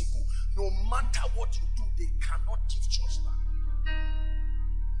impossible. No matter what you do, they cannot give church land.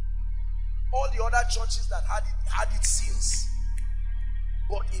 All the other churches that had it since.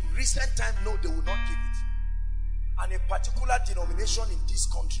 But in recent time, no, they will not give it. And a particular denomination in this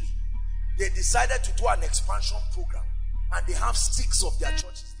country, they decided to do an expansion program. And they have 6 of their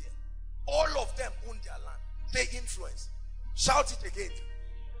churches there. All of them own their land. They influence. Shout it again.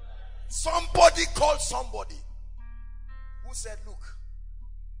 Somebody called somebody who said, look,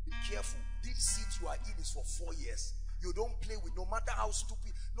 be careful. This seat you are in is for 4 years. You don't play with, no matter how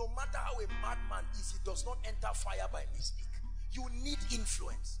stupid, no matter how a madman is, he does not enter fire by mistake. You need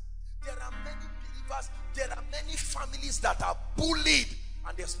influence. There are many believers, there are many families that are bullied,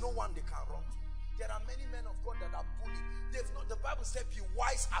 and there's no one they can run to. There are many men of God that are bullied. The Bible said, be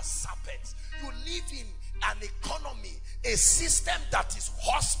wise as serpents. You live in an economy, a system that is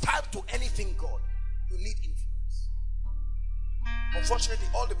hostile to anything God. You need influence. Unfortunately,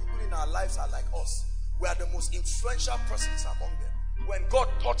 all the people in our lives are like us. We are the most influential persons among them. When God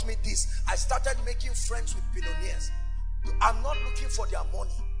taught me this, I started making friends with billionaires. I'm not looking for their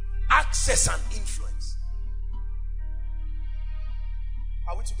money. Access and influence.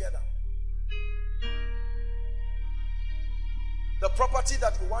 Are we together? The property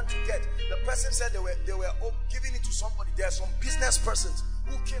that we want to get, the person said they were giving it to somebody. There are some business persons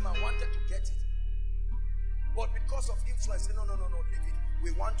who came and wanted to get it. But because of influence, no, leave it.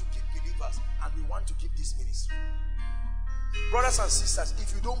 We want to keep believers and we want to keep this ministry. Brothers and sisters,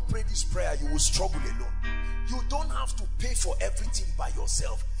 if you don't pray this prayer, you will struggle alone. You don't have to pay for everything by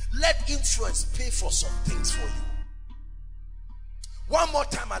yourself. Let influence pay for some things for you. One more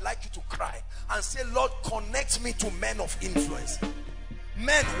time, I'd like you to cry and say, Lord, connect me to men of influence.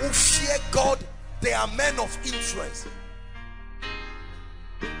 Men who fear God, they are men of influence.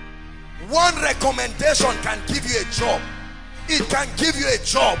 One recommendation can give you a job. It can give you a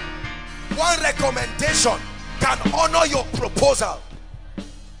job. One recommendation can honor your proposal.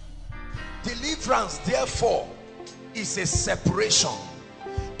 Deliverance, therefore, is a separation.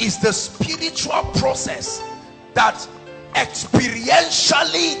 Is the spiritual process that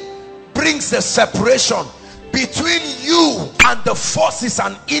experientially brings the separation between you and the forces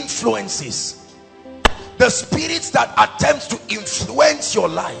and influences, the spirits that attempt to influence your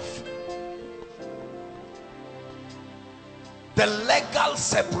life. The legal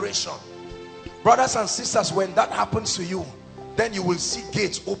separation. Brothers and sisters, when that happens to you, then you will see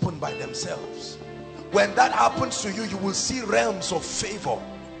gates open by themselves. When that happens to you, you will see realms of favor.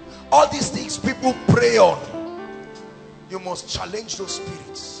 All these things people pray on. You must challenge those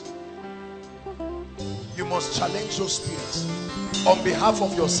spirits. You must challenge those spirits on behalf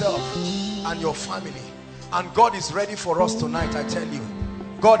of yourself and your family. And God is ready for us tonight, I tell you.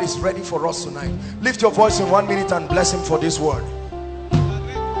 God is ready for us tonight. Lift your voice in 1 minute and bless him for this word.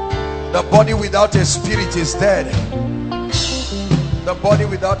 The body without a spirit is dead. The body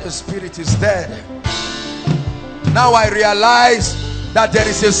without a spirit is dead. Now I realize that there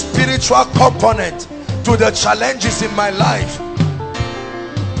is a spiritual component to the challenges in my life.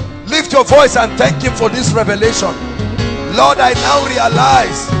 Lift your voice and thank him for this revelation. Lord, I now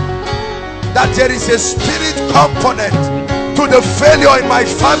realize that there is a spirit component to the failure in my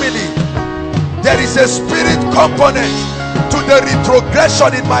family. There is a spirit component to the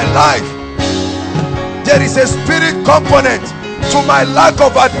retrogression in my life. There is a spirit component to my lack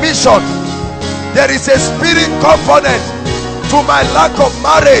of admission. There is a spirit component to my lack of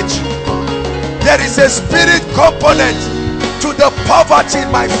marriage. There is a spirit component to the poverty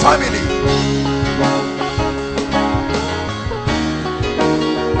in my family.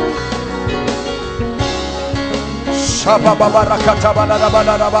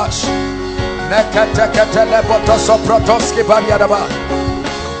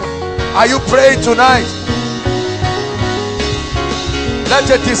 Are you praying tonight? Let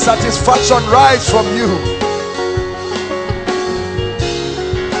a dissatisfaction rise from you.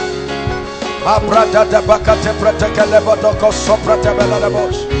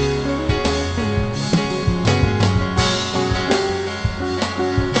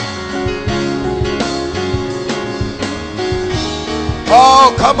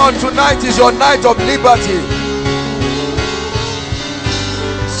 Oh, come on, tonight is your night of liberty.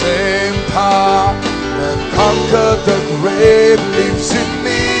 Same power that conquered the grave lives in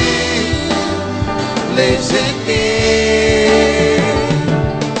me, lives in me.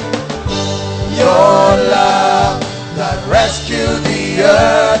 Your love that rescued the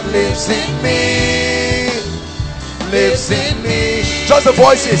earth lives in me, lives in me. Just the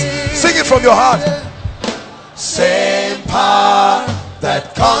voices, sing it from your heart. Same power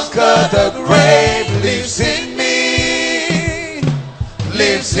that conquered the grave lives in me,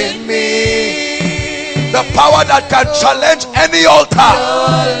 lives in me. The power that can challenge any altar,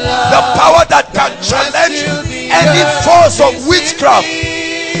 the power that can challenge any force of witchcraft,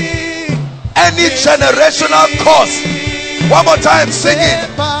 any generational curse. One more time, sing it.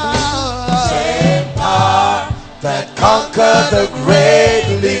 Same power that conquered the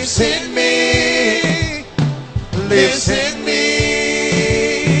grave lives in me, lives in me.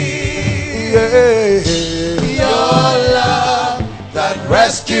 Your love that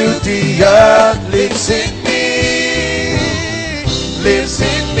rescued the earth lives in me, lives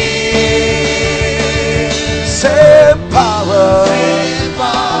in me. Same power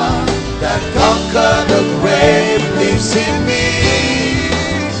that conquered the grave lives in me,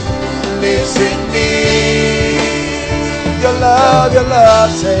 lives in me. Your love,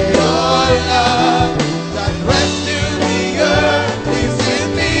 say your love that rescued the earth lives in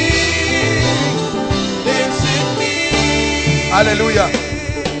me, lives in me. Hallelujah.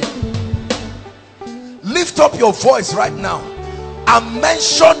 Lift up your voice right now and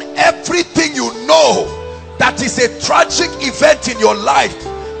mention everything you know that is a tragic event in your life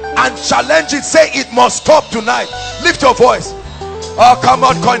and challenge it. Say it must stop tonight. Lift your voice. Oh, come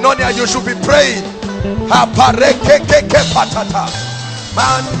on, Koinonia, you should be praying. Challenge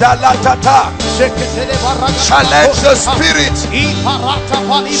the spirit.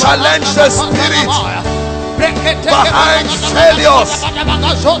 Challenge the spirit behind failures.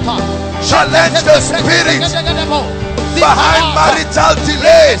 Challenge the spirit behind marital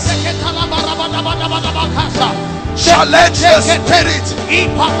delays. Challenge the spirit.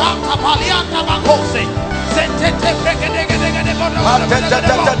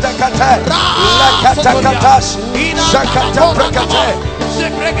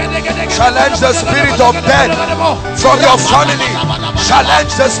 Challenge the spirit of death from your family.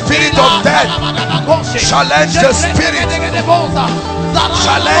 Challenge the spirit of death. Challenge the spirit.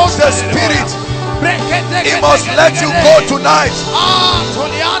 Challenge the spirit. He must let you go tonight.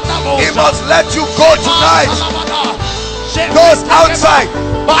 He must let you go tonight. Those outside,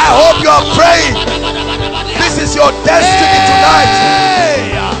 I hope you are praying. This is your destiny tonight.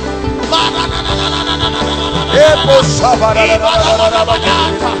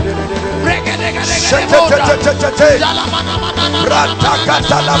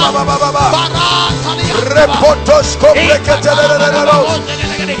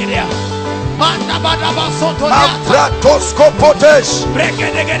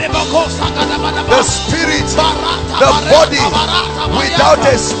 The spirit, the body without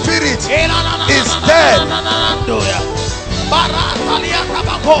a spirit is dead.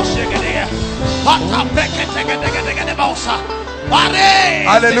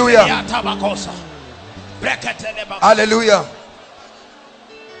 Hallelujah. Hallelujah.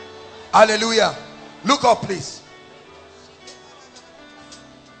 Hallelujah. Look up, please.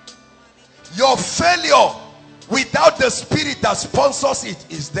 Your failure without the spirit that sponsors it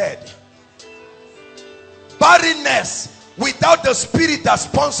is dead. Barrenness without the spirit that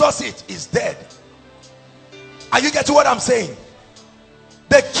sponsors it is dead. Are you getting what I'm saying?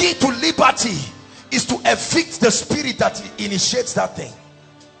 The key to liberty is to evict the spirit that initiates that thing.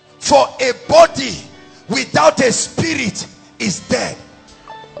 For a body without a spirit is dead.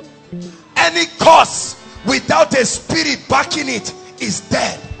 Any cause without a spirit backing it is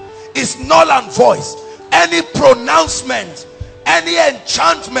dead. It's null and void. Any pronouncement, any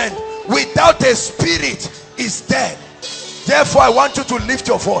enchantment without a spirit is dead. Therefore, I want you to lift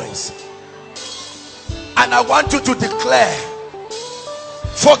your voice and I want you to declare.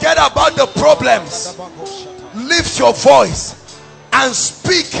 Forget about the problems. Lift your voice and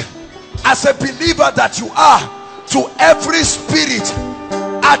speak as a believer that you are to every spirit.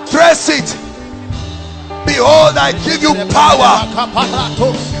 Address it. Behold, I give you power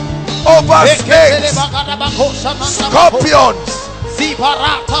over snakes, scorpions.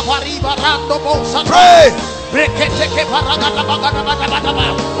 Pray.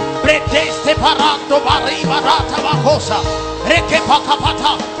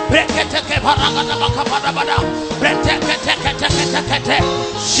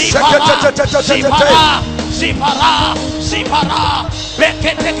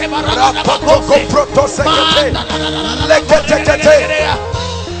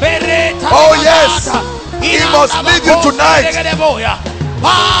 Oh yes, he must leave you tonight.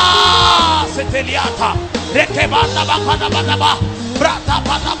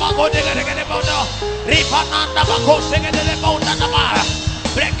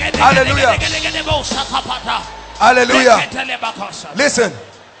 Hallelujah. Hallelujah. Listen,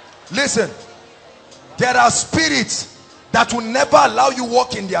 listen. There are spirits that will never allow you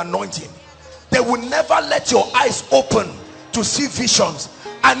walk in the anointing. They will never let your eyes open to see visions,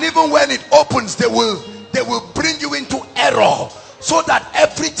 and even when it opens, they will bring you into error, so that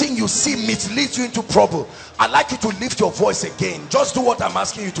everything you see misleads you into trouble. I'd like you to lift your voice again. Just do what I'm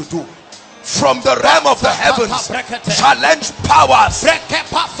asking you to do. From the realm of the heavens, challenge powers,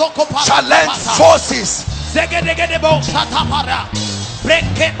 challenge forces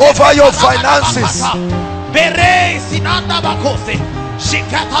over your finances.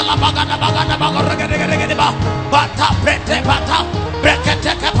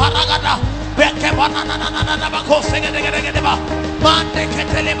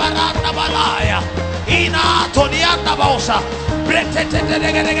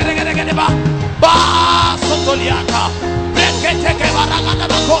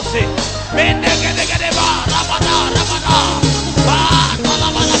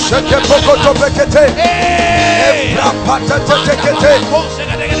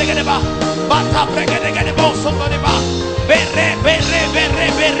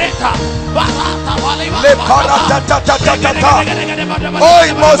 Oh,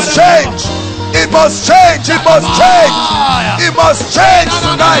 it must change. It must change. It must change. It must change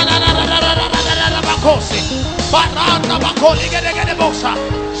tonight.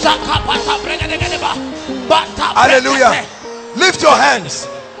 Hallelujah. Lift your hands.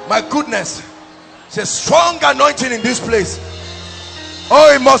 My goodness, it's a strong anointing in this place.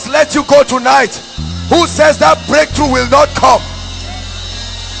 Oh, it must let you go tonight. Who says that breakthrough will not come?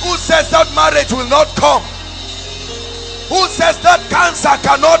 Who says that marriage will not come? Who says that cancer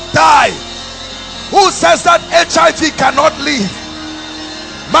cannot die? Who says that HIV cannot live?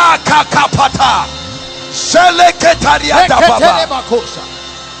 Makakapata. Sheleketariata baba.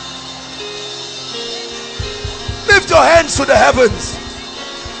 Lift your hands to the heavens.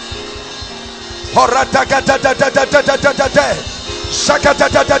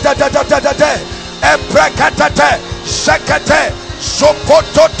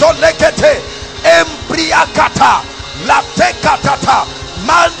 Sokototo lekete embriakata latekatata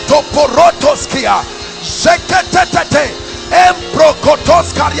manto porotoskia seketete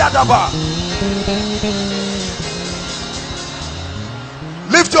embrokotoskariadaba.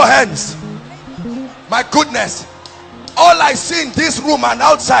 Lift your hands. My goodness, all I see in this room and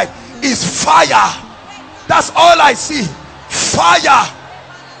outside is fire. That's all I see. Fire.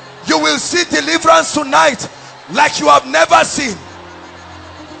 You will see deliverance tonight like you have never seen.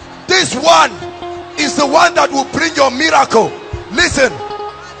 This one is the one that will bring your miracle. Listen,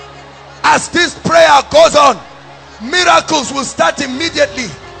 as this prayer goes on, miracles will start immediately.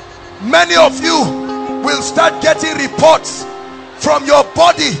 Many of you will start getting reports from your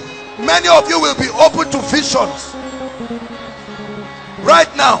body Many of you will be open to visions. Right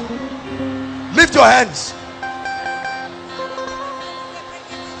now, lift your hands.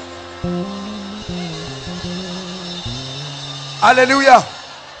 Hallelujah.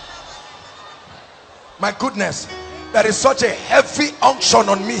 My goodness, there is such a heavy unction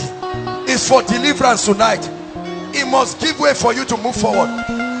on me. It's for deliverance tonight. It must give way for you to move forward.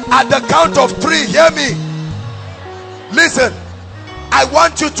 At the count of 3, hear me. Listen, I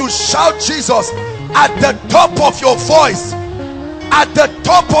want you to shout Jesus at the top of your voice. At the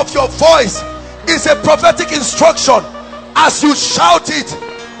top of your voice is a prophetic instruction. As you shout it,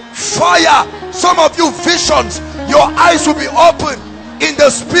 fire. Some of you, visions, your eyes will be open in the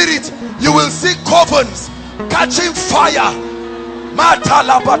spirit. You will see covens catching fire.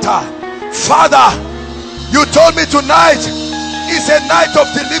 Matalabata. Father, you told me tonight is a night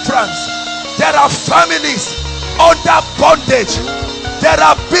of deliverance. There are families under bondage. There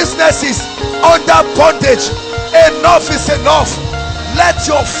are businesses under bondage. Enough is enough. Let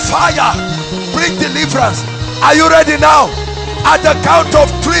your fire bring deliverance. Are you ready now? At the count of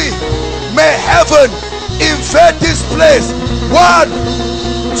 3, may heaven invade this place. 1,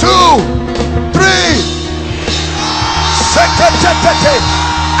 2, 3.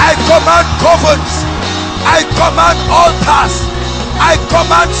 I command covens, I command altars, I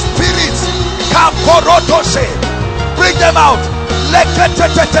command spirits. Bring them out.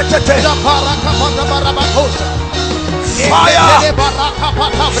 Fire,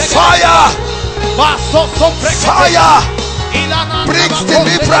 fire, fire brings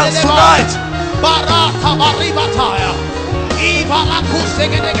deliverance tonight.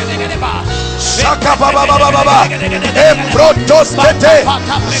 Shaka baba baba baba.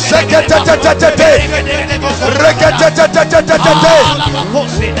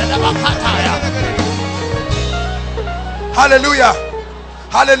 Hallelujah.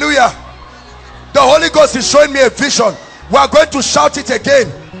 Hallelujah. The Holy Ghost is showing me a vision. We are going to shout it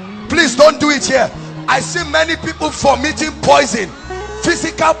again. Please don't do it here. I see many people vomiting poison,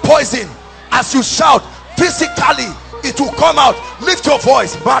 physical poison. As you shout, physically it will come out. Lift your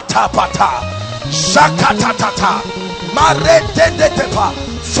voice. Father,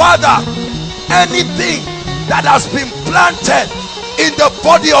 anything that has been planted in the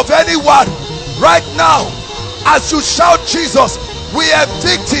body of anyone right now, as you shout Jesus, we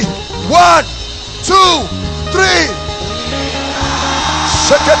evict it. 1, 2, 3.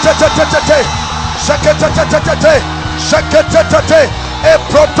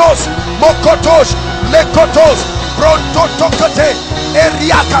 Eprotos, mokotos, lekotos, brontotokate,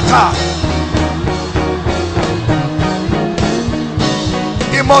 eriakata.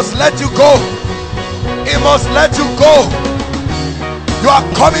 He must let you go. He must let you go. You are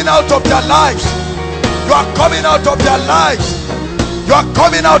coming out of their lives. You are coming out of their lives. You are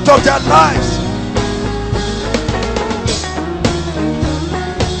coming out of their lives.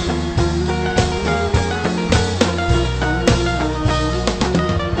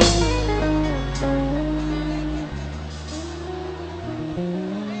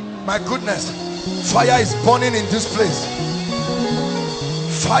 My goodness, fire is burning in this place.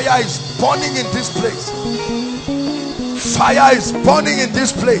 Fire is burning in this place. Fire is burning in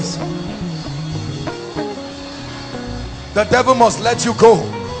this place. The devil must let you go.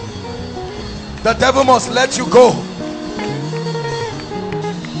 The devil must let you go.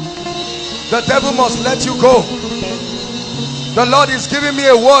 The devil must let you go. The Lord is giving me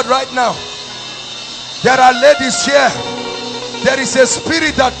a word right now. There are ladies here. There is a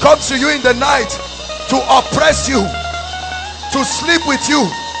spirit that comes to you in the night to oppress you, to sleep with you.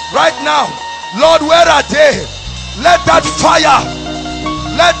 Right now, Lord, where are they? Let that fire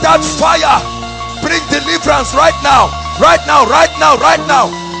bring deliverance right now. Right now, right now, right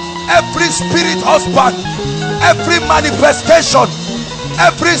now. Every spirit husband, every manifestation,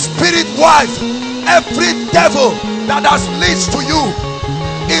 every spirit wife, every devil that has leads to you,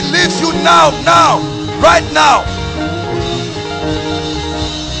 it leaves you now, right now.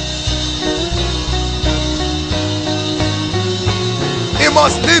 He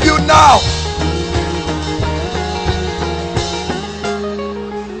must leave you now.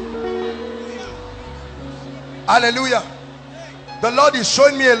 Hallelujah. The Lord is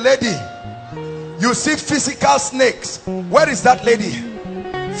showing me a lady. You see physical snakes. Where is that lady?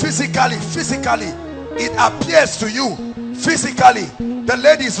 Physically it appears to you. Physically, the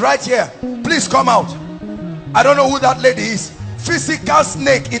lady is right here. Please come out. I don't know who that lady is. Physical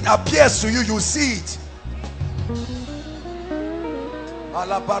snake, it appears to you. You see it.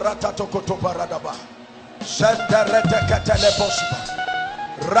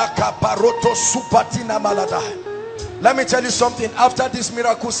 Let me tell you something. After this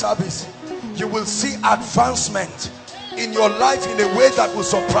miracle service, you will see advancement in your life in a way that will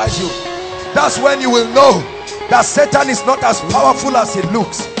surprise you. That's when you will know that Satan is not as powerful as it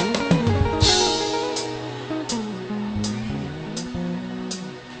looks.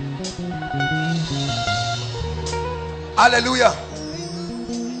 Hallelujah.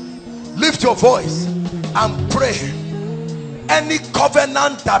 Lift your voice and pray. Any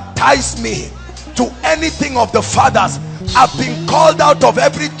covenant that ties me to anything of the fathers, I've been called out of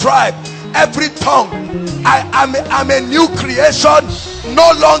every tribe, every tongue. I'm a new creation,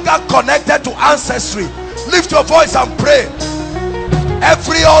 no longer connected to ancestry. Lift your voice and pray.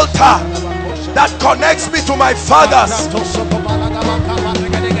 Every altar that connects me to my fathers,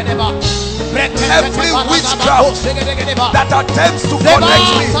 every witchcraft that attempts to connect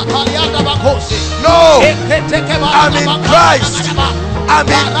me, no, I'm in Christ. I'm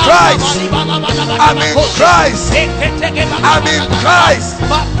in Christ. I'm in Christ. I'm in Christ.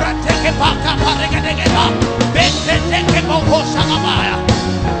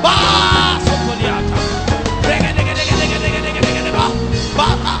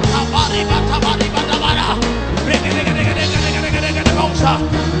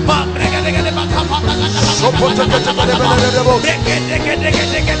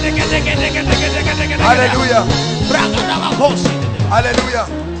 Hallelujah. Hallelujah.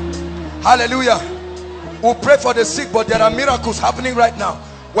 Hallelujah. We'll pray for the sick, but there are miracles happening right now.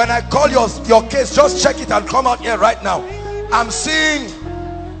 When I call your case, just check it and come out here right now. I'm seeing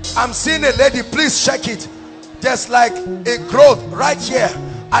a lady. Please check it. There's like a growth right here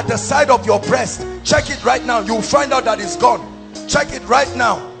at the side of your breast. Check it right now. You'll find out that it's gone. Check it right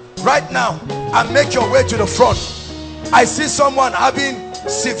now. Right now. And make your way to the front. I see someone having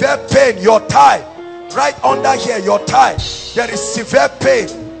severe pain. Your thigh. Right under here, your thigh. There is severe pain.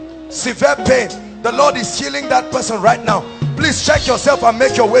 Severe pain. The Lord is healing that person right now. Please check yourself and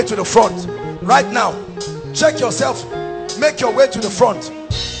make your way to the front. Right now. Check yourself. Make your way to the front.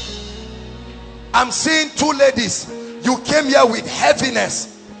 I'm seeing two ladies. You came here with heaviness.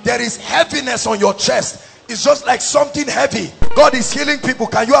 There is heaviness on your chest. It's just like something heavy. God is healing people.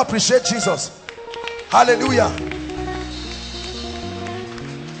 Can you appreciate Jesus? Hallelujah.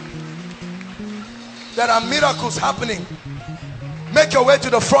 There are miracles happening. Make your way to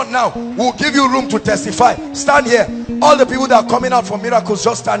the front now. We'll give you room to testify. Stand here. All the people that are coming out for miracles,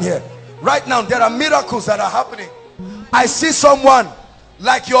 just stand here. Right now, there are miracles that are happening. I see someone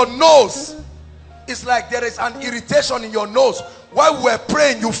like your nose. It's like there is an irritation in your nose. While we were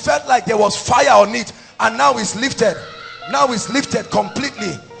praying, you felt like there was fire on it. And now it's lifted. Now it's lifted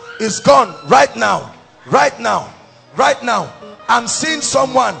completely. It's gone right now. Right now. Right now. I'm seeing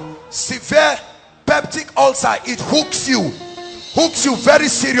someone. Severe peptic ulcer. It hooks you. Hooks you very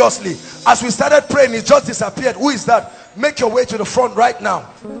seriously. As we started praying, it just disappeared. Who is that? Make your way to the front right now.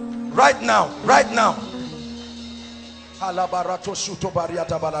 Right now. Right now.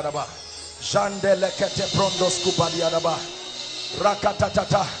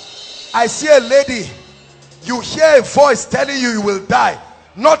 I see a lady. You hear a voice telling you you will die.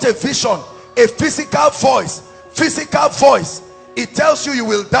 Not a vision, a physical voice. Physical voice. It tells you you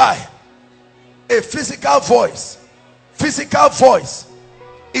will die. A physical voice. Physical voice.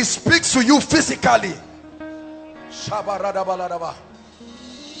 It speaks to you physically.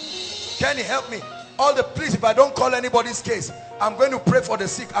 Can you help me? All the, please, if I don't call anybody's case, I'm going to pray for the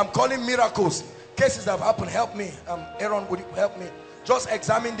sick. I'm calling miracles. Cases that have happened. Help me. Aaron, would you help me? Just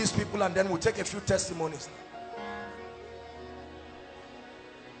examine these people and then we'll take a few testimonies.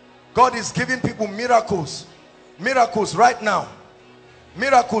 God is giving people miracles. Miracles right now.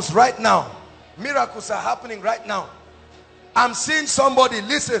 Miracles right now. Miracles are happening right now. I'm seeing somebody.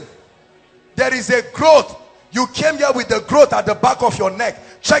 Listen. There is a growth. You came here with the growth at the back of your neck.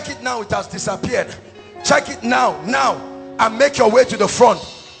 Check it now. It has disappeared. Check it now. Now. And make your way to the front.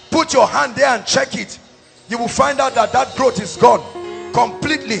 Put your hand there and check it. You will find out that that growth is gone.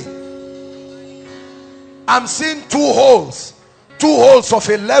 Completely. I'm seeing two holes of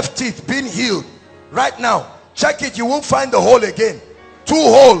a left teeth being healed right now. Check it. You won't find the hole again. Two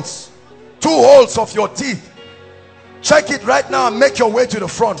holes of your teeth. Check it right now and make your way to the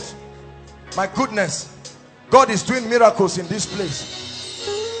front. My goodness, God is doing miracles in this place.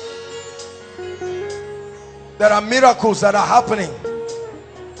 There are miracles that are happening.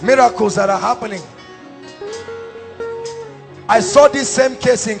 Miracles that are happening. I saw this same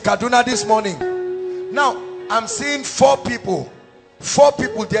case in Kaduna this morning. Now I'm seeing four people.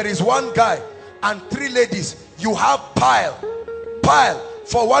 There is one guy and three ladies. You have pile.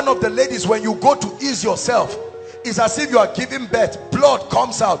 For one of the ladies, when you go to ease yourself, it's as if you are giving birth. Blood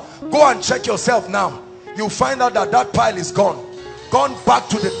comes out. Go and check yourself now. you find out that that pile is gone back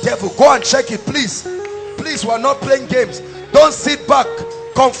to the devil. Go and check it, please. Please, we are not playing games. Don't sit back.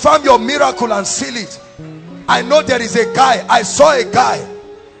 Confirm your miracle and seal it. I know there is a guy, I saw a guy,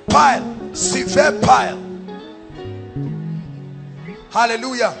 pile, severe pile.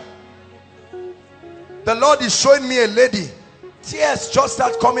 Hallelujah. The Lord is showing me a lady, tears just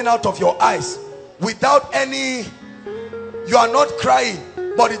start coming out of your eyes without any, you are not crying,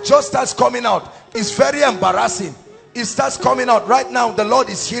 but it just starts coming out. It's very embarrassing. It starts coming out right now. The Lord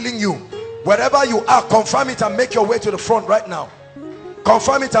is healing you. Wherever you are, confirm it and make your way to the front right now.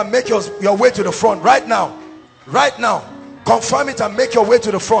 Confirm it and make your way to the front right now. Right now. Confirm it and make your way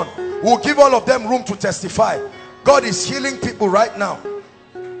to the front. We'll give all of them room to testify. God is healing people right now.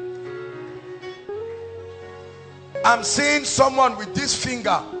 I'm seeing someone with this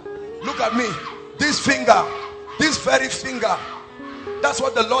finger. Look at me. This finger. This very finger. That's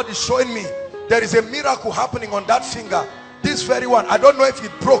what the Lord is showing me. There is a miracle happening on that finger. This very one. I don't know if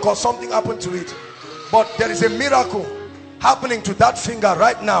it broke or something happened to it. But there is a miracle happening to that finger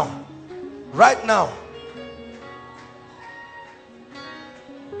right now. Right now.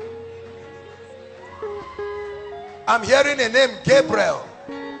 I'm hearing a name, Gabriel.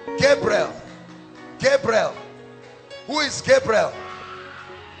 Gabriel. Gabriel. Who is Gabriel?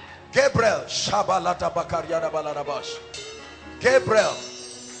 Gabriel. Gabriel.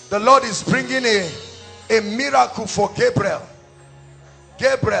 The Lord is bringing a miracle for Gabriel.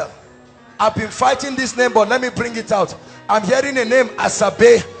 Gabriel. I've been fighting this name, but let me bring it out. I'm hearing a name,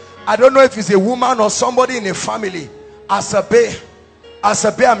 Asabe. I don't know if it's a woman or somebody in a family. Asabe.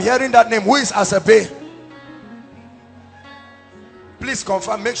 Asabe, I'm hearing that name. Who is Asabe? Please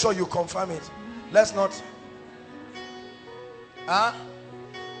confirm. Make sure you confirm it. Let's not.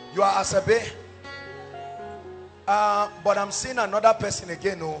 You are Asabe. But I'm seeing another person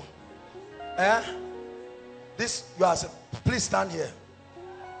again. Oh. This, you are Asabe. Please stand here.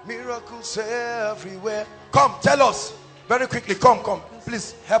 Miracles everywhere. Come, tell us very quickly. Come.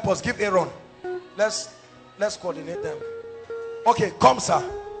 Please help us. Give Aaron. Let's coordinate them. Okay, come, sir.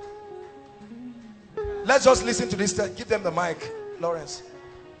 Let's just listen to this. Give them the mic, Lawrence.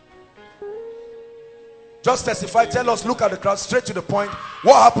 Just testify. Tell us. Look at the crowd. Straight to the point.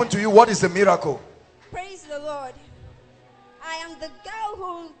 What happened to you? What is the miracle? Praise the Lord. I am the girl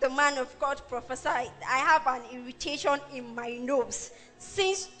who the man of God prophesied. I have an irritation in my nose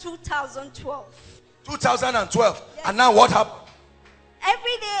since 2012. 2012. Yes. And now what happened?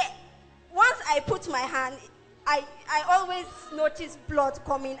 Every day, once I put my hand, I always notice blood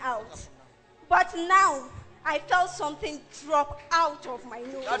coming out. But now, I felt something drop out of my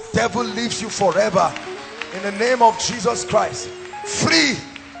nose. That devil leaves you forever. In the name of Jesus Christ. Free.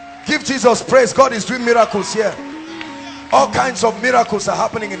 Give Jesus praise. God is doing miracles here. All kinds of miracles are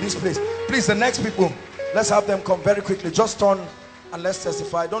happening in this place. Please, the next people, let's have them come very quickly. Just turn and let's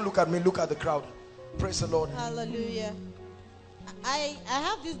testify. Don't look at me, look at the crowd. Praise the Lord. Hallelujah. I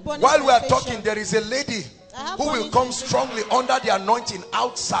have this burning While we are sensation. talking, there is a lady who will come strongly under the anointing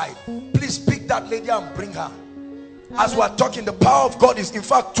outside. Please pick that lady and bring her. As we are talking, the power of God is, in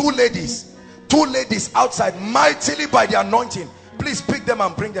fact, two ladies outside, mightily by the anointing. Please pick them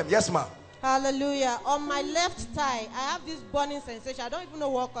and bring them. Yes, ma'am. Hallelujah. On my left thigh, I have this burning sensation. I don't even know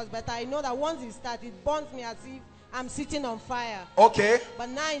what cause, but I know that once it starts, it burns me as if I'm sitting on fire. Okay. But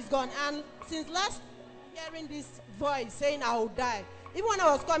now it's gone. And since last hearing this voice saying I will die, even when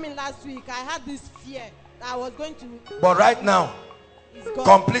I was coming last week, I had this fear that I was going to. But right now, it's gone.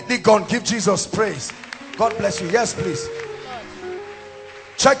 Completely gone. Give Jesus praise. God bless you. Yes, please.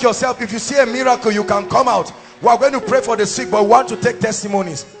 Check yourself. If you see a miracle, you can come out. We are going to pray for the sick, but we want to take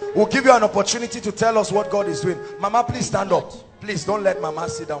testimonies. We'll give you an opportunity to tell us what God is doing. Mama, please stand up. Please don't let Mama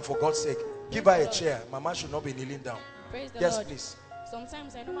sit down, for God's sake. Give her a chair. Mama should not be kneeling down. Praise the Yes, Lord. please.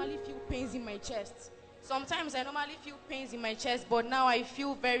 Sometimes I normally feel pains in my chest. Sometimes I normally feel pains in my chest, but now I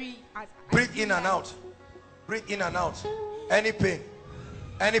feel very... Breathe in and out. Breathe in and out. Any pain?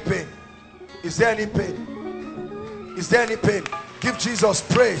 Any pain? Is there any pain? Is there any pain? Give Jesus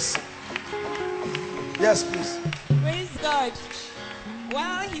praise. Yes, please. Praise God.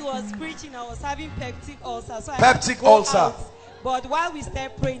 While he was preaching, I was having peptic ulcer. So Peptic ulcer. out. But while we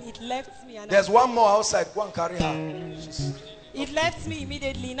started praying, it left me. And There's one more outside. Go and carry her. it left me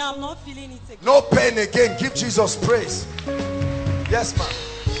immediately. Now I'm not feeling it again. No pain again. Give Jesus praise. Yes, ma'am.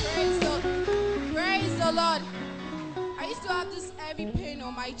 Praise the Lord. I used to have this heavy pain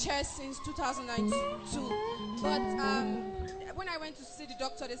on my my chest since 2002. But when I went to see the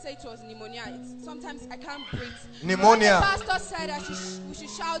doctor, they said it was pneumonia. Sometimes I can't breathe. Pneumonia. The pastor said we should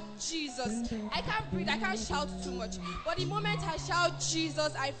shout Jesus. I can't breathe. I can't shout too much. But the moment I shout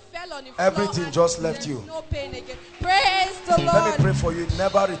Jesus, I fell on the floor. Everything just left you. No pain again. Praise the Lord. Let me pray for you. It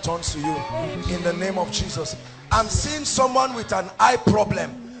never returns to you. In the name of Jesus. I'm seeing someone with an eye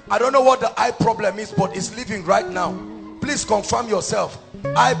problem. I don't know what the eye problem is, but it's living right now. Please confirm yourself.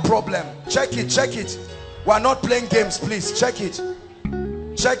 Eye problem. Check it. Check it. We're not playing games, please. Check it.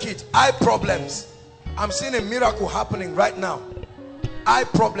 Check it. Eye problems. I'm seeing a miracle happening right now. Eye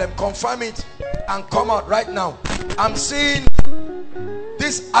problem. Confirm it and come out right now. I'm seeing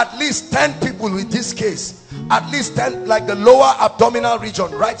this, at least 10 people with this case. At least 10, like the lower abdominal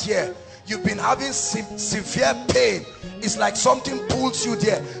region right here. You've been having severe pain. It's like something pulls you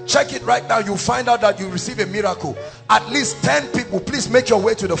there. Check it right now. You'll find out that you receive a miracle. At least 10 people. Please make your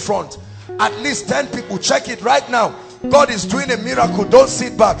way to the front. At least 10 people. Check it right now. God is doing a miracle. Don't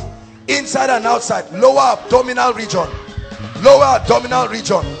sit back. Inside and outside. Lower abdominal region. Lower abdominal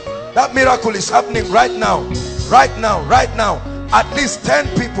region. That miracle is happening right now. Right now. Right now. At least 10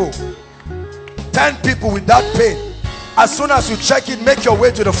 people. 10 people with that pain. As soon as you check it, make your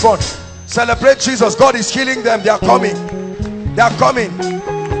way to the front. Celebrate Jesus. God is healing them. They are coming. They are coming.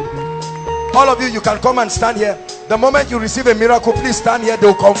 All of you, you can come and stand here. The moment you receive a miracle, please stand here. They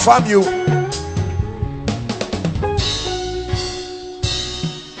will confirm you.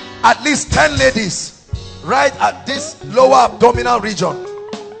 At least 10 ladies right at this lower abdominal region.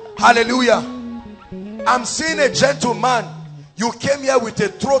 Hallelujah. I'm seeing a gentleman. You came here with a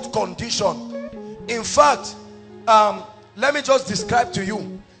throat condition. In fact, let me just describe to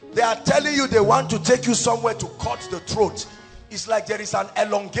you. They are telling you they want to take you somewhere to cut the throat. It's like there is an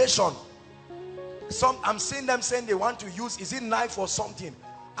elongation. I'm seeing them saying they want to use, is it knife or something,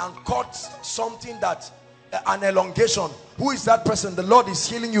 and cut something that, an elongation. Who is that person? The Lord is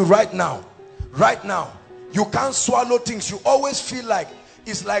healing you right now. Right now. You can't swallow things. You always feel like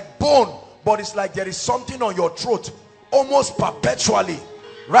it's like bone, but it's like there is something on your throat almost perpetually.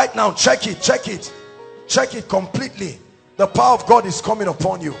 Right now, check it, check it. Check it completely. The power of God is coming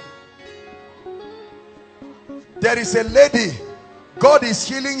upon you. There is a lady, God is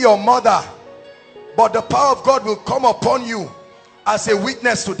healing your mother, but the power of God will come upon you as a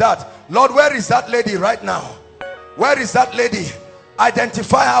witness to that. Lord, where is that lady right now? Where is that lady?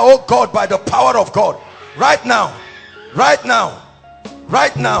 Identify her, oh God, by the power of God. Right now. Right now.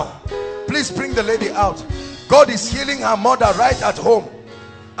 Right now. Please bring the lady out. God is healing her mother right at home.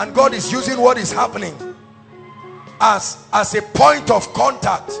 And God is using what is happening as a point of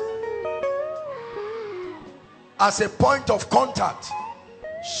contact. As a point of contact.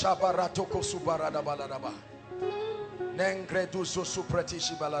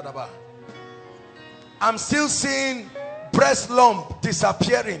 I'm still seeing breast lump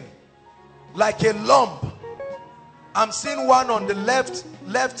disappearing like a lump. I'm seeing one on the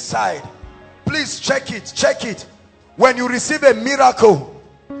left side. Please check it, check it. When you receive a miracle,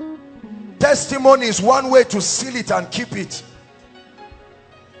 testimony is one way to seal it and keep it.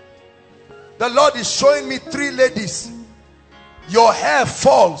 The Lord is showing me 3 ladies. Your hair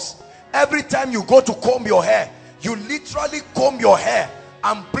falls. Every time you go to comb your hair, you literally comb your hair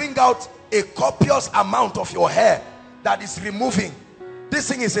and bring out a copious amount of your hair that is removing. This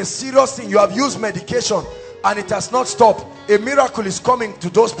thing is a serious thing. You have used medication and it has not stopped. A miracle is coming to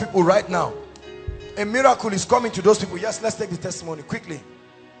those people right now. A miracle is coming to those people. Yes, let's take the testimony quickly.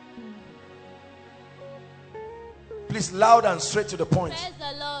 Please, loud and straight to the point. Praise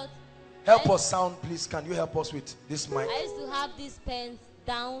the Lord. Help us sound, please. Can you help us with this mic? I used to have these pains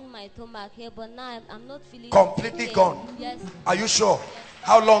down my stomach here, but now I'm not feeling completely gone. Yes. Are you sure? Yes.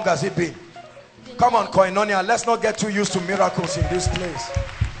 How long has it been? Come on, Koinonia. Let's not get too used to miracles in this place.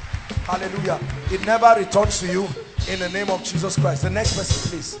 Hallelujah. It never returns to you in the name of Jesus Christ. The next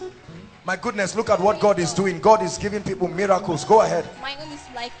person, please. My goodness, look at what God is doing. God is giving people miracles. Go ahead. My name is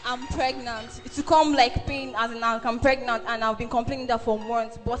like I'm pregnant. It's come like pain as in I'm pregnant, and I've been complaining that for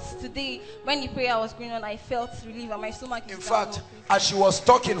months. But today, when the prayer was going on, I felt relief and my stomach is in fact, as she was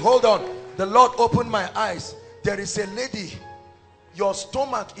talking, hold on. The Lord opened my eyes. There is a lady. Your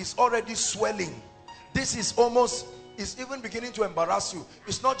stomach is already swelling. This is almost, it's even beginning to embarrass you.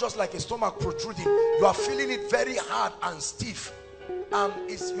 It's not just like a stomach protruding. You are feeling it very hard and stiff.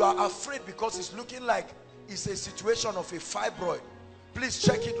 You are afraid because it's looking like it's a situation of a fibroid. Please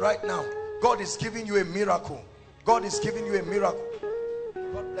check it right now. God is giving you a miracle. God is giving you a miracle.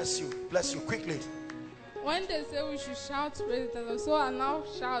 God bless you. Bless you quickly. When they say we should shout praise the Lord, so I now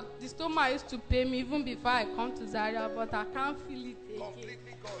shout. The stomach used to pain me even before I come to Zaria, but I can't feel it again.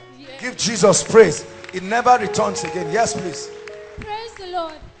 Yeah. Give Jesus praise. It never returns again. Yes, please. Praise the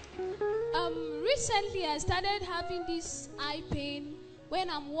Lord. Recently I started having this eye pain. When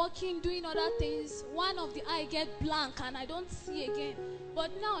I'm walking, doing other things, one of the eye get blank and I don't see again.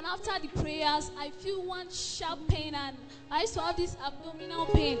 But now, after the prayers, I feel one sharp pain, and I used to have this abdominal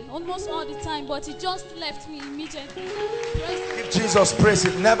pain almost all the time, but it just left me immediately. Give Jesus praise.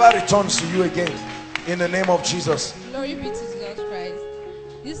 It never returns to you again. In the name of Jesus. Glory be to Jesus Christ.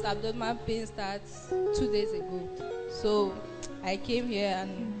 This abdominal pain starts 2 days ago. So I came here,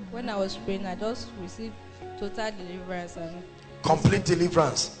 and when I was praying, I just received total deliverance and complete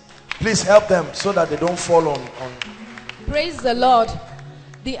deliverance. Please help them so that they don't fall on. Praise the Lord.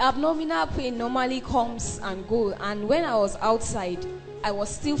 The abdominal pain normally comes and goes, and when I was outside, I was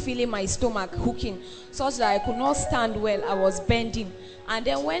still feeling my stomach hooking, such that I could not stand well. I was bending, and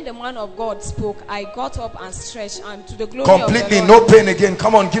then when the man of God spoke, I got up and stretched, and to the glory completely of the Lord, no pain again.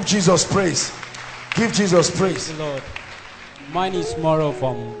 Come on, give Jesus praise. Give Jesus praise. Lord, mine is more of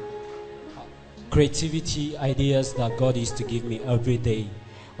creativity ideas that God is to give me every day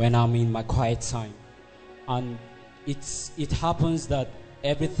when I'm in my quiet time, and it happens that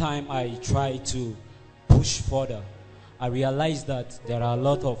every time I try to push further, I realize that there are a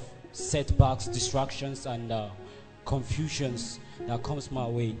lot of setbacks, distractions, and confusions that comes my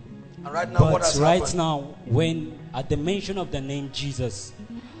way. And right now, what has happened? Now, when at the mention of the name Jesus,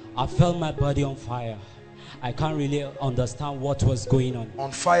 I felt my body on fire. I can't really understand what was going on.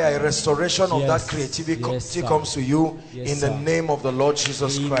 On fire, a restoration of that creativity comes to you in the name of the Lord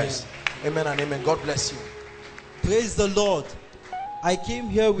Jesus Christ. Amen and amen. God bless you. Praise the Lord. I came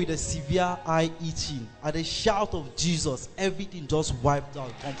here with a severe eye itching. At the shout of Jesus, everything just wiped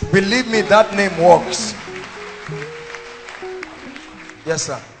out completely. Believe me, that name works. Yes,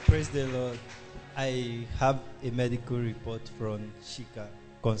 sir. Praise the Lord. I have a medical report from Shika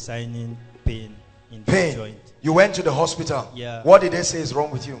concerning pain in the joint. You went to the hospital? Yeah. What did they say is wrong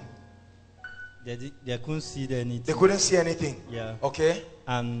with you? They couldn't see anything. They couldn't see anything? Yeah. Okay.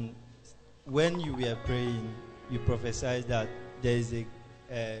 And when you were praying, you prophesied that there is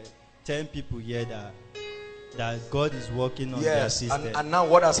 10 people here that God is working on their system. And now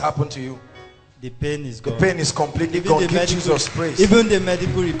what has happened to you? The pain is gone. The pain is completely gone. Give Jesus praise. Even the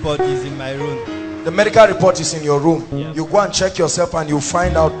medical report is in my room. The medical report is in your room. Yeah. You go and check yourself and you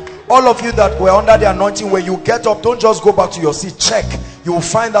find out. All of you that were under the anointing, when you get up, don't just go back to your seat. Check. You will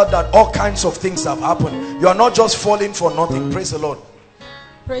find out that all kinds of things have happened. You are not just falling for nothing. Praise the Lord.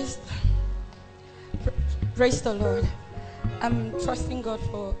 Praise the Lord. I'm trusting God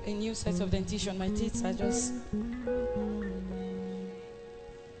for a new set of dentition. My teeth are just...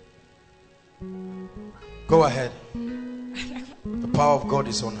 Go ahead. The power of God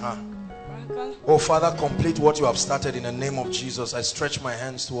is on her. Oh Father, complete what you have started in the name of Jesus. I stretch my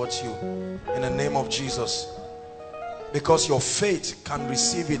hands towards you in the name of Jesus. Because your faith can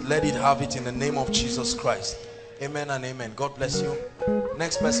receive it, let it have it in the name of Jesus Christ. Amen and amen. God bless you.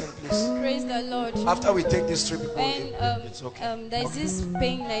 Next person, please. Praise the Lord. After we take these three people, it's okay. There's this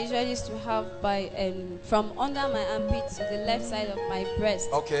pain that I usually used to have from under my armpit to the left side of my breast.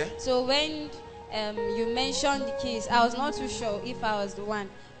 Okay. So when you mentioned the case, I was not too sure if I was the one.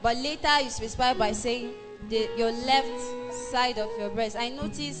 But later you specified by saying your left side of your breast. I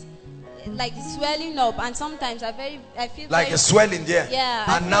noticed like swelling up, and sometimes I feel like a swelling there.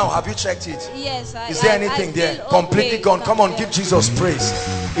 Yeah. And now have you checked it? Yes. Is there anything there? Completely gone. Come on, give Jesus praise.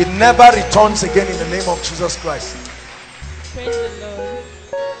 It never returns again in the name of Jesus Christ. Praise the Lord.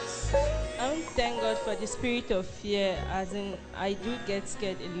 I want to thank God for the spirit of fear, as in I do get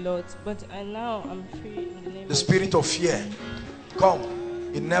scared a lot, but now I'm free in the name of the spirit of fear. Come.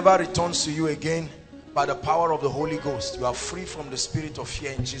 It never returns to you again. By the power of the Holy Ghost, you are free from the spirit of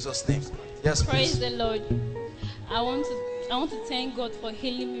fear in Jesus' name. Yes, praise please. the Lord. I want to thank God for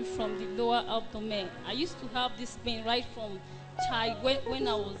healing me from the lower abdomen. I used to have this pain right from child when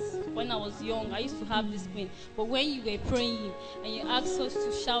I was young. I used to have this pain, but when you were praying and you asked us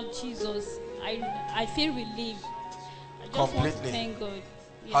to shout Jesus, I feel relieved. I just completely want to thank God.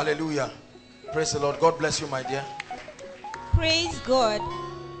 Yeah. Hallelujah. Praise the Lord. God bless you, my dear. Praise God.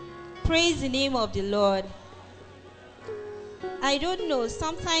 Praise the name of the Lord. I don't know,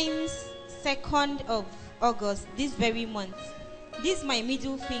 sometimes 2nd of August, this very month, this is my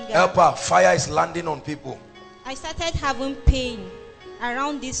middle finger. Help her. Fire is landing on people. I started having pain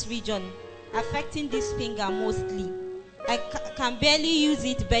around this region, affecting this finger mostly. I can barely use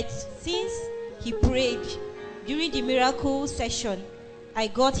it, but since he prayed during the miracle session, I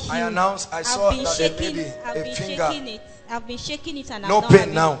got healed. I announced, I saw that a lady, a finger. I've been shaking it and No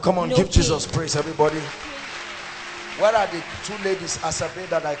pain now. Come on, no give pain. Jesus praise, everybody. Where are the two ladies, Asabe,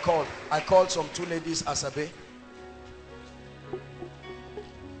 that I called? I called some two ladies, Asabe.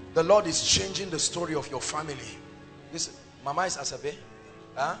 The Lord is changing the story of your family. This, Mama is Asabe.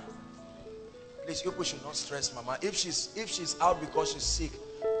 Huh? Please, you should not stress Mama. If she's out because she's sick,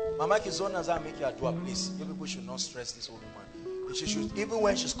 Mama Kizonaza make her do it, please. You people should not stress this old woman. She should, even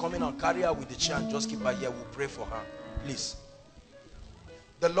when she's coming out, carry her with the chair and just keep her here. We'll pray for her. Please.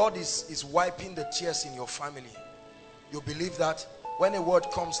 The Lord is wiping the tears in your family. You believe that? When a word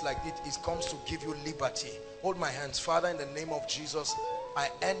comes like this, it comes to give you liberty. Hold my hands. Father, in the name of Jesus, I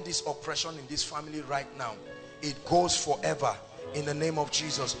end this oppression in this family right now. It goes forever in the name of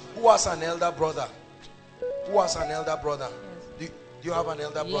Jesus. Who has an elder brother? Who has an elder brother? Do you have an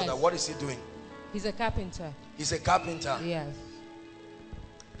elder brother? Yes. What is he doing? He's a carpenter. He's a carpenter. Yes.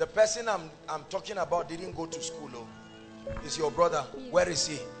 The person I'm talking about didn't go to school. Oh. Is your brother? Yes. Where is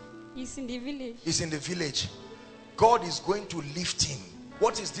he? He's in the village. He's in the village. God is going to lift him.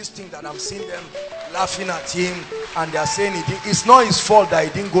 What is this thing that I'm seeing them laughing at him and they are saying it's not his fault that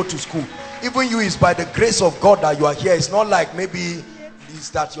he didn't go to school. Even you, is by the grace of God that you are here. It's not like maybe it's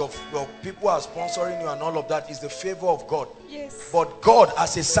that your people are sponsoring you and all of that. It's the favor of God. Yes. But God,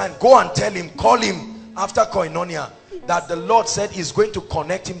 as a sign, go and tell him, call him after Koinonia, that the Lord said he's going to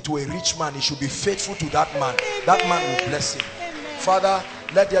connect him to a rich man. He should be faithful to that man. That man will bless him. Father,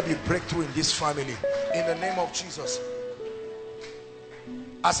 let there be breakthrough in this family. In the name of Jesus.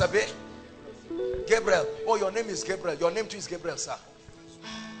 Asabe, Gabriel. Oh, your name is Gabriel. Your name too is Gabriel, sir.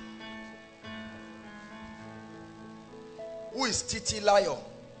 Who is Titi Layo?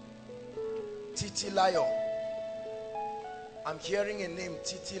 Titi Layo. I'm hearing a name,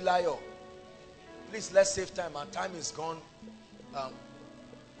 Titi Layo. Please, let's save time. Our time is gone.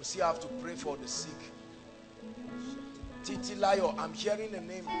 We still have to pray for the sick. Titi Layo. I'm hearing the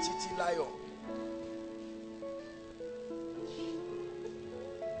name, Titi Layo.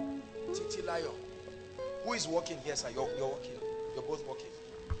 Titi Layo. Who is working here, sir? You're working. You're both working.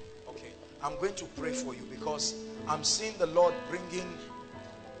 Okay. I'm going to pray for you because I'm seeing the Lord bringing.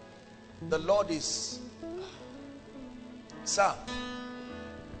 The Lord is. Sir,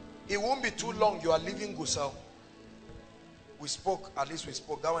 it won't be too long. You are leaving Gusau. We spoke, at least we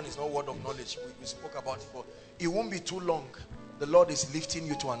spoke. That one is not word of knowledge. We spoke about it, but it won't be too long. The Lord is lifting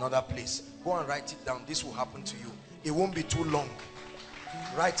you to another place. Go and write it down. This will happen to you. It won't be too long.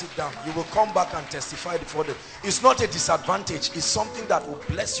 Write it down. You will come back and testify before them. It's not a disadvantage. It's something that will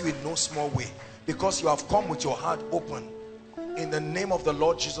bless you in no small way, because you have come with your heart open. In the name of the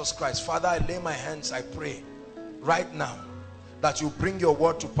Lord Jesus Christ, Father, I lay my hands, I pray right now that you bring your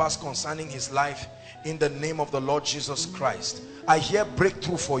word to pass concerning his life in the name of the Lord Jesus Christ. I hear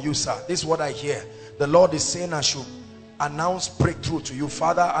breakthrough for you, sir. This is what I hear. The Lord is saying I should announce breakthrough to you.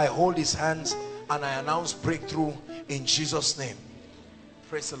 Father, I hold his hands and I announce breakthrough in Jesus' name.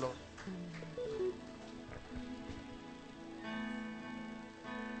 Praise the Lord.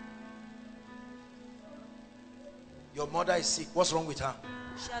 Your mother is sick. What's wrong with her?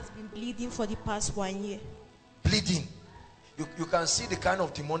 She has been bleeding for the past 1 year. Bleeding. You can see the kind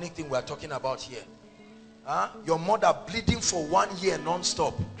of demonic thing we are talking about here. Huh? Your mother bleeding for 1 year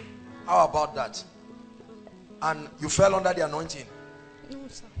non-stop. How about that? And you fell under the anointing. No,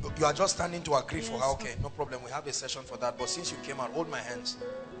 sir. You are just standing to agree for her. Yes, Okay, no problem. We have a session for that. But since you came out, hold my hands.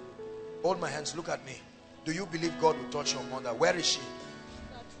 Hold my hands. Look at me. Do you believe God will touch your mother? Where is she?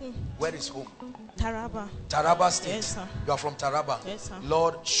 Where is home? Taraba. Taraba State. Yes, sir. You are from Taraba. Yes, sir.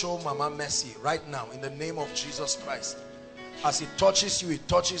 Lord, show Mama mercy right now in the name of Jesus Christ. As it touches you, it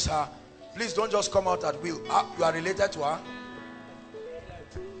touches her. Please don't just come out at will. You are related to her?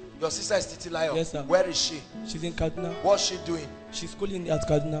 Your sister is Titi Layo. Yes, sir. Where is she? She's in Kaduna. What's she doing? She's schooling at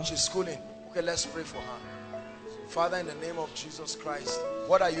Kaduna. She's schooling. Okay, let's pray for her. Father, in the name of Jesus Christ,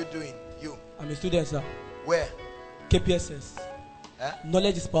 what are you doing? You? I'm a student, sir. Where? KPSS. Eh?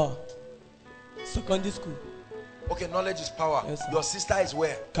 Knowledge is power. Secondary school. Okay, knowledge is power. Yes, sir. Your sister is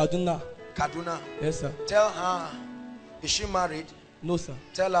where? Kaduna. Kaduna. Yes, sir. Tell her, is she married? No, sir.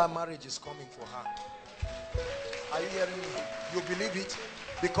 Tell her marriage is coming for her. Are you hearing me? You believe it?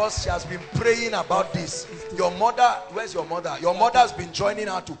 Because she has been praying about this. Your mother, where's your mother? Your mother has been joining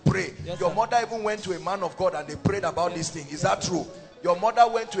her to pray. Yes, your sir. mother even went to a man of God and they prayed about this thing. Is that true? Your mother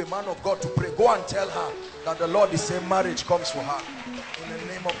went to a man of God to pray. Go and tell her that the Lord is saying marriage comes for her. In the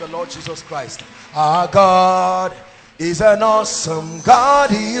name of the Lord Jesus Christ. Our God is an awesome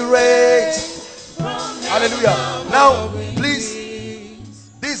God. He reigns. Hallelujah. Now, please,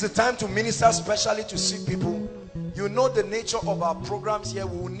 this is the time to minister specially to sick people. You know the nature of our programs here.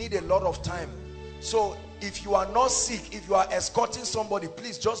 We will need a lot of time. So if you are not sick, if you are escorting somebody,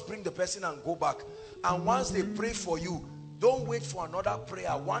 please just bring the person and go back. And once they pray for you, don't wait for another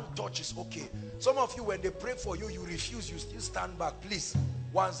prayer. One touch is okay. Some of you, when they pray for you, you refuse, you still stand back. Please,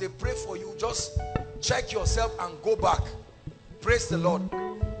 once they pray for you, just check yourself and go back. Praise the Lord.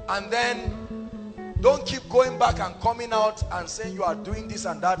 And then don't keep going back and coming out and saying you are doing this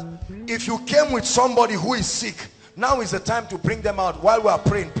and that. If you came with somebody who is sick, now is the time to bring them out. While we are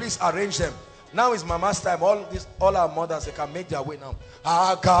praying, please arrange them. Now is Mama's time. All our mothers, they can make their way now.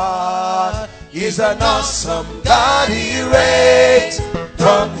 Our God is an awesome God. He reigns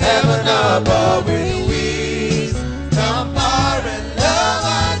from heaven above with wisdom, power, and love.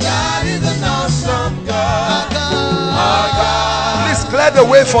 Our God is an awesome God. Our God. Please clear the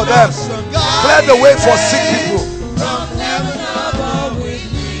way for them. Clear the way for sick people. From heaven above with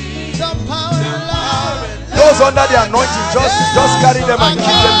wisdom, power, and love. Those under the anointing, just carry them and keep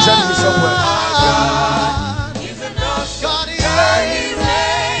them gently somewhere. God is an awesome God. He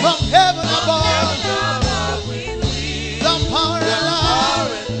reigns from heaven above with wisdom, power, and love.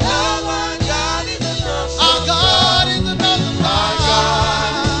 Our God is an awesome God. Our God is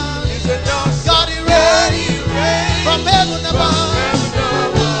an awesome God. He reigns from heaven above.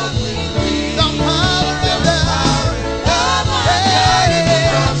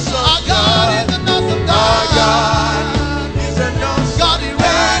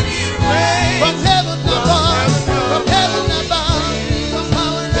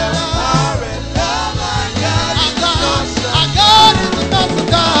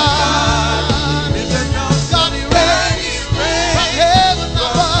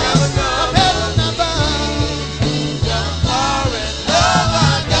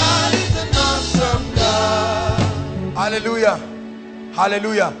 Hallelujah.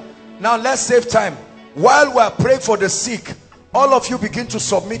 Hallelujah. Now let's save time. While we are praying for the sick, all of you begin to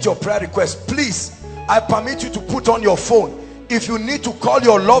submit your prayer requests. Please, I permit you to put on your phone. If you need to call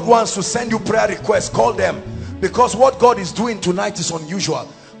your loved ones to send you prayer requests, call them. Because what God is doing tonight is unusual.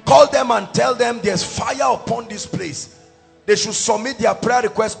 Call them and tell them there's fire upon this place. They should submit their prayer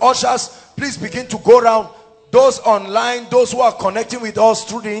requests. Ushers, please begin to go around. Those online, those who are connecting with us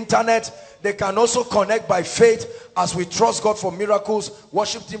through the internet, they can also connect by faith as we trust God for miracles.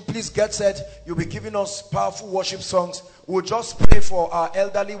 Worship team, please get set. You'll be giving us powerful worship songs. We'll just pray for our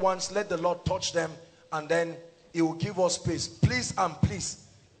elderly ones. Let the Lord touch them, and then He will give us peace. Please and please,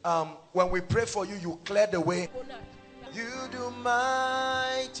 when we pray for you, you clear the way. You do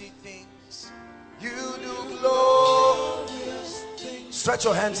mighty things. You do glorious things. Stretch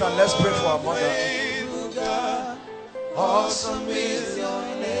your hands and let's pray for our mother. Awesome is your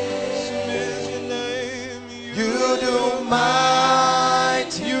name. You do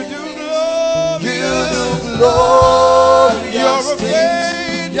mighty, you do glorious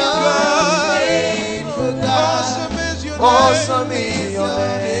things. You're faithful God. Awesome is your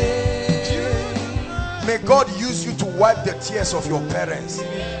name. May God use you to wipe the tears of your parents.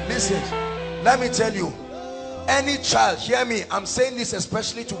 Listen, let me tell you, any child, hear me, I'm saying this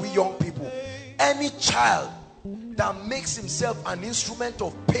especially to we young people. Any child that makes himself an instrument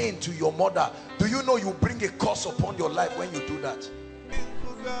of pain to your mother, do you know you bring a curse upon your life when you do that?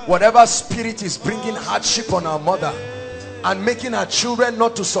 Whatever spirit is bringing hardship on our mother and making her children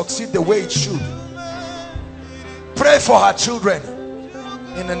not to succeed the way it should, pray for her children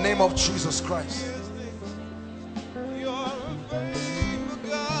in the name of Jesus Christ.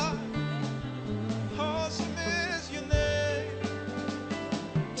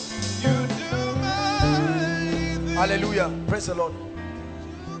 Hallelujah. Praise the Lord.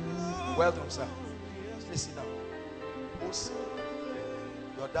 Welcome, sir. Please sit down. Who's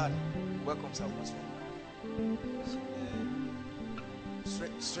your dad? Welcome, sir. Who's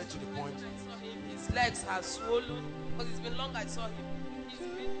straight to the point. His legs are swollen because it's been long I saw him. He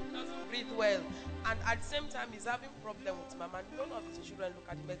doesn't breathe well. And at the same time, he's having problem with Mama. And none of his children look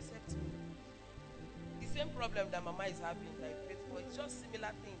at him except me. The same problem that Mama is having, like faithful. It's just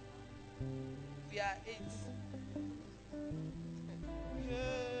similar thing. We are 8.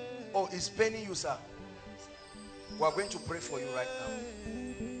 Oh, it's paining you, sir. We are going to pray for you right now.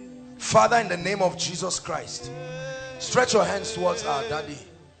 Father, in the name of Jesus Christ, stretch your hands towards our daddy.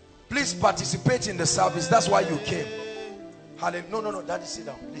 Please participate in the service. That's why you came. Hallelujah. No, daddy, sit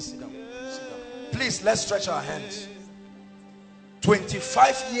down. Please sit down. Sit down. Please, let's stretch our hands.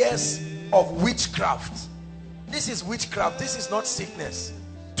 25 years of witchcraft. This is witchcraft. This is not sickness.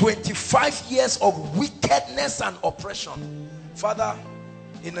 25 years of wickedness and oppression. Father,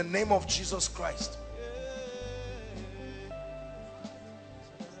 in the name of Jesus Christ,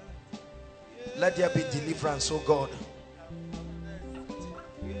 Let there be deliverance, oh God.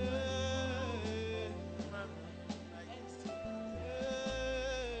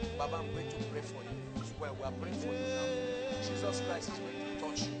 Baba, I'm going to pray for you. Well, we are praying for you now. Jesus Christ is going to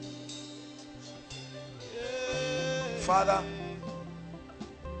touch you. Father,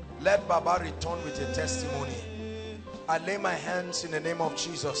 let Baba return with a testimony. I lay my hands in the name of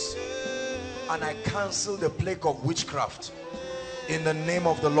Jesus and I cancel the plague of witchcraft in the name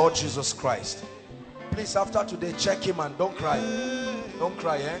of the Lord Jesus Christ. Please, after today, check him and don't cry. Don't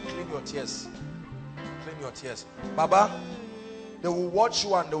cry, eh? Clean your tears. Clean your tears. Baba, they will watch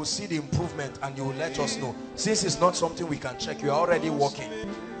you and they will see the improvement and you will let us know. Since it's not something we can check, you are already walking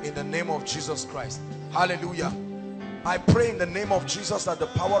in the name of Jesus Christ. Hallelujah. I pray in the name of Jesus that the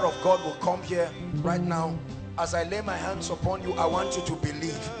power of God will come here right now. As I lay my hands upon you, I want you to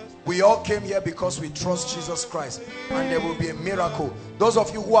believe. We all came here because we trust Jesus Christ and there will be a miracle. Those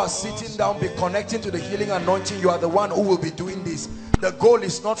of you who are sitting down, be connecting to the healing anointing. You are the one who will be doing this. The goal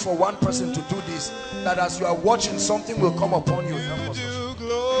is not for one person to do this, that as you are watching, something will come upon you. Thank you,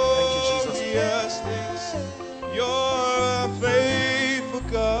 Jesus. You're a faithful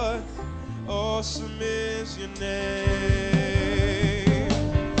God. Awesome is your name.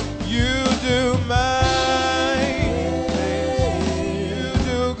 You do mighty things. You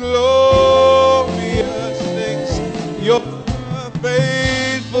do glorious things. You're a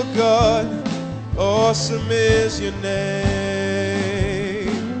faithful God. Awesome is your name.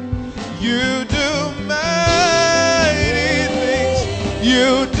 You do mighty things.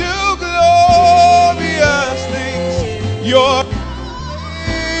 You do glorious things. You're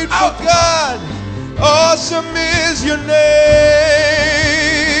faithful God. Awesome is your name.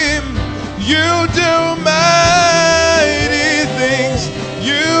 You do mighty things.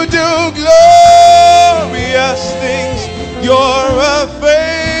 You do glorious things. You're a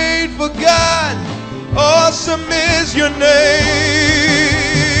faithful God. Awesome is your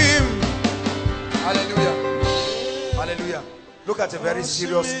name. Hallelujah. Hallelujah. Look at a very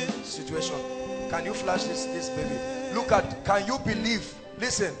serious situation. Can you flash this baby? Look at, can you believe?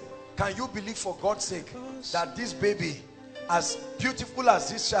 Listen, can you believe, for God's sake, that this baby, as beautiful as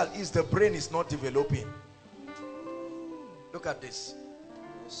this child is, the brain is not developing? Look at this.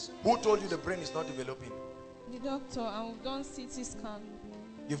 Who told you the brain is not developing? The doctor, and we've done CT scan.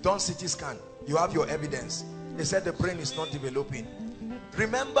 You've done CT scan. You have your evidence. They said the brain is not developing.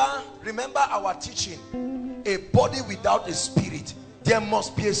 Remember our teaching. A body without a spirit. There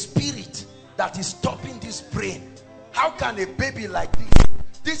must be a spirit that is stopping this brain. How can a baby like this?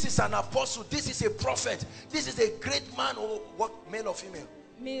 This is an apostle. This is a prophet. This is a great man. Or what, male or female?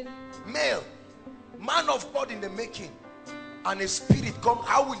 Male. Male. Man of God in the making. And a spirit come.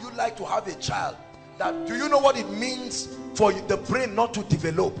 How will you like to have a child? That, do you know what it means for the brain not to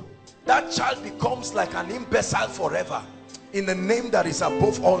develop? That child becomes like an imbecile forever. In the name that is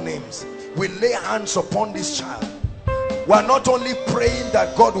above all names, we lay hands upon this child. We are not only praying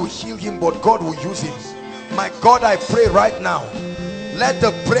that God will heal him, but God will use him. My God, I pray right now, let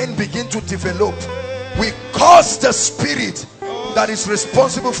the brain begin to develop. We curse the spirit that is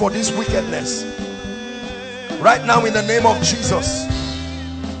responsible for this wickedness right now in the name of Jesus.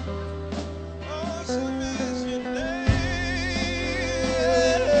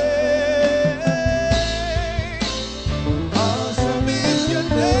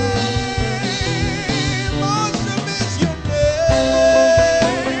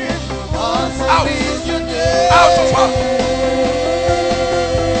 Out of her.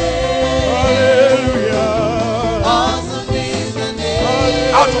 Hallelujah. Awesome is the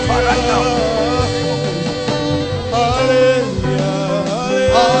name. Out of her right now.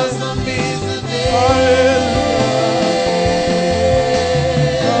 Hallelujah. Awesome is the name.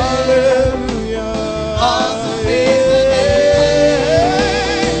 Hallelujah. Awesome is the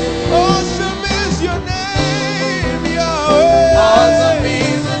name. Awesome is your name, Yahweh. Awesome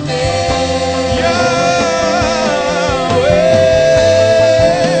is the name.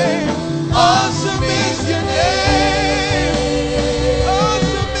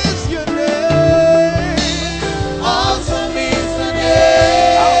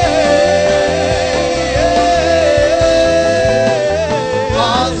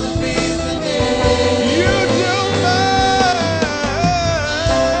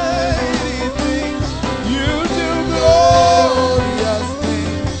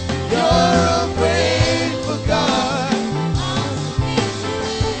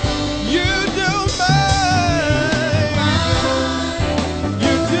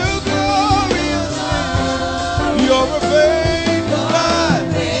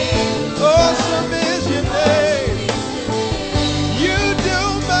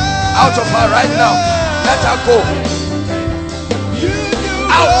 Out of her right now. Let her go.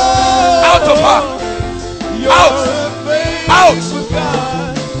 Out. Out of her. Out. Out.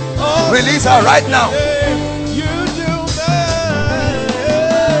 Release her right now.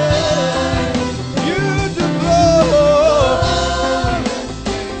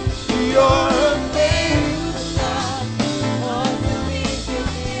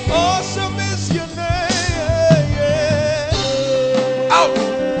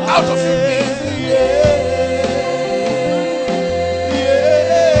 Out of you.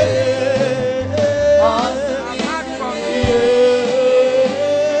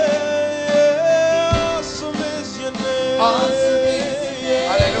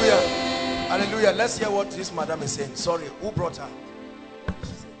 Hallelujah. Hallelujah. Let's hear what this madam is saying. Sorry, who brought her?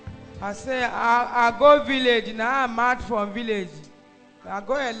 I say I go village. Now I'm mad from village. I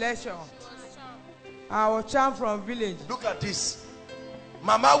go election. I was charmed from village. Look at this.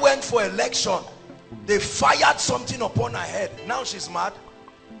 Mama went for election. They fired something upon her head. Now she's mad.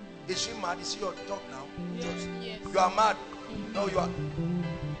 Is she mad? Is she your talk now? Yes. You are mad. No, you are.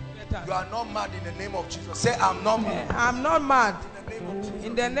 You are not mad in the name of Jesus. Say, I'm not mad. I'm not mad.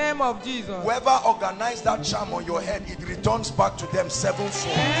 In the name of Jesus. Whoever organized that charm on your head, it returns back to them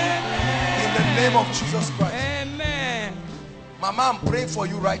sevenfold. In the name of Jesus Christ. Amen. Mama, I'm praying for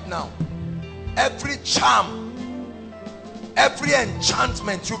you right now. Every charm, every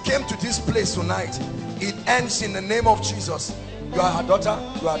enchantment, you came to this place tonight, it ends in the name of Jesus. You are her daughter.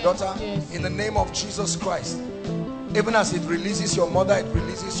 You are a daughter. Yes. In the name of Jesus Christ. Even as it releases your mother, it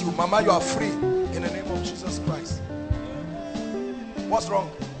releases you. Mama, you are free in the name of Jesus Christ. What's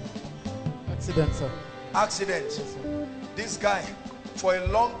wrong? Accident, sir. Accident. Yes, sir. This guy, for a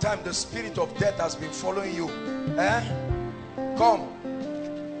long time, the spirit of death has been following you. Come.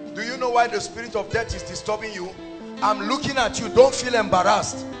 Do you know why the spirit of death is disturbing you? I'm looking at you. Don't feel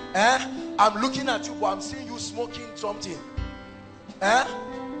embarrassed. I'm looking at you, but I'm seeing you smoking something.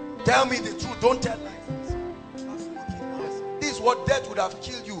 Tell me the truth. Don't tell lies. This is what death would have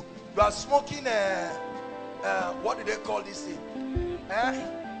killed you. You are smoking what do they call this thing?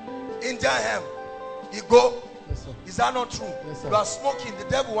 Indian hemp. You go. Yes, sir. Is that not true? Yes, sir. You are smoking. The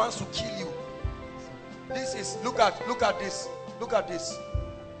devil wants to kill you. This is, look at this. Look at this.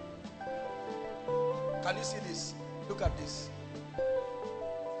 Can you see this? Look at this.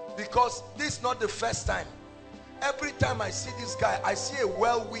 Because this is not the first time. Every time I see this guy, I see a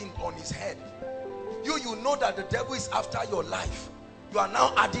whirlwind on his head. You know that the devil is after your life. You are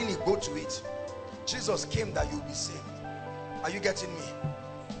now adding a go to it. Jesus came that you'll be saved. Are you getting me?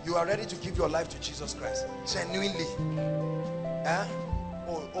 You are ready to give your life to Jesus Christ genuinely.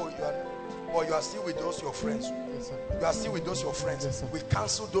 You are still with those your friends. Yes, sir. You are still with those your friends. Yes, sir. We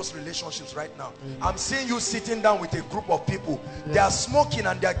cancel those relationships right now. Amen. I'm seeing you sitting down with a group of people. Yes. They are smoking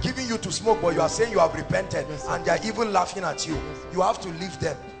and they are giving you to smoke, but you are saying you have repented. Yes, and they are even laughing at you. Yes, you have to leave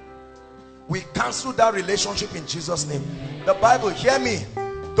them. We cancel that relationship in Jesus' name. The Bible, hear me.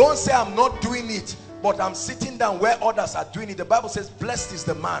 Don't say I'm not doing it, but I'm sitting down where others are doing it. The Bible says, blessed is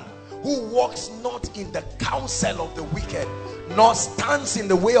the man who walks not in the counsel of the wicked, nor stands in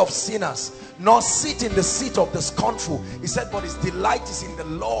the way of sinners, nor sit in the seat of the scornful. He said, but his delight is in the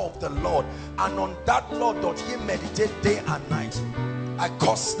law of the Lord, and on that law doth he meditate day and night. I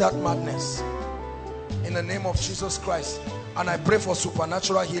curse that madness in the name of Jesus Christ, and I pray for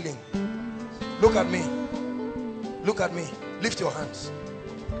supernatural healing. Look at me. Look at me. Lift your hands.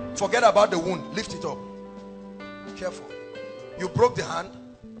 Forget about the wound. Lift it up. Careful. You broke the hand.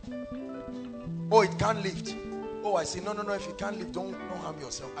 Oh, it can't lift. Oh, I see. No. If you can't lift, don't harm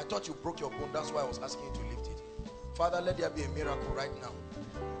yourself. I thought you broke your bone. That's why I was asking you to lift it. Father, let there be a miracle right now.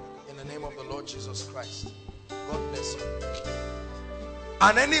 In the name of the Lord Jesus Christ. God bless you.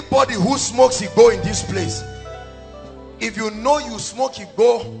 And anybody who smokes Igbo in this place, if you know you smoke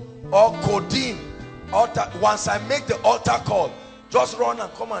Igbo or codeine, once I make the altar call, just run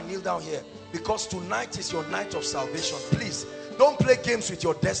and come and kneel down here, because tonight is your night of salvation. Please don't play games with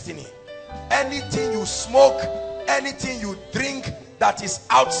your destiny. Anything you smoke, anything you drink that is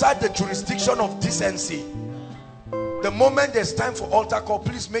outside the jurisdiction of decency, the moment there's time for altar call,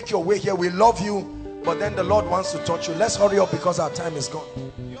 please make your way here. We love you, but then the Lord wants to touch you. Let's hurry up because our time is gone.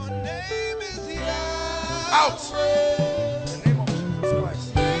 Your name is out. In the name of Jesus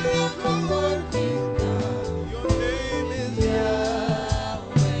Christ. Your name is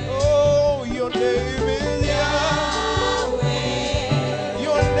Yahweh. Oh, your name is Yahweh.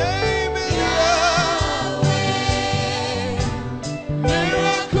 Your name is Yahweh.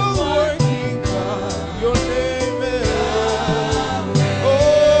 Miracle working God. Your name is Yahweh.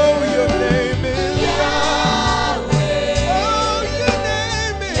 Oh, your name is Yahweh. Oh, your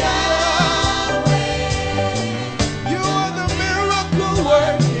name is Yahweh.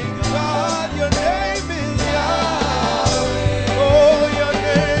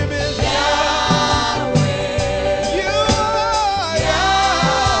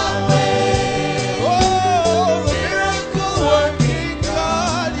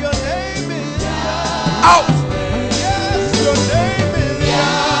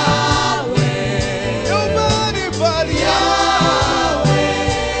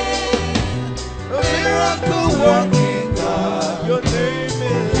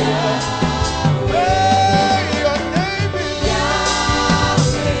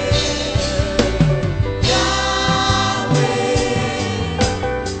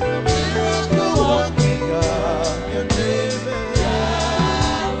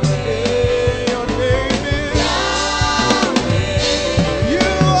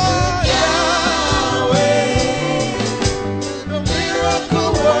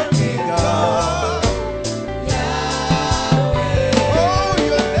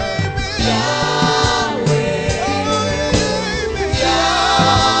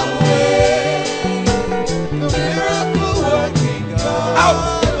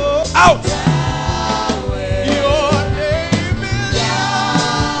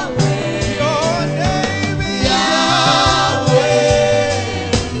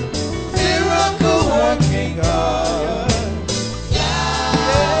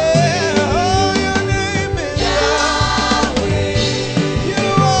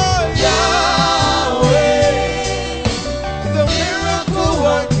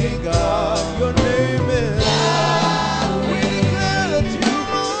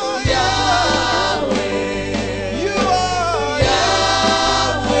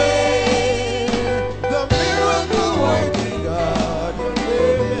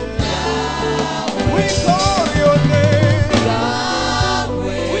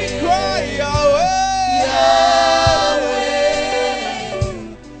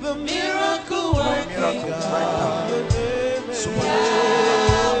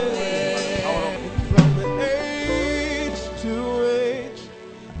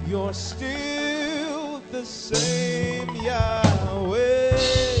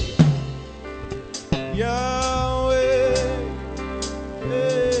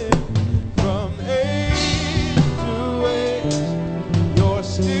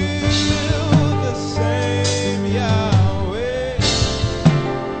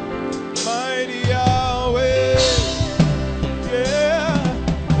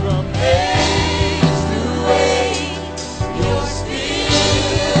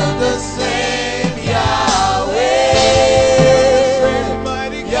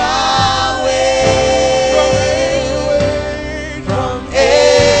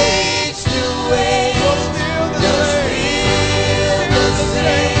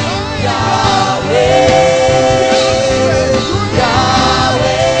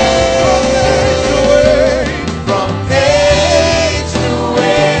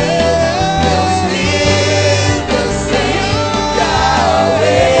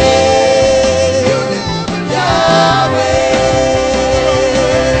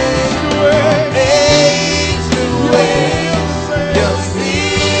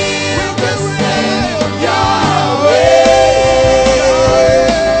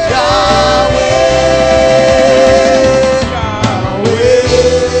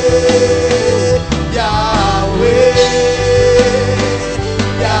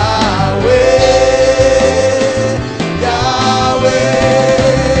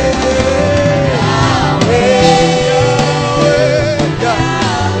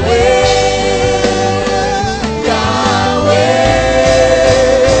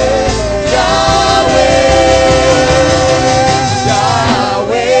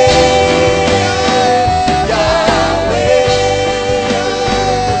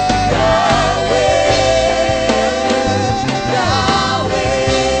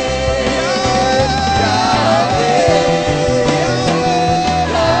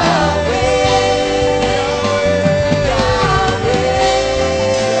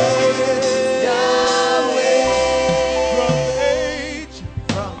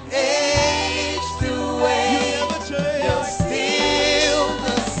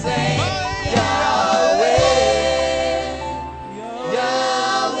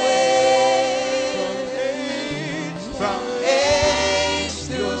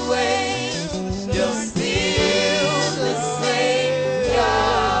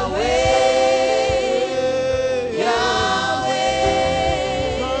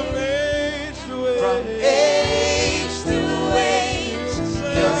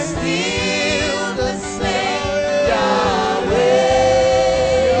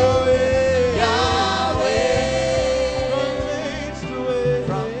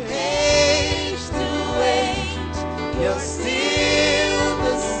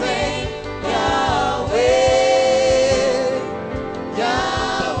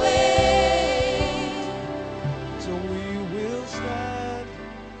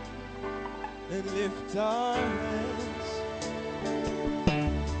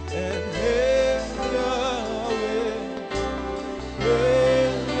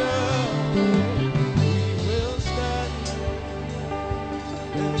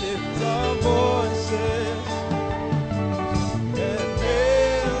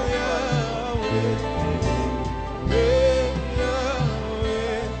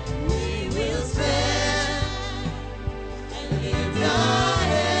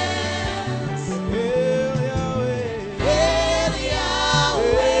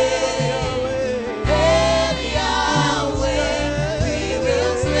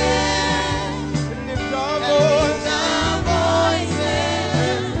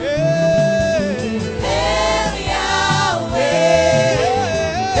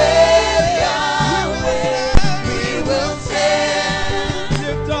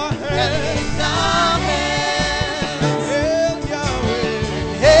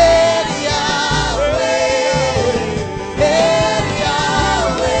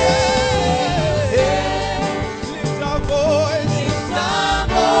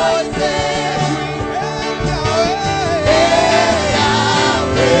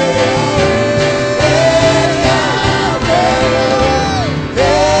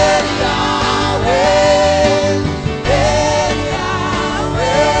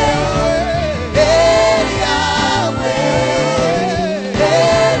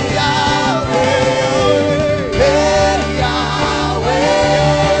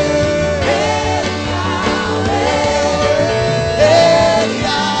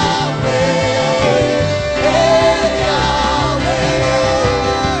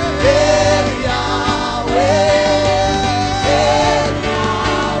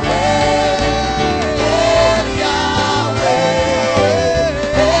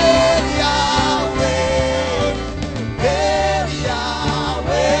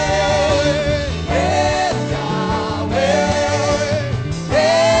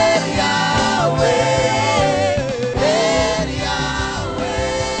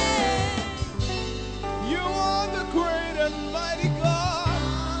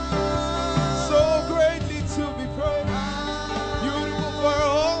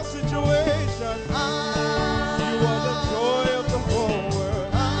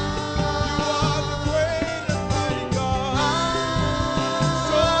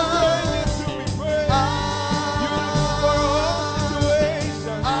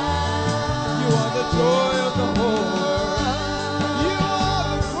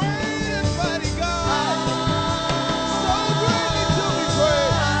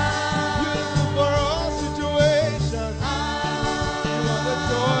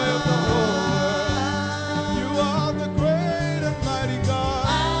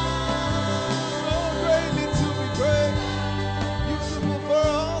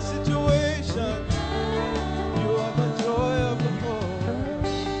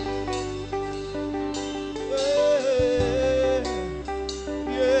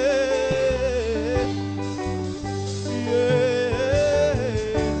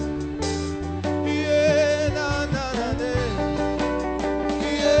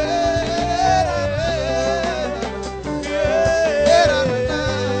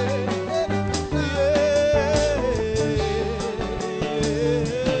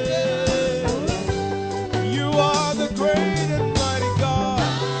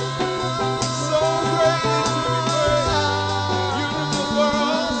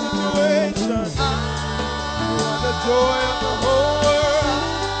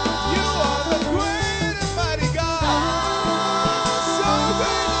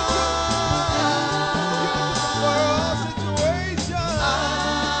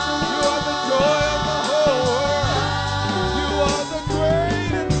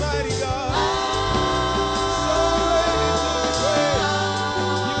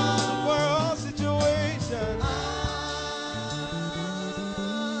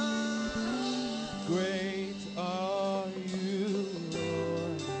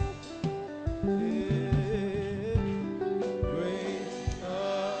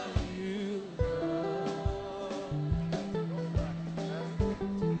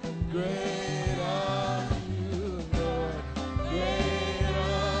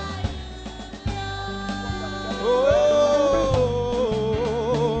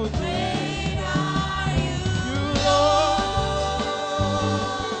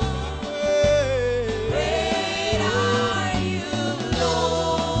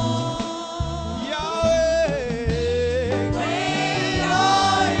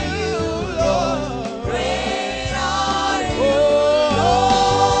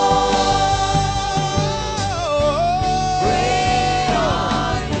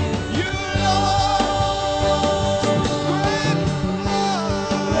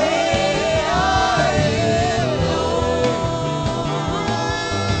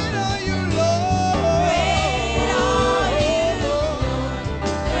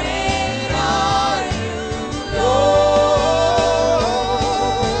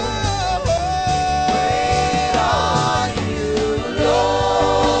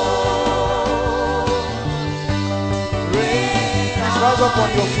 on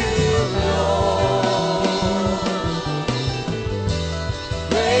your feet.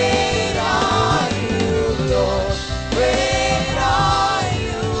 Great are you, Lord. Great are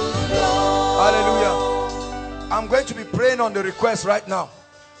you, Lord. Hallelujah. I'm going to be praying on the request right now.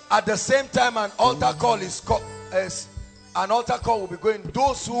 At the same time, an altar call will be going.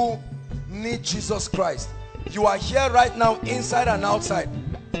 Those who need Jesus Christ, you are here right now, inside and outside.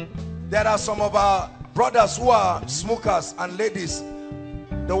 There are some of our brothers who are smokers and ladies,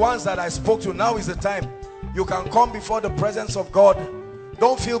 the ones that I spoke to. Now is the time. You can come before the presence of God.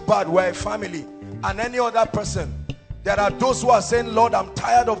 Don't feel bad. We're a family. And any other person, there are those who are saying, Lord, I'm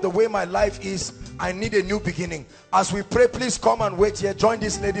tired of the way my life is. I need a new beginning. As we pray, please come and wait here. Join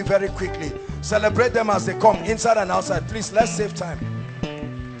this lady very quickly. Celebrate them as they come, inside and outside. Please, let's save time.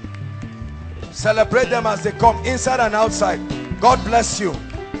 Celebrate them as they come, inside and outside. God bless you.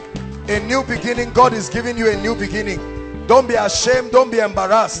 A new beginning. God is giving you a new beginning. Don't be ashamed. Don't be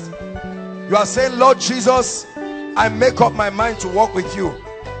embarrassed. You are saying, Lord Jesus, I make up my mind to walk with you.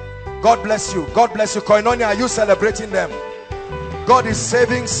 God bless you. God bless you. Koinonia, are you celebrating them? God is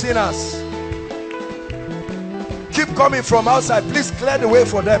saving sinners. Keep coming from outside. Please clear the way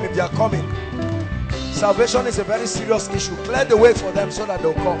for them if they are coming. Salvation is a very serious issue. Clear the way for them so that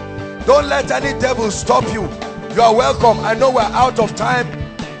they'll come. Don't let any devil stop you. You are welcome. I know we're out of time,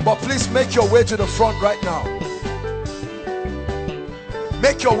 but please make your way to the front right now.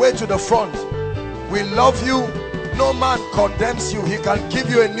 Make your way to the front. We love you. No man condemns you. He can give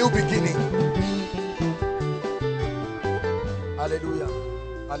you a new beginning. Hallelujah.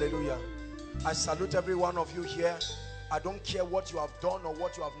 Hallelujah. I salute every one of you here. I don't care what you have done or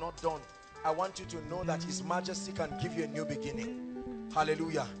what you have not done. I want you to know that His Majesty can give you a new beginning.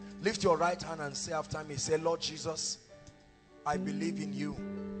 Hallelujah. Lift your right hand and say after me. Say, Lord Jesus, I believe in you.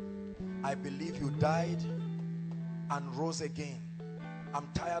 I believe you died and rose again. I'm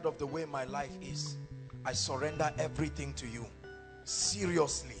tired of the way my life is. I surrender everything to you,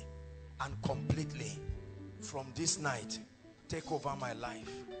 seriously and completely. From this night, take over my life.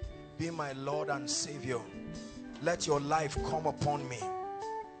 Be my Lord and Savior. Let your life come upon me.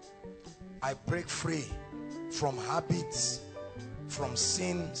 I break free from habits, from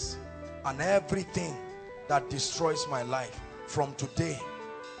sins, and everything that destroys my life. From today,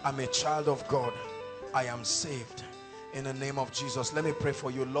 I'm a child of God. I am saved. In the name of Jesus, let me pray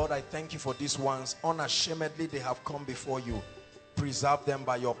for you. Lord, I thank you for these ones. Unashamedly, they have come before you. Preserve them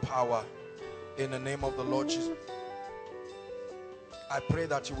by your power. In the name of the Lord Jesus. I pray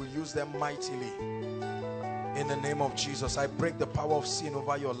that you will use them mightily. In the name of Jesus, I break the power of sin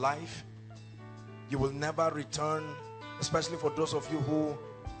over your life. You will never return, especially for those of you who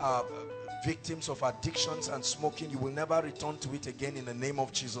are victims of addictions and smoking. You will never return to it again in the name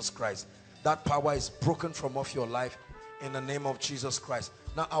of Jesus Christ. That power is broken from off your life in the name of Jesus Christ.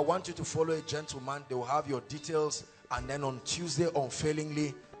 Now, I want you to follow a gentleman. They will have your details. And then on Tuesday,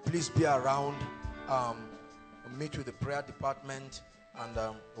 unfailingly, please be around. Meet with the prayer department. And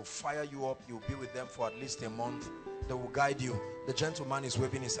we'll fire you up. You'll be with them for at least a month. They will guide you. The gentleman is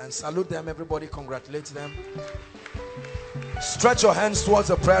waving his hand. Salute them, everybody. Congratulate them. Stretch your hands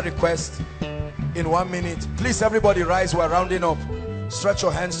towards a prayer request in 1 minute. Please, everybody rise. We're rounding up. Stretch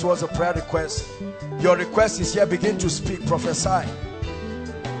your hands towards a prayer request. Your request is here. Begin to speak. Prophesy.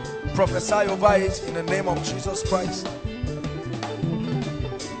 Prophesy over it in the name of Jesus Christ.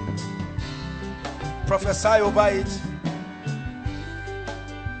 Prophesy over it.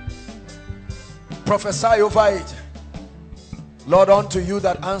 Prophesy over it. Lord, unto you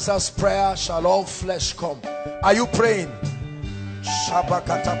that answers prayer shall all flesh come. Are you praying?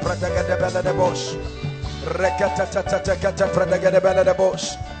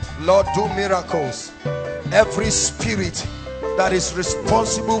 Lord, do miracles. Every spirit that is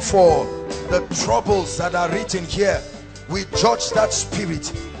responsible for the troubles that are written here, we judge that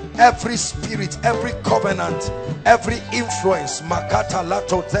spirit. Every spirit, every covenant, every influence, makata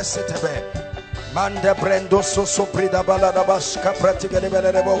lato desetebe. Mande brendo so soprida baladabash kapratika de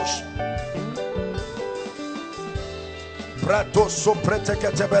beledebosh. Brato so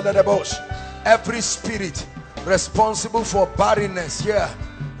pretekete beledebosh. Every spirit responsible for barrenness here,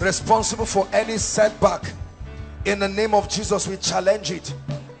 responsible for any setback, in the name of Jesus we challenge it.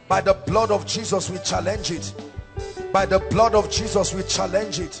 By the blood of Jesus we challenge it. By the blood of Jesus we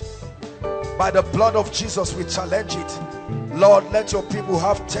challenge it. By the blood of Jesus we challenge it. Lord, let your people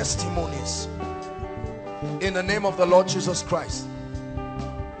have testimonies. In the name of the Lord Jesus Christ.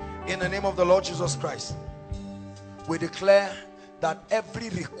 In the name of the Lord Jesus Christ. We declare that every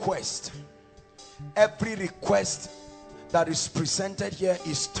request that is presented here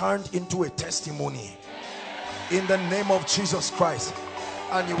is turned into a testimony. In the name of Jesus Christ.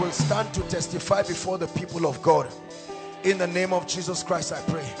 and you will stand to testify before the people of God. In the name of Jesus Christ, I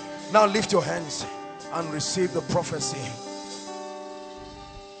pray. Now lift your hands and receive the prophecy.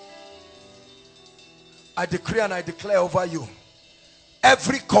 I decree and I declare over you,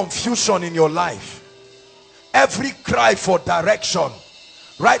 every confusion in your life, every cry for direction,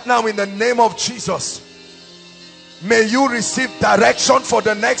 right now in the name of Jesus, may you receive direction for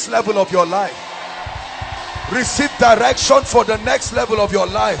the next level of your life. Receive direction for the next level of your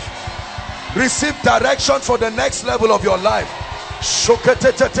life. Receive direction for the next level of your life.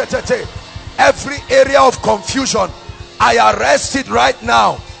 Every area of confusion, I arrest it right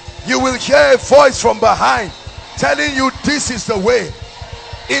now. You will hear a voice from behind telling you this is the way.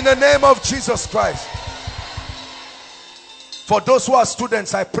 In the name of Jesus Christ. For those who are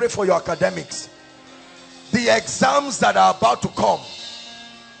students, I pray for your academics. The exams that are about to come,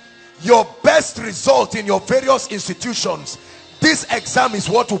 your best result in your various institutions, this exam is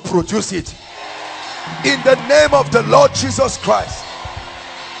what will produce it. In the name of the Lord Jesus Christ,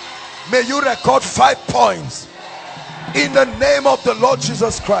 may you record 5 points. In the name of the Lord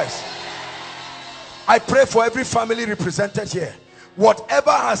Jesus Christ. I pray for every family represented here.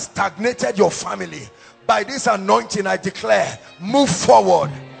 Whatever has stagnated your family, by this anointing I declare, move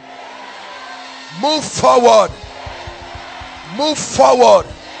forward. Move forward. Move forward.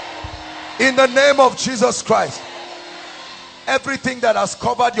 In the name of Jesus Christ. Everything that has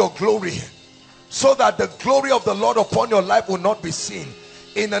covered your glory, so that the glory of the Lord upon your life will not be seen,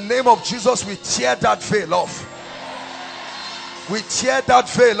 in the name of Jesus, we tear that veil off. We tear that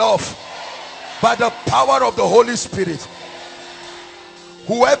veil off by the power of the Holy Spirit.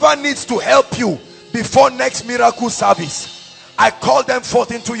 Whoever needs to help you before next miracle service, I call them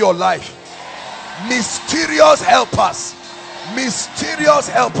forth into your life. Mysterious helpers. Mysterious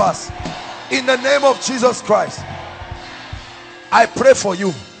helpers. In the name of Jesus Christ. I pray for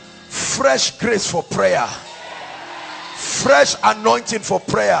you. Fresh grace for prayer. Fresh anointing for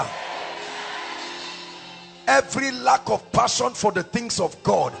prayer. Every lack of passion for the things of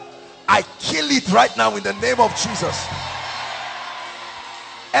God, I kill it right now in the name of Jesus.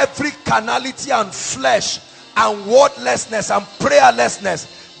 Every carnality and flesh and wordlessness and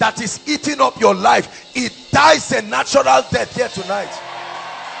prayerlessness that is eating up your life, it dies a natural death here tonight.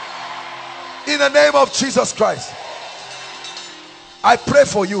 In the name of Jesus Christ. I pray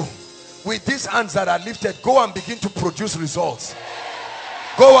for you. With these hands that are lifted, go and begin to produce results.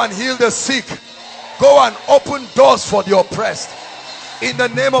 Go and heal the sick. Go and open doors for the oppressed. In the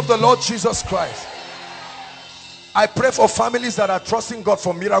name of the Lord Jesus Christ. I pray for families that are trusting God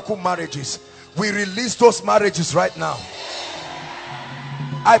for miracle marriages. We release those marriages right now.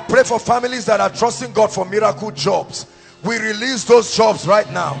 I pray for families that are trusting God for miracle jobs. We release those jobs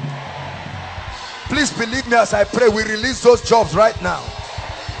right now. Please believe me as I pray. We release those jobs right now.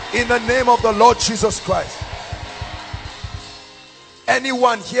 In the name of the Lord Jesus Christ.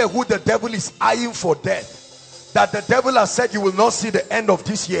 Anyone here who the devil is eyeing for death, that the devil has said you will not see the end of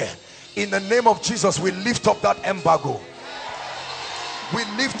this year, in the name of Jesus, we lift up that embargo. We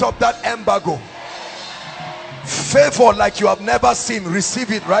lift up that embargo. Favor like you have never seen,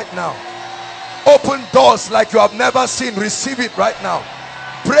 receive it right now. Open doors like you have never seen, receive it right now.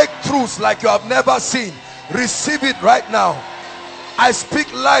 Breakthroughs like you have never seen, receive it right now. I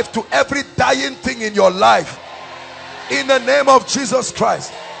speak life to every dying thing in your life. In the name of Jesus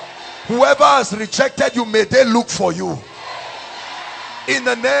Christ. Whoever has rejected you, may they look for you. In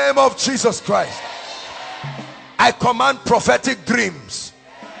the name of Jesus Christ. I command prophetic dreams,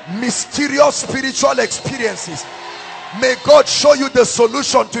 mysterious spiritual experiences. May God show you the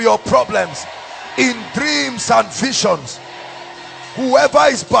solution to your problems in dreams and visions. Whoever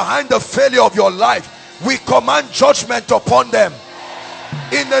is behind the failure of your life, we command judgment upon them.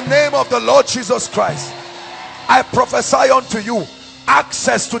 In the name of the Lord Jesus Christ. I prophesy unto you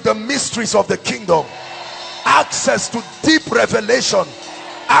access to the mysteries of the kingdom, access to deep revelation,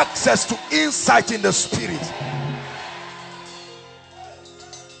 access to insight in the spirit.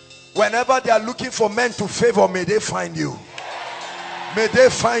 Whenever they are looking for men to favor, may they find you. May they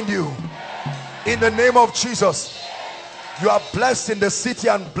find you. In the name of Jesus. You are blessed in the city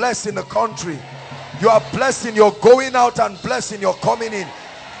and blessed in the country. You are blessed in your going out and blessed in your coming in.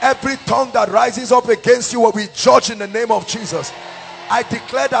 Every tongue that rises up against you will be judged in the name of Jesus. I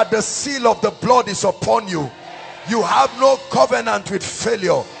declare that the seal of the blood is upon you. You have no covenant with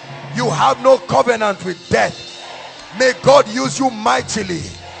failure. You have no covenant with death. May God use you mightily.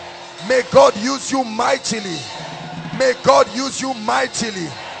 May God use you mightily. May God use you mightily.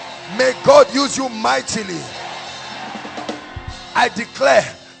 May God use you mightily. I declare,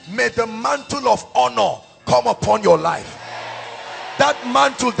 may the mantle of honor come upon your life. That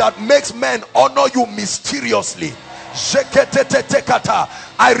mantle that makes men honor you mysteriously.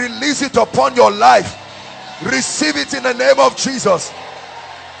 I release it upon your life. Receive it in the name of Jesus.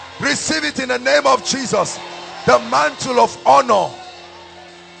 Receive it in the name of Jesus. The mantle of honor.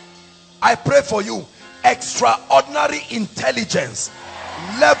 I pray for you. Extraordinary intelligence,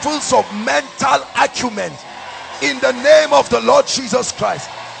 levels of mental acumen in the name of the Lord Jesus Christ.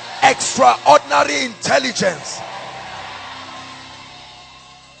 Extraordinary intelligence.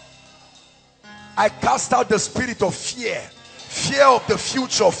 I cast out the spirit of fear, fear of the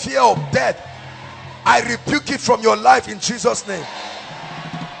future, fear of death. I rebuke it from your life in Jesus' name.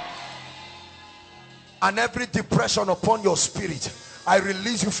 And every depression upon your spirit, I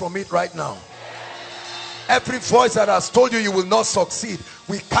release you from it right now. Every voice that has told you you will not succeed,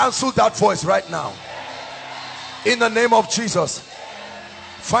 we cancel that voice right now in the name of Jesus.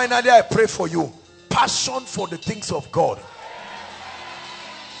 Finally, I pray for you. Passion for the things of God.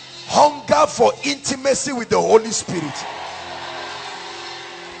 Hunger for intimacy with the Holy Spirit.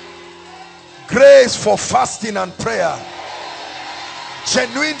 Grace for fasting and prayer.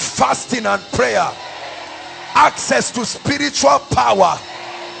 Genuine fasting and prayer. Access to spiritual power.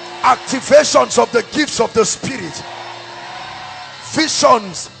 Activations of the gifts of the Spirit.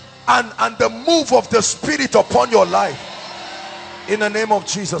 Visions and the move of the Spirit upon your life. In the name of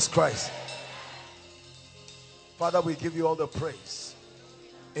Jesus Christ. Father, we give you all the praise.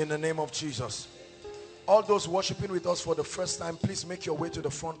 In the name of Jesus. All those worshiping with us for the first time, please make your way to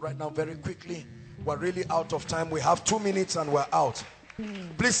the front right now very quickly. We're really out of time. We have 2 minutes and we're out.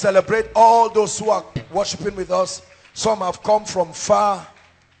 Please celebrate all those who are worshiping with us. Some have come from far,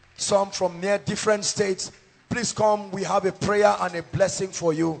 some from near different states. Please come. We have a prayer and a blessing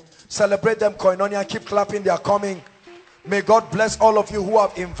for you. Celebrate them, Koinonia. Keep clapping. They are coming. May God bless all of you who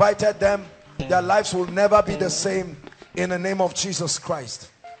have invited them. Their lives will never be the same in the name of Jesus Christ.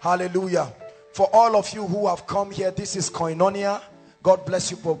 Hallelujah. For all of you who have come here, this is Koinonia. God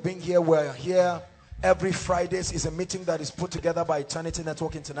bless you for being here. We're here every Fridays. Is a meeting that is put together by Eternity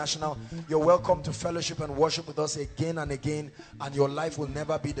Network International. You're welcome to fellowship and worship with us again and again, and your life will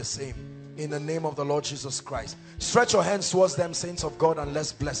never be the same in the name of the Lord Jesus Christ. Stretch your hands towards them, saints of God, and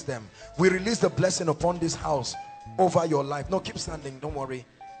let's bless them. We release the blessing upon this house over your life. No, keep standing, don't worry,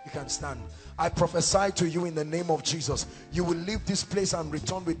 you can stand. I prophesy to you in the name of Jesus, you will leave this place and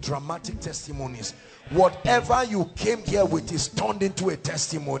return with dramatic testimonies. Whatever you came here with is turned into a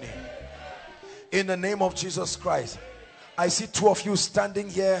testimony in the name of Jesus Christ. I see 2 of you standing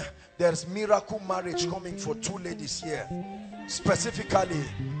here. There's miracle marriage coming for 2 ladies here. Specifically,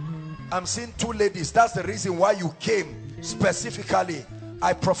 I'm seeing 2 ladies. That's the reason why you came. Specifically,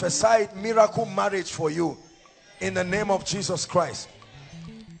 I prophesied miracle marriage for you in the name of Jesus Christ.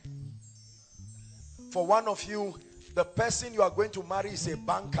 For one of you, the person you are going to marry is a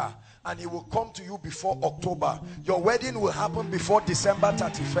banker, and he will come to you before October. Your wedding will happen before December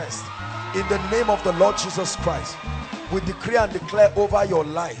 31st. In the name of the Lord Jesus Christ, we decree and declare over your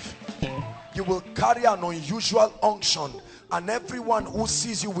life, you will carry an unusual unction, and everyone who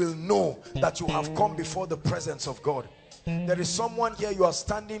sees you will know that you have come before the presence of God. There is someone here, you are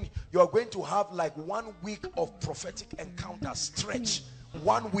standing, you are going to have like 1 week of prophetic encounter stretch.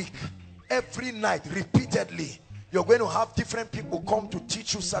 1 week. Every night, repeatedly, you're going to have different people come to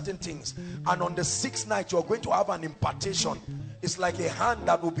teach you certain things. And on the 6th night, you're going to have an impartation. It's like a hand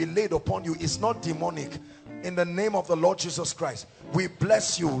that will be laid upon you. It's not demonic. In the name of the Lord Jesus Christ, we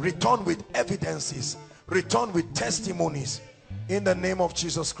bless you. Return with evidences. Return with testimonies. In the name of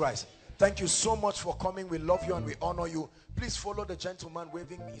Jesus Christ. Thank you so much for coming. We love you and we honor you. Please follow the gentleman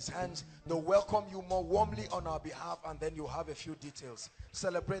waving his hands. They'll welcome you more warmly on our behalf, and then you'll have a few details.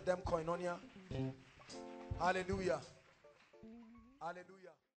 Celebrate them, Koinonia. Hallelujah.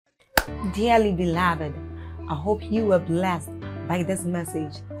 Hallelujah. Dearly beloved, I hope you were blessed by this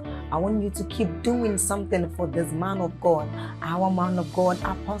message. I want you to keep doing something for this man of God, our man of God,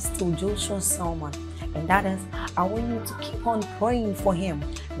 Apostle Joshua Selman. And that is, I want you to keep on praying for him,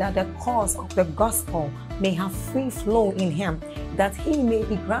 that the cause of the gospel may have free flow in him, that he may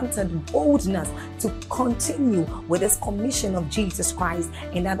be granted boldness to continue with this commission of Jesus Christ,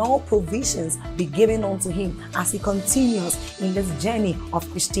 and that all provisions be given unto him as he continues in this journey of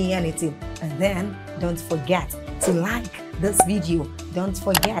Christianity. And then don't forget to like this video. Don't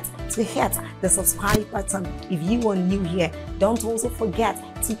forget to hit the subscribe button if you are new here. Don't also forget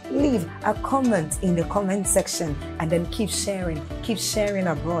to leave a comment in the comment section, and then keep sharing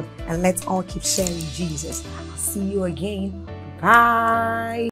abroad, and let's all keep sharing Jesus. I'll see you again. Bye.